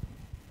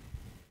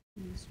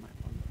 He's my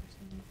one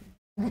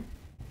person.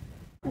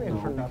 I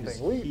mean, for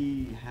because nothing.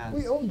 he has.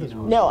 we own he this knows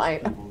one. No, those I-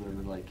 people that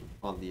are like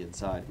on the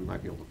inside. We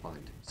might be able to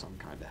find some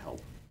kind of help.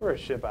 We're a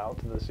ship out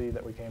to the sea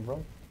that we came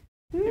from.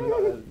 Even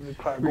though it's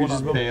probably We going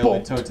just on the fail in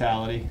boat.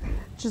 totality.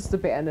 Just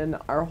abandon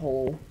our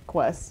whole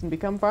quest and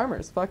become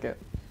farmers. Fuck it.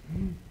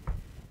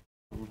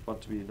 I was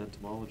about to be an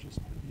entomologist,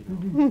 but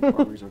you know,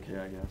 armor's okay,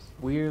 I guess.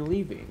 We're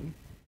leaving.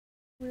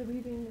 We're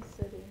leaving the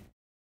city.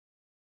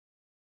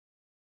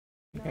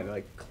 He kind of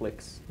like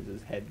clicks as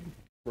his head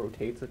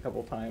rotates a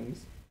couple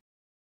times.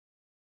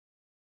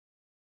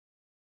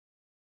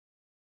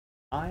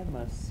 I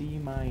must see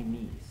my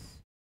niece.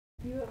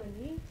 You have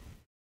a niece?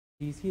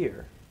 She's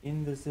here,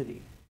 in the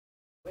city.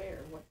 Where?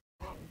 What's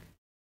her name?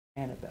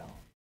 Annabelle.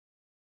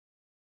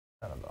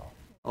 Annabelle.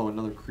 Oh,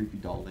 another creepy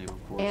doll name,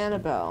 of course.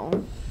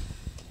 Annabelle.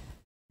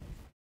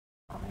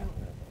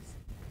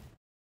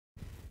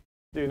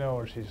 Do you know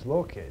where she's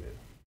located?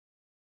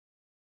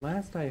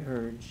 Last I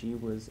heard, she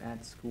was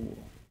at school.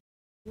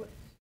 What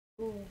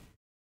school?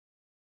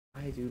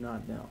 I do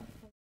not know.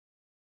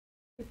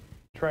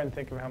 Try and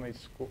think of how many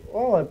schools.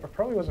 Oh, I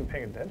probably wasn't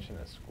paying attention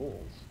to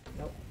schools.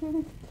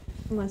 Nope.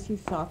 Unless you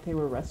thought they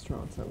were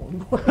restaurants at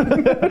one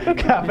point.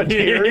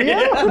 Cafeteria?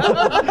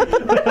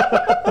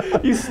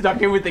 You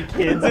stuck in with the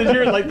kids as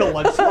you're like the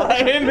lunch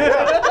line.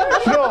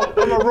 No,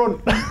 I'm a run.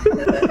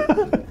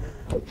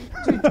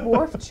 Do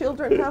dwarf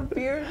children have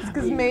beards?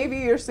 Because maybe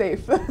you're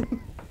safe.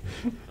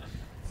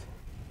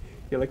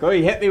 You're like, oh,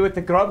 you hit me with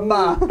the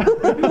grandma.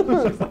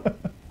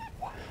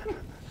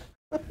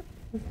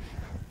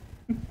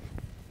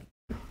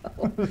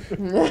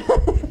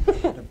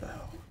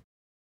 Annabelle.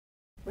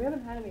 We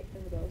haven't had any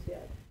Annabelles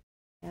yet.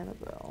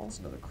 Annabelle. That's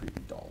another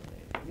creepy doll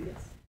name.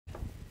 Yes.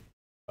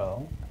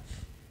 Well,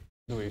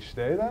 do we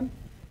stay then?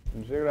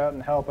 And figure it out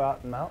and help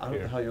out and out I don't know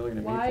here. what the hell you're looking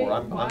at Why- me for.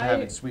 I'm why-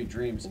 having sweet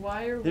dreams.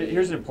 Why are Here- we?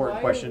 here's an important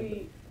why question. Are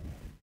we,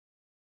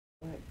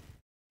 Go ahead.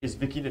 Is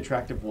Vicky an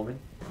attractive woman?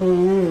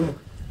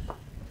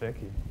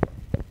 Vicky.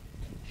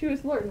 She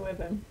was flirting with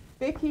him.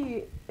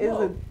 Vicky is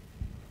No. a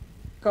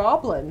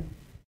goblin.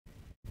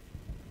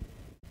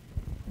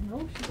 No,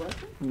 she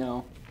wasn't.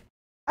 No,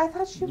 I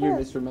thought she you're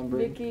was. misremembering.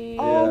 Vicky.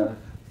 Oh. Yeah.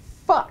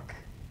 Fuck.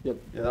 Yeah,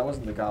 that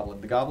wasn't the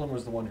goblin. The goblin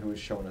was the one who was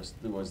showing us,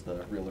 who was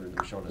the realtor that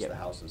was showing us Yep. the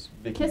houses.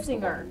 Vicky's Kissing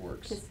the one her. who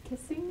works.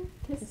 Kissing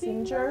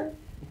Kissinger? her?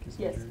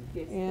 Kissing Yes, her.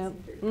 yes, Yep. Kissinger.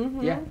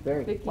 Mm-hmm. Yeah,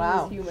 very. Vicky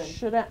Wow. is human.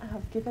 Shouldn't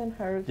have given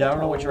her. Yeah, I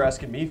don't know what you're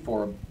asking me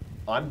for.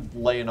 I'm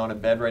laying on a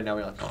bed right now.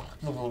 You're like,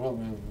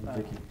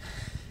 Vicky.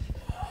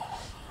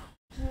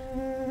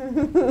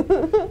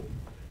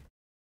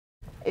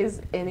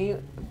 Is any?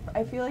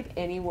 I feel like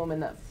any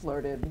woman that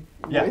flirted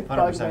Yeah, with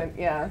 100%. Bugman,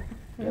 yeah.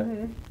 Yeah.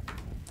 Mhm.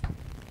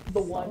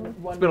 The one been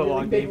a really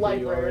long big day for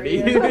you librarian. already.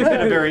 It's been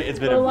a very, He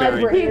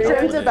Librarian.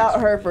 dreamt about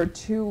her for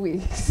 2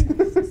 weeks.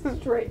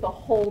 Straight the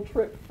whole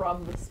trip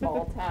from the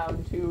small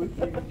town to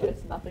here,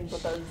 just nothing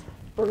but those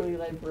burly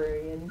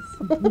librarians.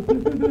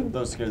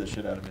 Those scare the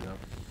shit out of me,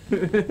 though.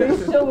 They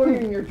still were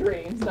in your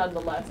dreams,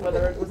 nonetheless,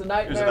 whether it was a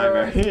nightmare,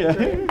 or a nightmare,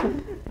 dream.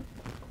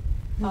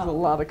 There's a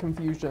lot of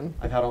confusion.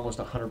 I've had almost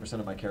 100%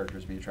 of my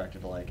characters be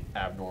attracted to like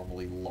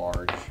abnormally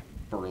large,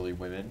 burly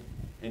women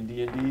in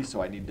D&D,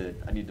 so I need to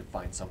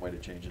find some way to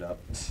change it up.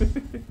 I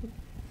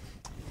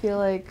feel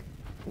like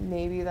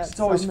maybe that's It's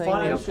always something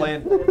funny. we I'm should-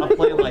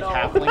 playing like No.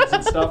 halflings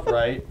and stuff,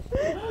 right?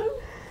 I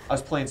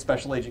was playing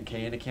Special Agent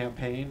K in a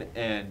campaign,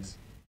 and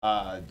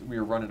we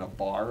were running a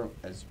bar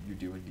as you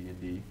do in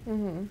D&D.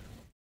 Mhm.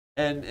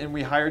 And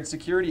we hired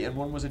security, and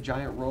one was a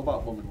giant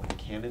robot woman with a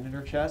cannon in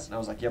her chest, and I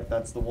was like, "Yep,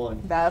 that's the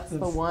one." That's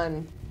the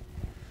one.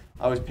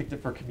 I always picked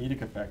it for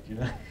comedic effect, you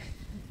know.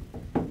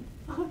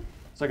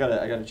 So I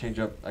gotta change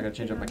up. I gotta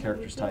change up my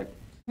character's type.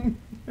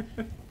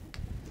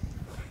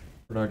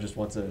 Bernard just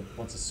wants a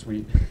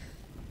sweet,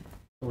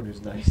 someone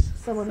who's nice.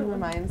 Someone who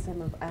reminds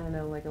him of, I don't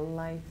know, like a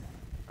life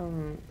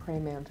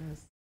praying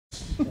mantis.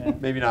 Yeah.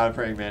 Maybe not a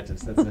praying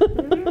mantis. That's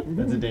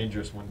a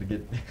dangerous one to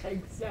get.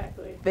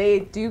 Exactly.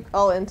 They do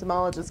call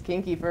entomologists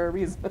kinky for a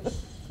reason.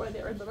 That's why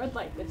they're in the red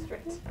light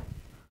district.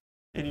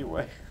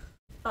 Anyway,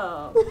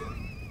 Um,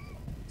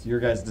 it's your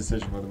guys'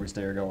 decision whether we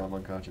stay or go. I'm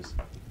unconscious.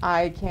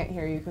 I can't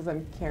hear you because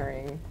I'm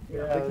carrying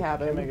Yeah, the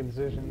cabin. can't make a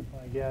decision.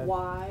 Like, yeah.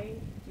 why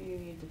do you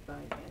need to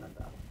find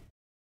Annabelle?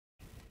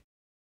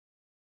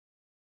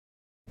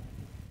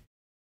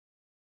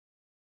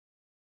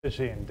 Is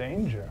she in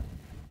danger?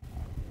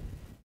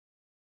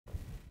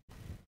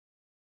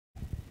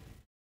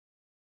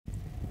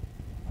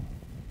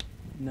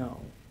 No.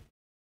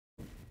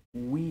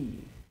 We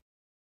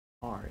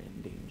are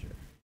in danger.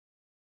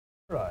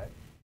 Right.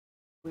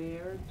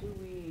 Where do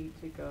we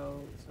need to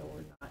go so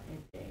we're not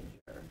in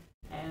danger?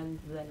 And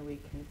then we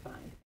can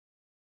find.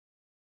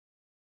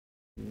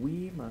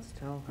 We must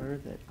tell her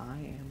that I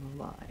am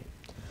alive.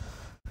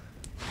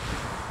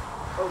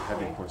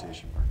 Heavy Okay.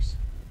 quotation marks.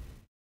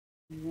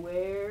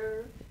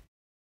 Where?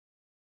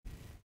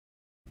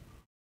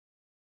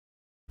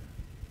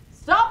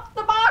 Stop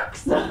the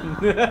box!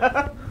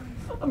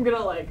 I'm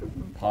gonna like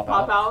Pop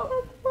out,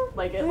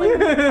 like it like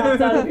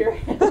pops out of your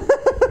hand.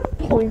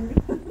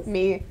 Boing.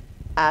 Me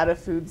at a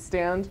food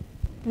stand.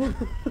 Couple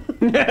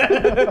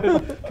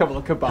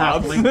of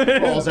kebabs.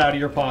 Halfling falls out of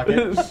your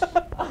pocket.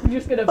 I'm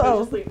just gonna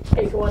viciously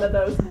take one of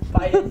those,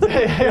 bite into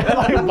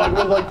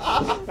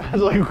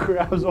it. like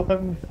grabs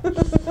one.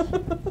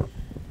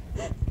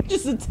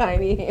 Just a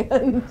tiny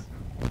hand.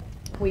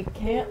 We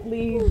can't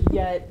leave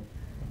yet.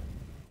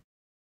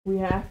 We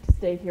have to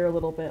stay here a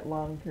little bit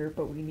longer,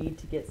 but we need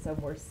to get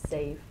somewhere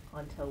safe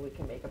until we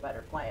can make a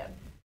better plan.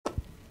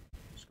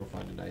 Just go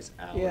find a nice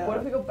alley. Yeah. What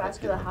if we go back Let's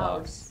to get the in the house?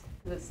 box.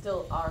 Because it's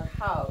still our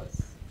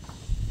house.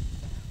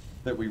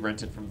 That we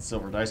rented from the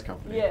Silver Dice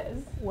Company. Yes.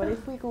 What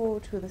if we go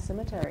to the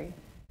cemetery?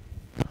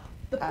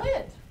 The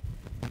plant.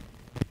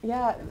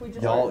 Yeah. If we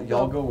just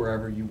Y'all go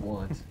wherever you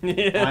want.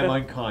 I'm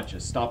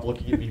unconscious. Stop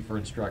looking at me for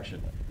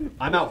instruction.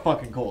 I'm out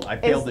fucking cold. I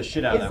failed the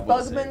shit out of that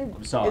will save.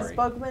 I'm sorry. Is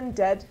Bugman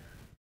dead?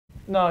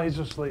 No, he's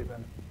just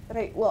sleeping.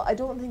 Right, well, I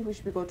don't think we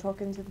should go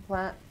talking to the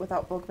plant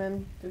without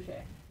Bugman. Touche.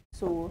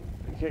 So,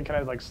 Can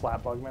I like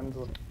slap Bugman?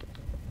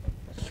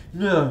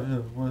 No,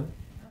 what?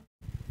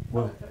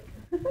 What?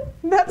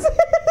 that's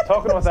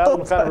Talking with Adam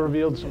Don't kind of touch.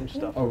 revealed some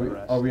stuff Are for the we,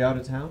 rest. are we out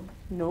of town?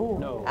 No.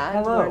 No.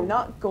 And Hello. we're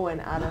not going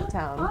out of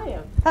town. I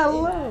am.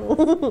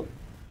 Hello.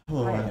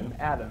 Hello, I am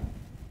Adam.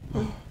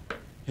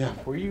 Yeah.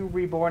 Were you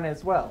reborn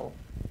as well?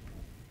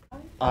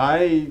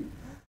 I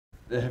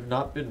have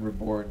not been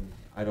reborn,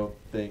 I don't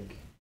think.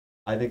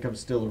 I think I'm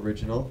still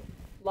original.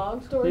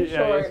 Long story Yeah,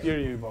 short, it's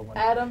you, Bugman.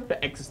 Adam. The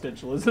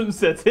existentialism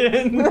sets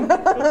in.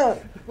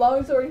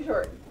 Long story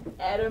short,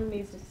 Adam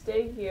needs to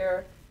stay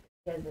here.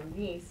 He has a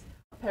niece.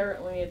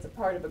 Apparently, it's a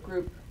part of a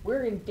group.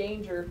 We're in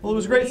danger. Well, it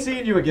was great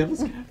seeing you again.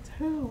 Let's get out of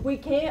town. We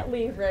can't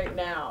leave right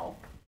now.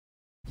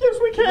 Yes,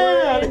 we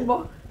We're in can!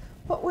 mo-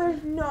 But we're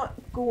not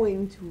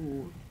going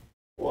to.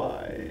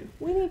 Why?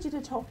 We need you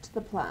to talk to the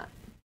plant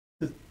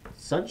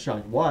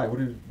Sunshine, why? What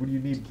do you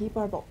to need? keep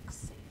our box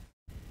safe.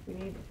 We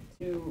need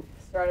to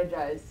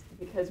strategize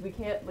because we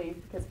can't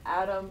leave because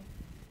Adam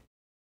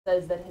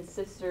says that his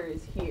sister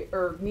is here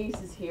or niece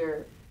is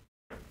here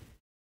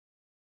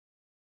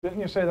Didn't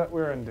you say that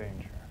we're in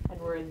danger? and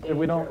we're in danger. If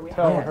we don't have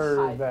tell to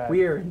her hide. that.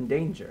 We are in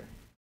danger.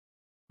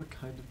 What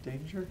kind of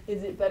danger?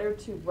 Is it better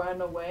to run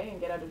away and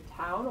get out of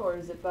town, or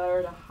is it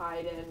better to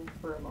hide in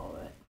for a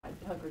moment,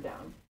 hunker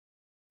down?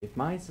 If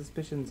my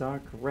suspicions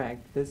are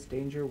correct, this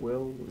danger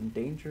will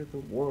endanger the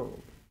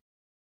world.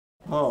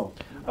 Oh.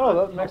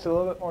 Oh, that makes it a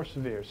little bit more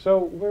severe. So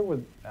where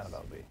would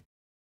Annabelle be?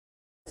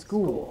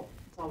 School.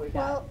 That's all we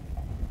got. Well,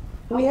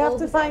 How we have old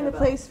to is find a Annabelle?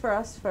 place for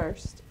us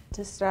first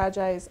to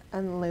strategize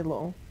and lay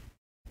low.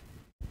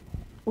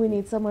 We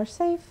need somewhere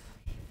safe.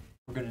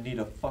 We're gonna need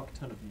a fuck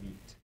ton of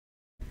meat.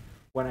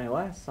 When I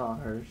last saw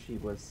her, she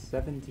was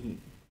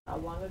 17. How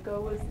long ago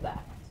was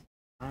that?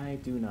 I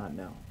do not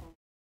know.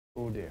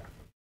 Oh dear.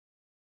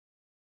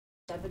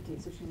 17.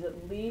 So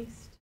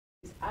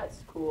she's at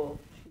school.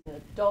 She's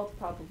an adult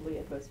probably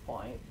at this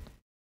point.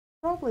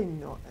 Probably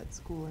not at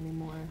school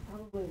anymore.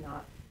 Probably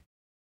not.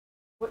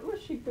 What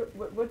was she?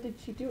 What did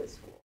she do at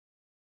school?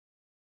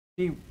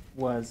 She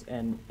was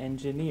an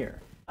engineer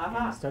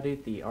Aha. and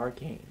studied the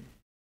arcane.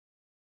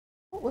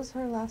 What was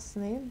her last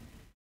name?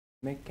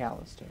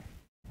 McAlister.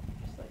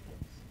 Just like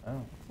this.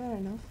 Oh. Fair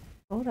enough.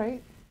 All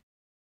right.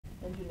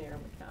 Engineer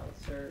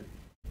McAlister.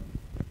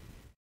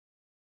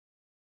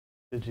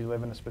 Did she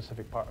live in a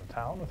specific part of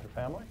town with her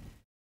family?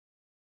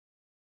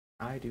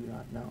 I do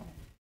not know.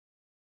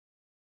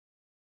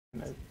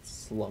 And it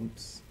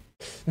slumps.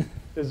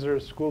 Is there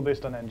a school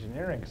based on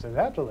engineering? Because they'd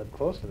have to live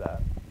close to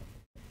that.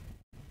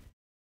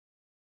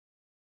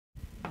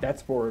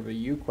 That's more of a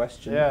you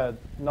question. Yeah,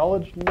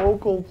 knowledge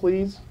local,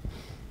 please.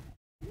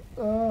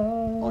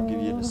 I'll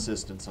give you an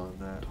assistance on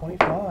that.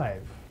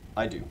 25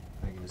 I do.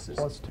 I can assist.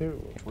 plus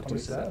 2.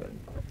 27.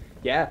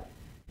 Yeah.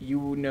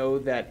 You know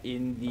that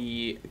in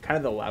the kind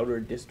of the louder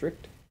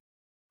district,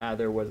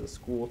 there was a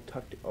school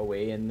tucked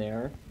away in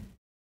there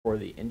for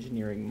the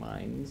engineering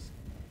minds.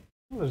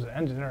 Well, there's an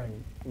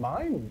engineering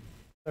mine.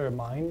 There are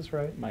mines,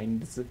 right?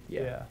 Minds,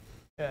 yeah.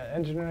 Yeah,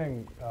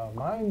 engineering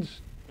mines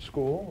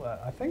school.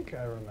 I think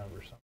I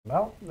remember something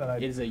about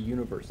that. It is a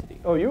university.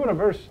 Oh,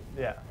 university.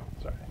 Yeah,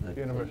 sorry. That-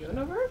 University.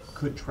 Universe?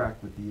 Could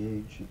track with the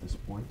age at this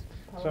point.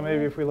 So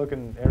maybe if we look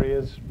in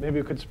areas,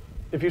 maybe we could.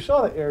 If you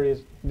saw the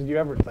areas, did you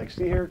ever like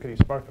see here? Could you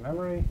spark a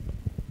memory?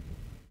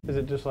 Is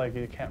it just like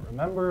you can't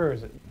remember, or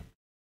is it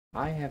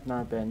I have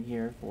not been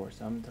here for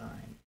some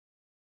time.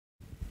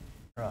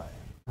 right?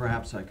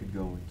 Perhaps I could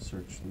go and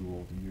search through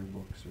old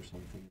yearbooks or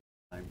something in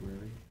the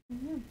library.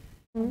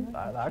 Mm-hmm.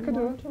 I could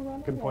do it.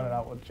 I could point it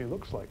out what she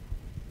looks like.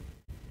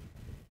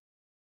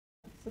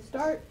 That's the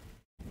start.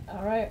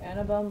 All right,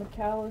 Annabelle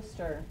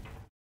McAlister.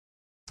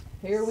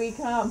 Here we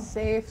come.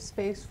 Safe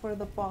space for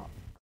the box.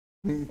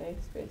 Safe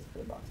space for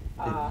the box.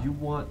 If you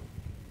want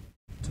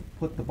to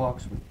put the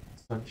box with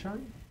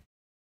Sunshine,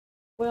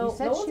 Well, You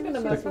said no one's she gonna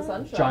was mess your with friend?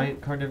 sunshine.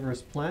 giant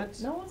carnivorous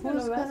plant No one's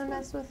Who's gonna gonna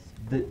mess with.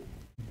 mess with?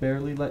 that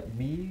barely let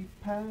me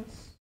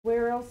pass?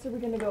 Where else are we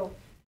gonna go?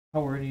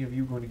 How are any of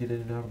you going to get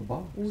in and out of the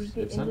box? We if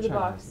get into Sunshine the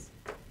has box.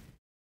 it?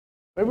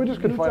 Maybe we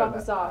just could You find drop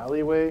an us off.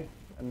 alleyway,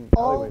 and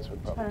alleyways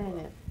would probably work.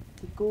 Alternative.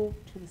 We go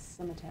to the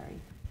cemetery.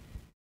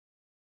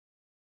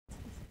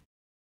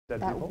 Dead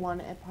That people.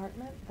 one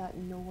apartment that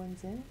no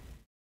one's in.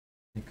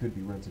 It could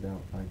be rented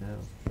out by now.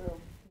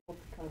 True. We'll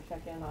come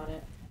check in on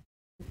it.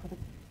 We put a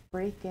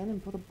break in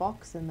and put a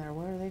box in there.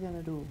 What are they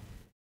gonna do?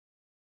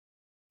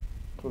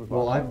 Put a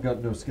Well, box I've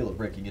got no skill at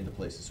breaking into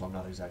places, so I'm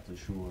not exactly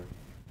sure.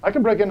 I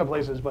can break into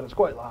places, but it's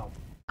quite loud.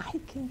 I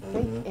can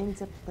break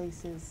into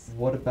places.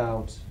 What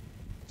about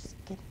Just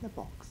get in the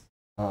box.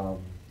 oh,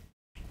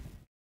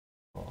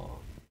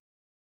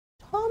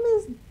 Tom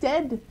is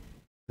dead.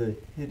 the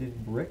hidden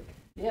brick?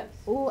 Yes.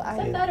 Oh, I I.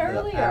 said in that the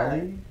earlier.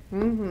 alley?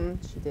 Mm-hmm.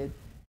 She did.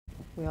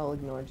 We all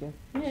ignored you.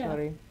 Yeah.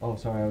 Sorry. Oh,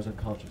 sorry, I was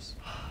unconscious.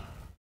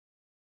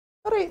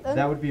 All right then.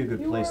 That would be a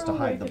good You place were to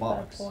hide awake the at that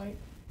box. point.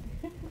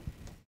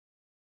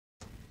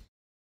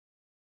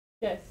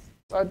 Yes.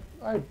 I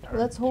heard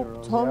Let's hope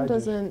Josie, Tom I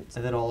just- doesn't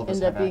And then all of us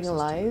end have up being access to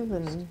alive it.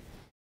 and.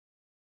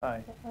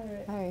 Hi. All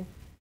right. Hi.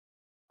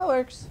 That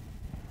works.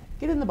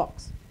 Get in the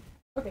box.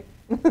 Okay.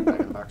 Back in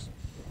the box.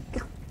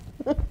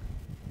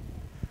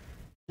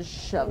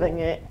 Just shoving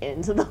it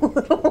into the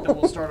little. Then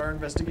we'll start our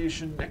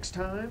investigation next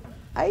time.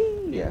 Aye.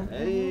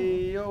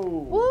 Hey yo.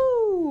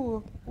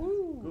 Woo!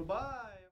 Woo! Goodbye.